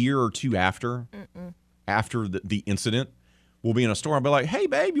the year or two after the incident, we'll be in a store. I'll be like, hey,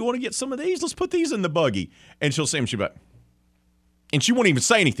 babe, you want to get some of these? Let's put these in the buggy. And she'll say, and she won't even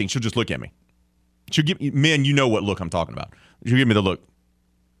say anything. She'll just look at me. She'll give me, men, you know what look I'm talking about. She'll give me the look.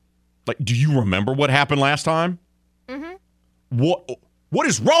 Like, do you remember what happened last time? Mm-hmm. What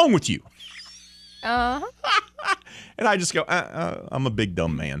is wrong with you? Uh-huh. And I just go, I'm a big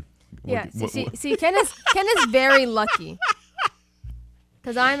dumb man. Yeah, see, Ken is very lucky.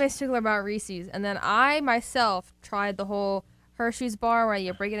 Because I'm a stickler about Reese's. And then I, myself, tried the whole Hershey's bar where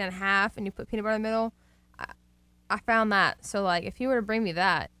you break it in half and you put peanut butter in the middle. I found that. So, if he were to bring me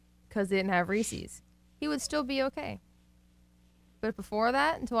that because they didn't have Reese's, he would still be okay. But before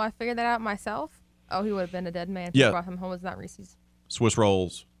that, until I figured that out myself, he would have been a dead man. Yeah. Brought him home was not Reese's. Swiss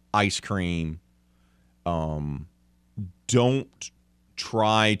rolls, ice cream. Don't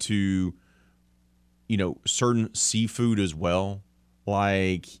try to, certain seafood as well.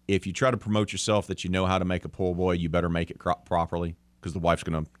 Like, if you try to promote yourself that you know how to make a po' boy, you better make it properly because the wife's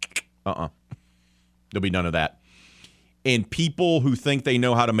going to, there'll be none of that. And people who think they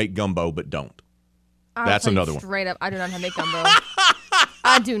know how to make gumbo but don't. That's another one. Straight up, I do not know how to make gumbo.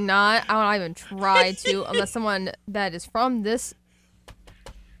 I do not. I don't even try to unless someone that is from this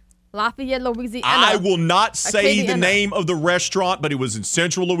Lafayette, Louisiana. I will not say the name of the restaurant, but it was in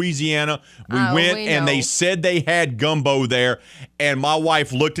central Louisiana. We went and they said they had gumbo there. And my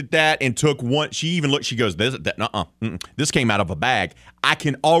wife looked at that and took one. She even looked, she goes, this came out of a bag. I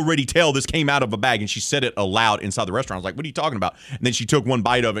can already tell this came out of a bag. And she said it aloud inside the restaurant. I was like, what are you talking about? And then she took one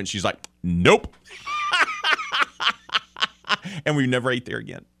bite of it and she's like, nope. And we never ate there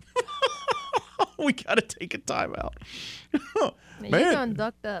again. We got to take a time out. Man, you done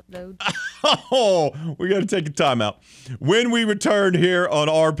ducked up, dude. We got to take a timeout. When we return here on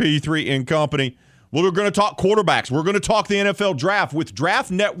RP3 and Company, we're going to talk quarterbacks. We're going to talk the NFL draft with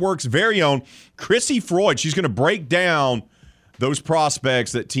Draft Network's very own Chrissy Freud. She's going to break down those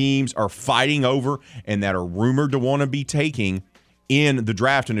prospects that teams are fighting over and that are rumored to want to be taking in the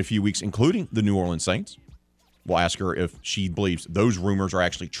draft in a few weeks, including the New Orleans Saints. We'll ask her if she believes those rumors are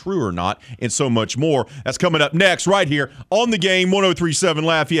actually true or not, and so much more. That's coming up next right here on The Game, 103.7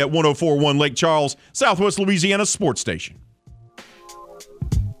 Lafayette, 104.1 Lake Charles, Southwest Louisiana Sports Station.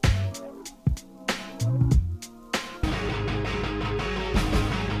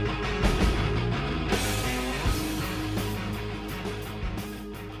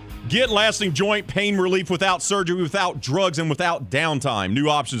 Get lasting joint pain relief without surgery, without drugs, and without downtime. New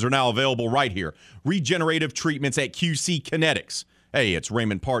options are now available right here. Regenerative treatments at QC Kinetics. Hey, it's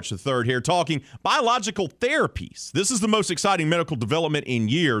Raymond Parch III here talking biological therapies. This is the most exciting medical development in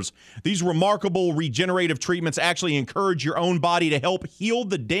years. These remarkable regenerative treatments actually encourage your own body to help heal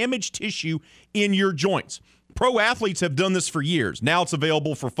the damaged tissue in your joints. Pro athletes have done this for years. Now it's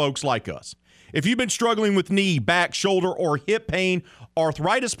available for folks like us. If you've been struggling with knee, back, shoulder, or hip pain,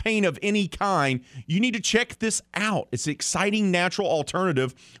 arthritis pain of any kind, you need to check this out. It's an exciting natural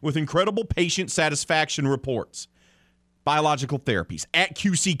alternative with incredible patient satisfaction reports. Biological therapies at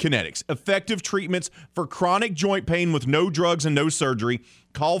QC Kinetics. Effective treatments for chronic joint pain with no drugs and no surgery.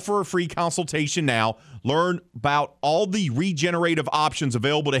 Call for a free consultation now. Learn about all the regenerative options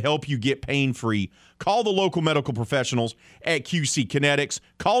available to help you get pain-free. Call the local medical professionals at QC Kinetics.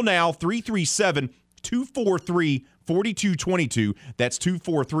 Call now 337-243-4222. That's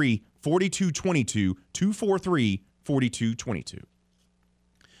 243-4222. 243-4222.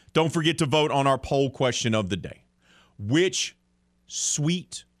 Don't forget to vote on our poll question of the day. Which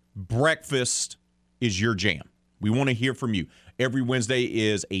sweet breakfast is your jam? We want to hear from you. Every Wednesday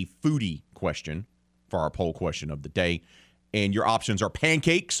is a foodie question for our poll question of the day. And your options are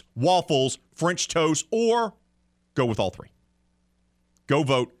pancakes, waffles, French toast, or go with all three. Go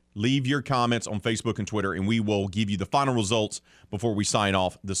vote. Leave your comments on Facebook and Twitter, and we will give you the final results before we sign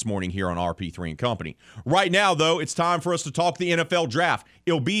off this morning here on RP3 and Company. Right now, though, it's time for us to talk the NFL draft.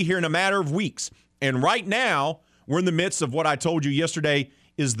 It'll be here in a matter of weeks. And right now, we're in the midst of what I told you yesterday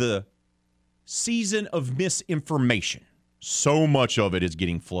is the season of misinformation. So much of it is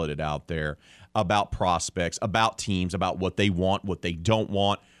getting flooded out there about prospects, about teams, about what they want, what they don't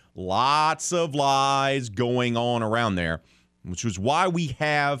want. Lots of lies going on around there, which is why we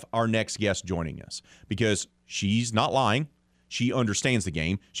have our next guest joining us, because she's not lying. She understands the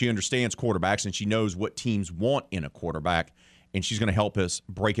game. She understands quarterbacks, and she knows what teams want in a quarterback, and she's going to help us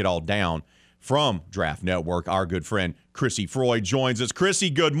break it all down. From Draft Network, our good friend Chrissy Freud joins us. Chrissy,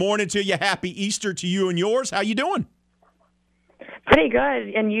 good morning to you. Happy Easter to you and yours. How you doing? Pretty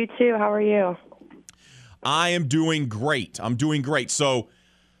good, and you too. How are you? I am doing great. So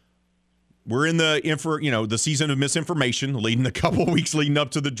we're in the season of misinformation, leading a couple of weeks leading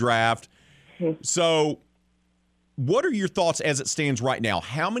up to the draft. So what are your thoughts as it stands right now?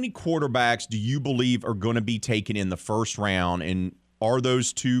 How many quarterbacks do you believe are going to be taken in the first round, and are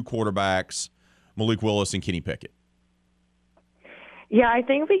those two quarterbacks, Malik Willis and Kenny Pickett? Yeah, I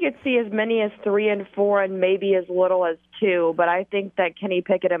think we could see as many as 3 and 4 and maybe as little as 2, but I think that Kenny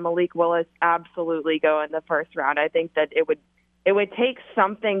Pickett and Malik Willis absolutely go in the first round. I think that it would take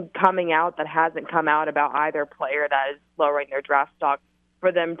something coming out that hasn't come out about either player that is lowering their draft stock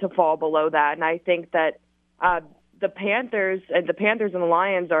for them to fall below that. And I think that the Panthers and the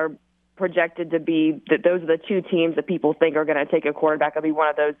Lions are projected to be that those are the two teams that people think are going to take a quarterback. I'll be one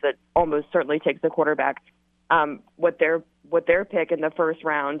of those that almost certainly takes a quarterback with their pick in the first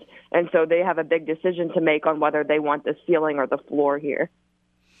round, and so they have a big decision to make on whether they want the ceiling or the floor here.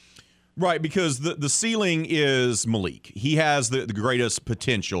 Right, because the ceiling is Malik. He has the greatest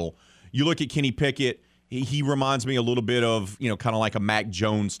potential. You look at Kenny Pickett, he reminds me a little bit of, kind of like a Mac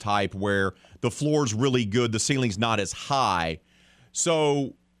Jones type, where the floor's really good, the ceiling's not as high.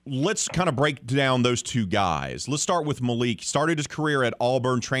 So let's kind of break down those two guys. Let's start with Malik. Started his career at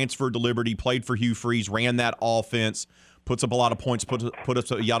Auburn, transferred to Liberty, played for Hugh Freeze, ran that offense, puts up a lot of points, put up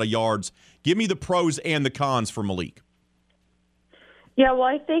a lot of yards. Give me the pros and the cons for Malik. Yeah, well,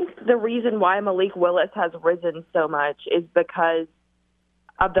 I think the reason why Malik Willis has risen so much is because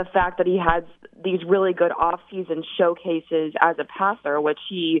of the fact that he has these really good off-season showcases as a passer, which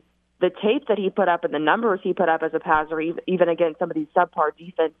the tape that he put up and the numbers he put up as a passer, even against some of these subpar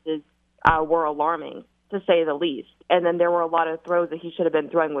defenses, were alarming, to say the least. And then there were a lot of throws that he should have been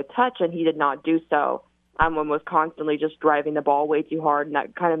throwing with touch, and he did not do so. And was constantly just driving the ball way too hard, and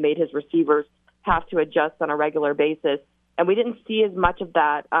that kind of made his receivers have to adjust on a regular basis. And we didn't see as much of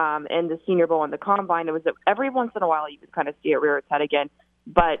that in the Senior Bowl and the Combine. It was that every once in a while you could kind of see it rear its head again.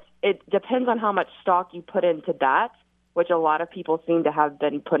 But it depends on how much stock you put into that, which a lot of people seem to have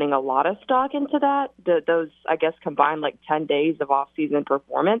been putting a lot of stock into that, those, I guess, combined like 10 days of off-season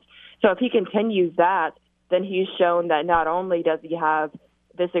performance. So if he continues that, then he's shown that not only does he have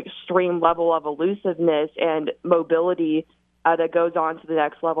this extreme level of elusiveness and mobility that goes on to the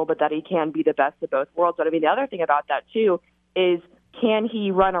next level, but that he can be the best of both worlds. But I mean, the other thing about that, too, is can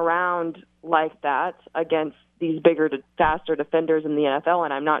he run around like that against these bigger, faster defenders in the NFL?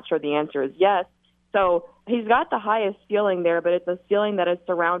 And I'm not sure the answer is yes. So he's got the highest ceiling there, but it's a ceiling that is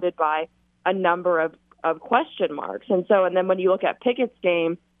surrounded by a number of question marks. And then when you look at Pickett's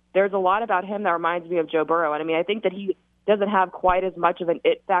game, there's a lot about him that reminds me of Joe Burrow. And I mean, I think that he doesn't have quite as much of an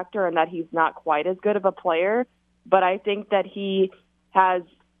it factor and that he's not quite as good of a player. But I think that he's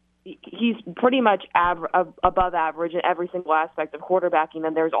pretty much above average in every single aspect of quarterbacking.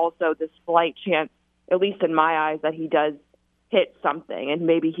 And there's also this slight chance, at least in my eyes, that he does hit something, and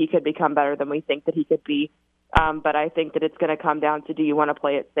maybe he could become better than we think that he could be But I think that it's going to come down to, do you want to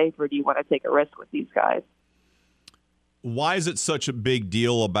play it safe or do you want to take a risk with these guys? Why is it such a big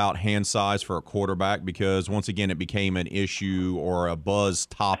deal about hand size for a quarterback? Because, once again, it became an issue or a buzz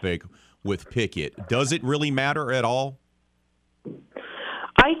topic with Pickett. Does it really matter at all?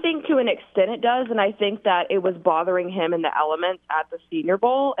 I think to an extent it does, and I think that it was bothering him in the elements at the Senior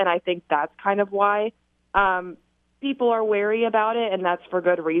Bowl, and I think that's kind of why people are wary about it, and that's for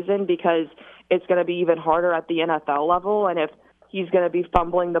good reason, because it's going to be even harder at the NFL level, and if he's going to be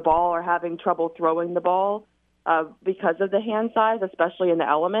fumbling the ball or having trouble throwing the ball because of the hand size, especially in the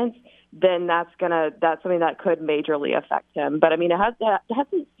elements, then that's something that could majorly affect him. But, I mean, it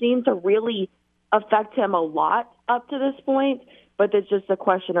hasn't seemed to really affect him a lot up to this point, but it's just a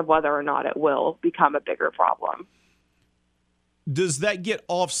question of whether or not it will become a bigger problem. Does that get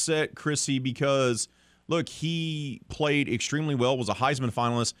offset, Chrissy, because, look, he played extremely well, was a Heisman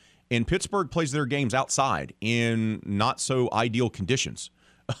finalist, and Pittsburgh plays their games outside in not-so-ideal conditions.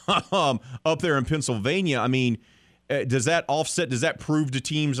 Up there in Pennsylvania, I mean, does that offset, does that prove to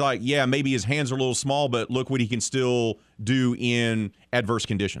teams like, yeah, maybe his hands are a little small, but look what he can still do in adverse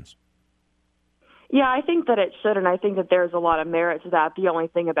conditions? Yeah, I think that it should, and I think that there's a lot of merit to that. The only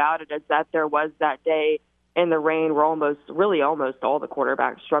thing about it is that there was that day in the rain where almost all the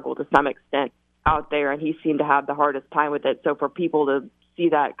quarterbacks struggled to some extent out there, and he seemed to have the hardest time with it. So for people to see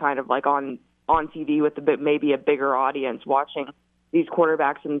that kind of like on TV with maybe a bigger audience watching these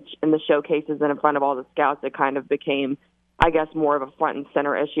quarterbacks in the showcases and in front of all the scouts, it kind of became, I guess, more of a front and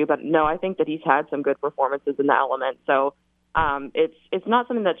center issue. But no, I think that he's had some good performances in the element. So it's not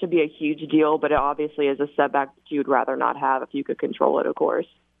something that should be a huge deal, but it obviously is a setback that you'd rather not have if you could control it, of course.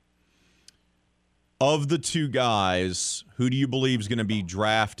 Of the two guys, who do you believe is going to be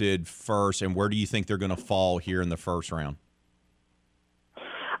drafted first, and where do you think they're going to fall here in the first round?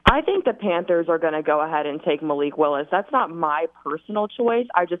 I think the Panthers are going to go ahead and take Malik Willis. That's not my personal choice.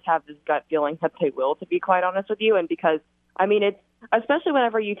 I just have this gut feeling that they will, to be quite honest with you. And because, I mean, it's especially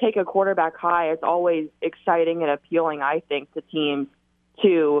whenever you take a quarterback high, it's always exciting and appealing, I think, to teams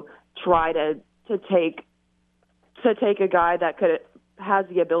to try to take a guy that has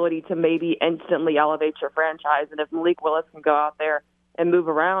the ability to maybe instantly elevate your franchise. And if Malik Willis can go out there and move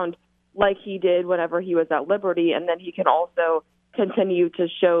around like he did whenever he was at Liberty, and then he can also continue to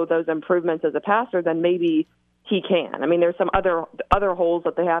show those improvements as a passer, then maybe he can. I mean, there's some other holes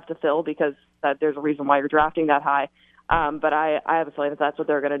that they have to fill because there's a reason why you're drafting that high. But I have a feeling that that's what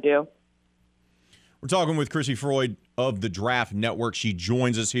they're going to do. We're talking with Chrissy Freud of the Draft Network. She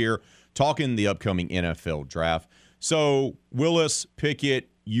joins us here talking the upcoming NFL draft. So Willis, Pickett,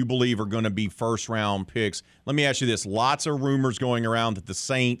 you believe are going to be first-round picks. Let me ask you this. Lots of rumors going around that the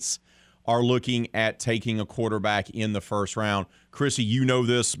Saints are looking at taking a quarterback in the first round. Chrissy, you know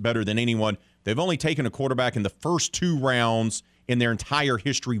this better than anyone. They've only taken a quarterback in the first two rounds in their entire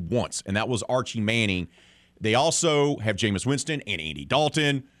history once, and that was Archie Manning. They also have Jameis Winston and Andy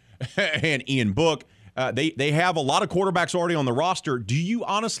Dalton and Ian Book. They have a lot of quarterbacks already on the roster. Do you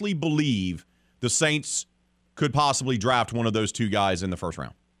honestly believe the Saints could possibly draft one of those two guys in the first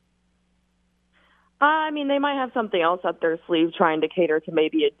round? I mean, they might have something else up their sleeve trying to cater to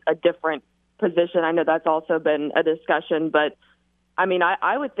maybe a different position. I know that's also been a discussion, but I mean,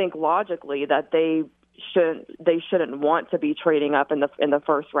 I would think logically that they shouldn't want to be trading up in the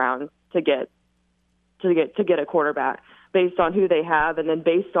first round to get a quarterback based on who they have, and then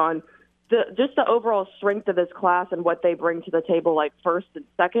based on just the overall strength of this class and what they bring to the table, like first and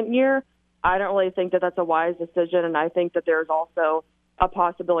second year. I don't really think that that's a wise decision, and I think that there's also a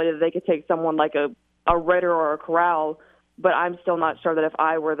possibility that they could take someone like a Ritter or a Corral, but I'm still not sure that if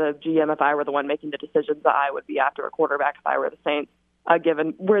I were the GM, if I were the one making the decisions, that I would be after a quarterback if I were the Saints,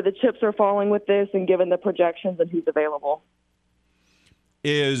 given where the chips are falling with this and given the projections and who's available.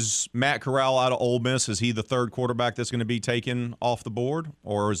 Is Matt Corral out of Ole Miss? Is he the third quarterback that's going to be taken off the board,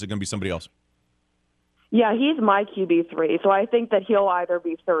 or is it going to be somebody else? Yeah, he's my QB3, so I think that he'll either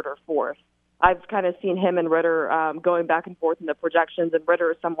be third or fourth. I've kind of seen him and Ritter going back and forth in the projections, and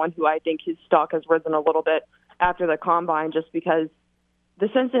Ritter is someone who I think his stock has risen a little bit after the combine just because the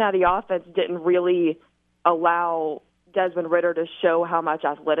Cincinnati offense didn't really allow Desmond Ritter to show how much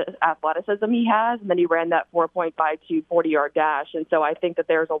athleticism he has, and then he ran that 4.52 40-yard dash. And so I think that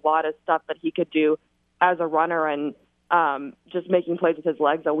there's a lot of stuff that he could do as a runner and just making plays with his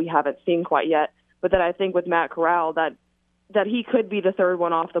legs that we haven't seen quite yet. But then I think with Matt Corral that he could be the third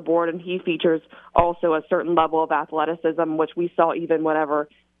one off the board, and he features also a certain level of athleticism, which we saw even whenever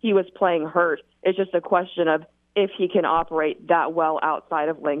he was playing hurt. It's just a question of if he can operate that well outside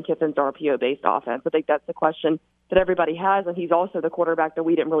of Lane Kiffin's RPO-based offense. I think that's the question that everybody has, and he's also the quarterback that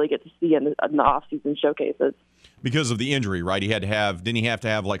we didn't really get to see in the off-season showcases. Because of the injury, right? Didn't he have to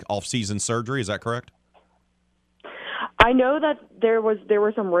have like off-season surgery? Is that correct? I know that there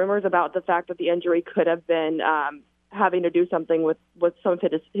were some rumors about the fact that the injury could have been having to do something with some of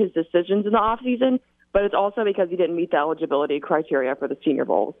his decisions in the off-season, but it's also because he didn't meet the eligibility criteria for the Senior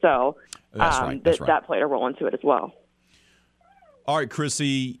Bowl. So that played a role into it as well. All right,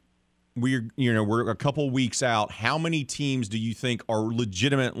 Chrissy, we're a couple weeks out. How many teams do you think are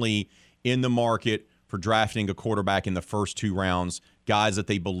legitimately in the market for drafting a quarterback in the first 2 rounds, guys that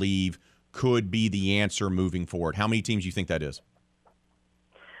they believe could be the answer moving forward? How many teams do you think that is?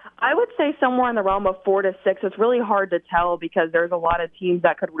 I would say somewhere in the realm of 4 to 6. It's really hard to tell because there's a lot of teams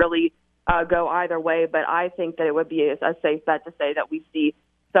that could really go either way, but I think that it would be a safe bet to say that we see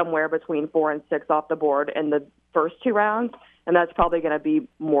somewhere between 4 and 6 off the board in the first 2 rounds, and that's probably going to be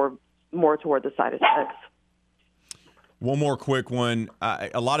more toward the side of 6. One more quick one.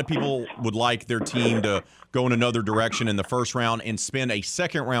 A lot of people would like their team to go in another direction in the first round and spend a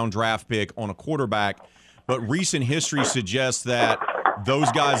second-round draft pick on a quarterback, but recent history suggests that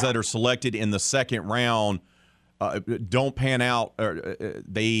those guys that are selected in the second round don't pan out.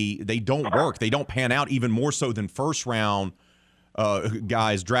 They don't work. They don't pan out even more so than first-round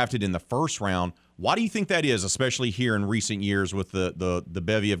guys drafted in the first round. Why do you think that is, especially here in recent years with the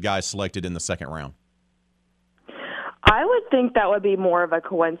bevy of guys selected in the second round? I would think that would be more of a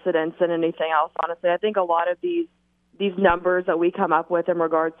coincidence than anything else, honestly. I think a lot of these numbers that we come up with in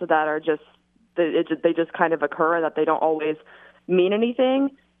regards to that are just they just kind of occur, that they don't always mean anything.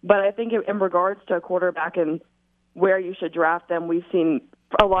 But I think in regards to a quarterback and where you should draft them, we've seen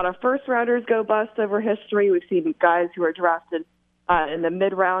a lot of first-rounders go bust over history. We've seen guys who are drafted in the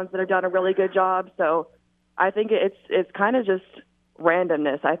mid-rounds that have done a really good job. So I think it's kind of just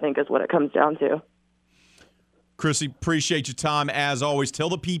randomness, I think, is what it comes down to. Chrissy, appreciate your time as always. Tell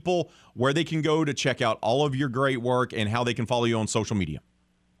the people where they can go to check out all of your great work and how they can follow you on social media.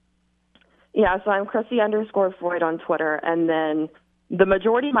 Yeah, so I'm Chrissy_Floyd on Twitter, and then the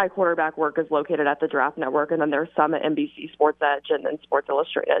majority of my quarterback work is located at the Draft Network, and then there's some at NBC Sports Edge and then Sports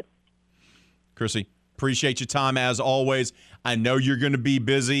Illustrated. Chrissy, appreciate your time as always. I know you're going to be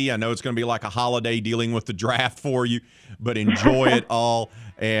busy. I know it's going to be like a holiday dealing with the draft for you, but enjoy it all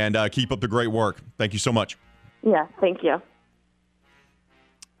and keep up the great work. Thank you so much. Yeah, thank you.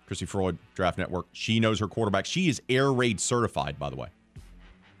 Chrissy Floyd, Draft Network. She knows her quarterback. She is Air Raid certified, by the way.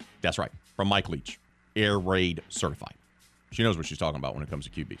 That's right, from Mike Leach. Air Raid certified. She knows what she's talking about when it comes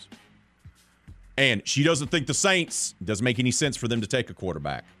to QBs. And she doesn't think the Saints, it doesn't make any sense for them to take a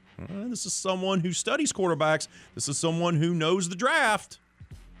quarterback. This is someone who studies quarterbacks. This is someone who knows the draft.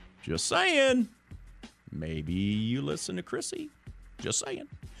 Just saying. Maybe you listen to Chrissy. Just saying.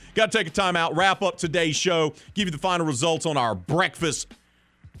 Got to take a time out, wrap up today's show, give you the final results on our breakfast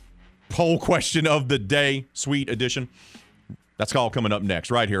poll question of the day, sweet edition. That's all coming up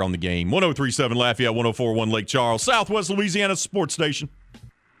next, right here on The Game. 103.7 Lafayette, 104.1 Lake Charles, Southwest Louisiana Sports Station.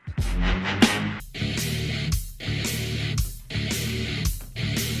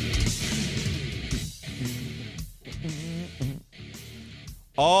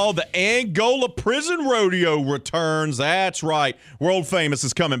 Oh, the Angola Prison Rodeo returns. That's right. World Famous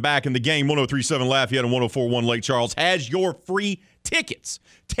is coming back in The Game. 103.7 Lafayette and 104.1 Lake Charles has your free tickets.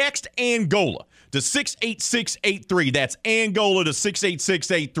 Text Angola to 68683. That's Angola to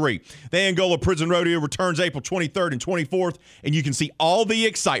 68683. The Angola Prison Rodeo returns April 23rd and 24th, and you can see all the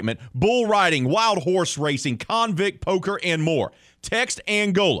excitement, bull riding, wild horse racing, convict poker, and more. Text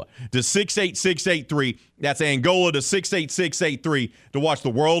Angola to 68683. That's Angola to 68683 to watch the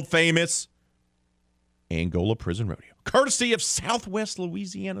world-famous Angola Prison Rodeo, courtesy of Southwest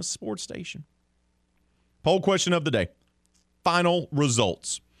Louisiana Sports Station. Poll question of the day. Final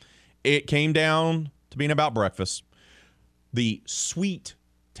results. It came down to being about breakfast. The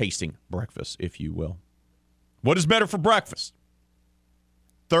sweet-tasting breakfast, if you will. What is better for breakfast?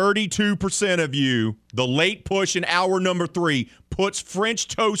 32% of you, the late push in hour number 3, puts French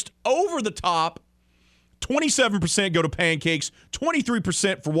toast over the top. 27% go to pancakes,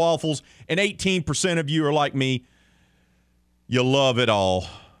 23% for waffles, and 18% of you are like me. You love it all.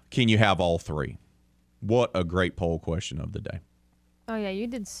 Can you have all 3? What a great poll question of the day. Oh, yeah, you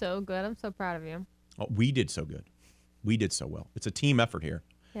did so good. I'm so proud of you. Oh, we did so good. We did so well. It's a team effort here.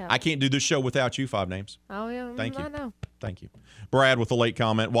 Yeah. I can't do this show without you, 5 names. Oh, yeah. Thank you. I know. Thank you. Brad with a late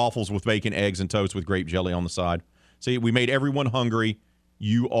comment. Waffles with bacon, eggs, and toast with grape jelly on the side. See, we made everyone hungry.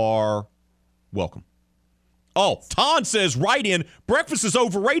 You are welcome. Oh, Ton says right in, breakfast is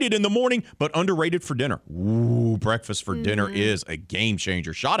overrated in the morning, but underrated for dinner. Ooh, breakfast for dinner is a game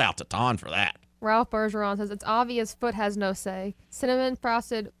changer. Shout out to Ton for that. Ralph Bergeron says, it's obvious Foot has no say. Cinnamon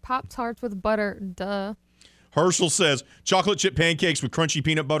frosted Pop-Tarts with butter, duh. Herschel says, chocolate chip pancakes with crunchy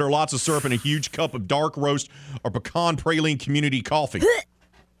peanut butter, lots of syrup, and a huge cup of dark roast or pecan praline community coffee.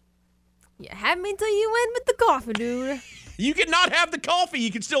 You had me till you went with the coffee, dude. You can not have the coffee.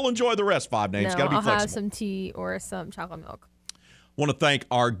 You can still enjoy the rest. 5 names. No, Got to be I'll flexible. have some tea or some chocolate milk. Want to thank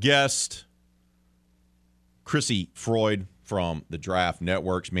our guest, Chrissy Freud from the Draft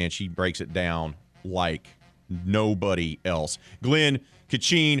Networks. Man, she breaks it down like nobody else. Glenn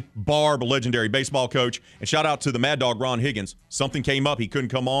Kachin, Barb, a legendary baseball coach. And shout out to the Mad Dog, Ron Higgins. Something came up. He couldn't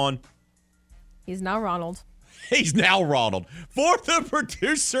come on. He's now Ronald. He's now Ronald. For the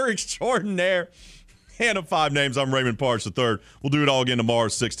producer extraordinaire and of 5 names, I'm Raymond Parks III. We'll do it all again tomorrow,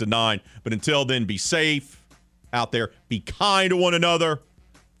 6 to 9. But until then, be safe out there. Be kind to one another.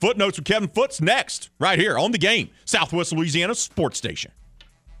 Footnotes with Kevin Foot's next, right here on The Game, Southwest Louisiana Sports Station.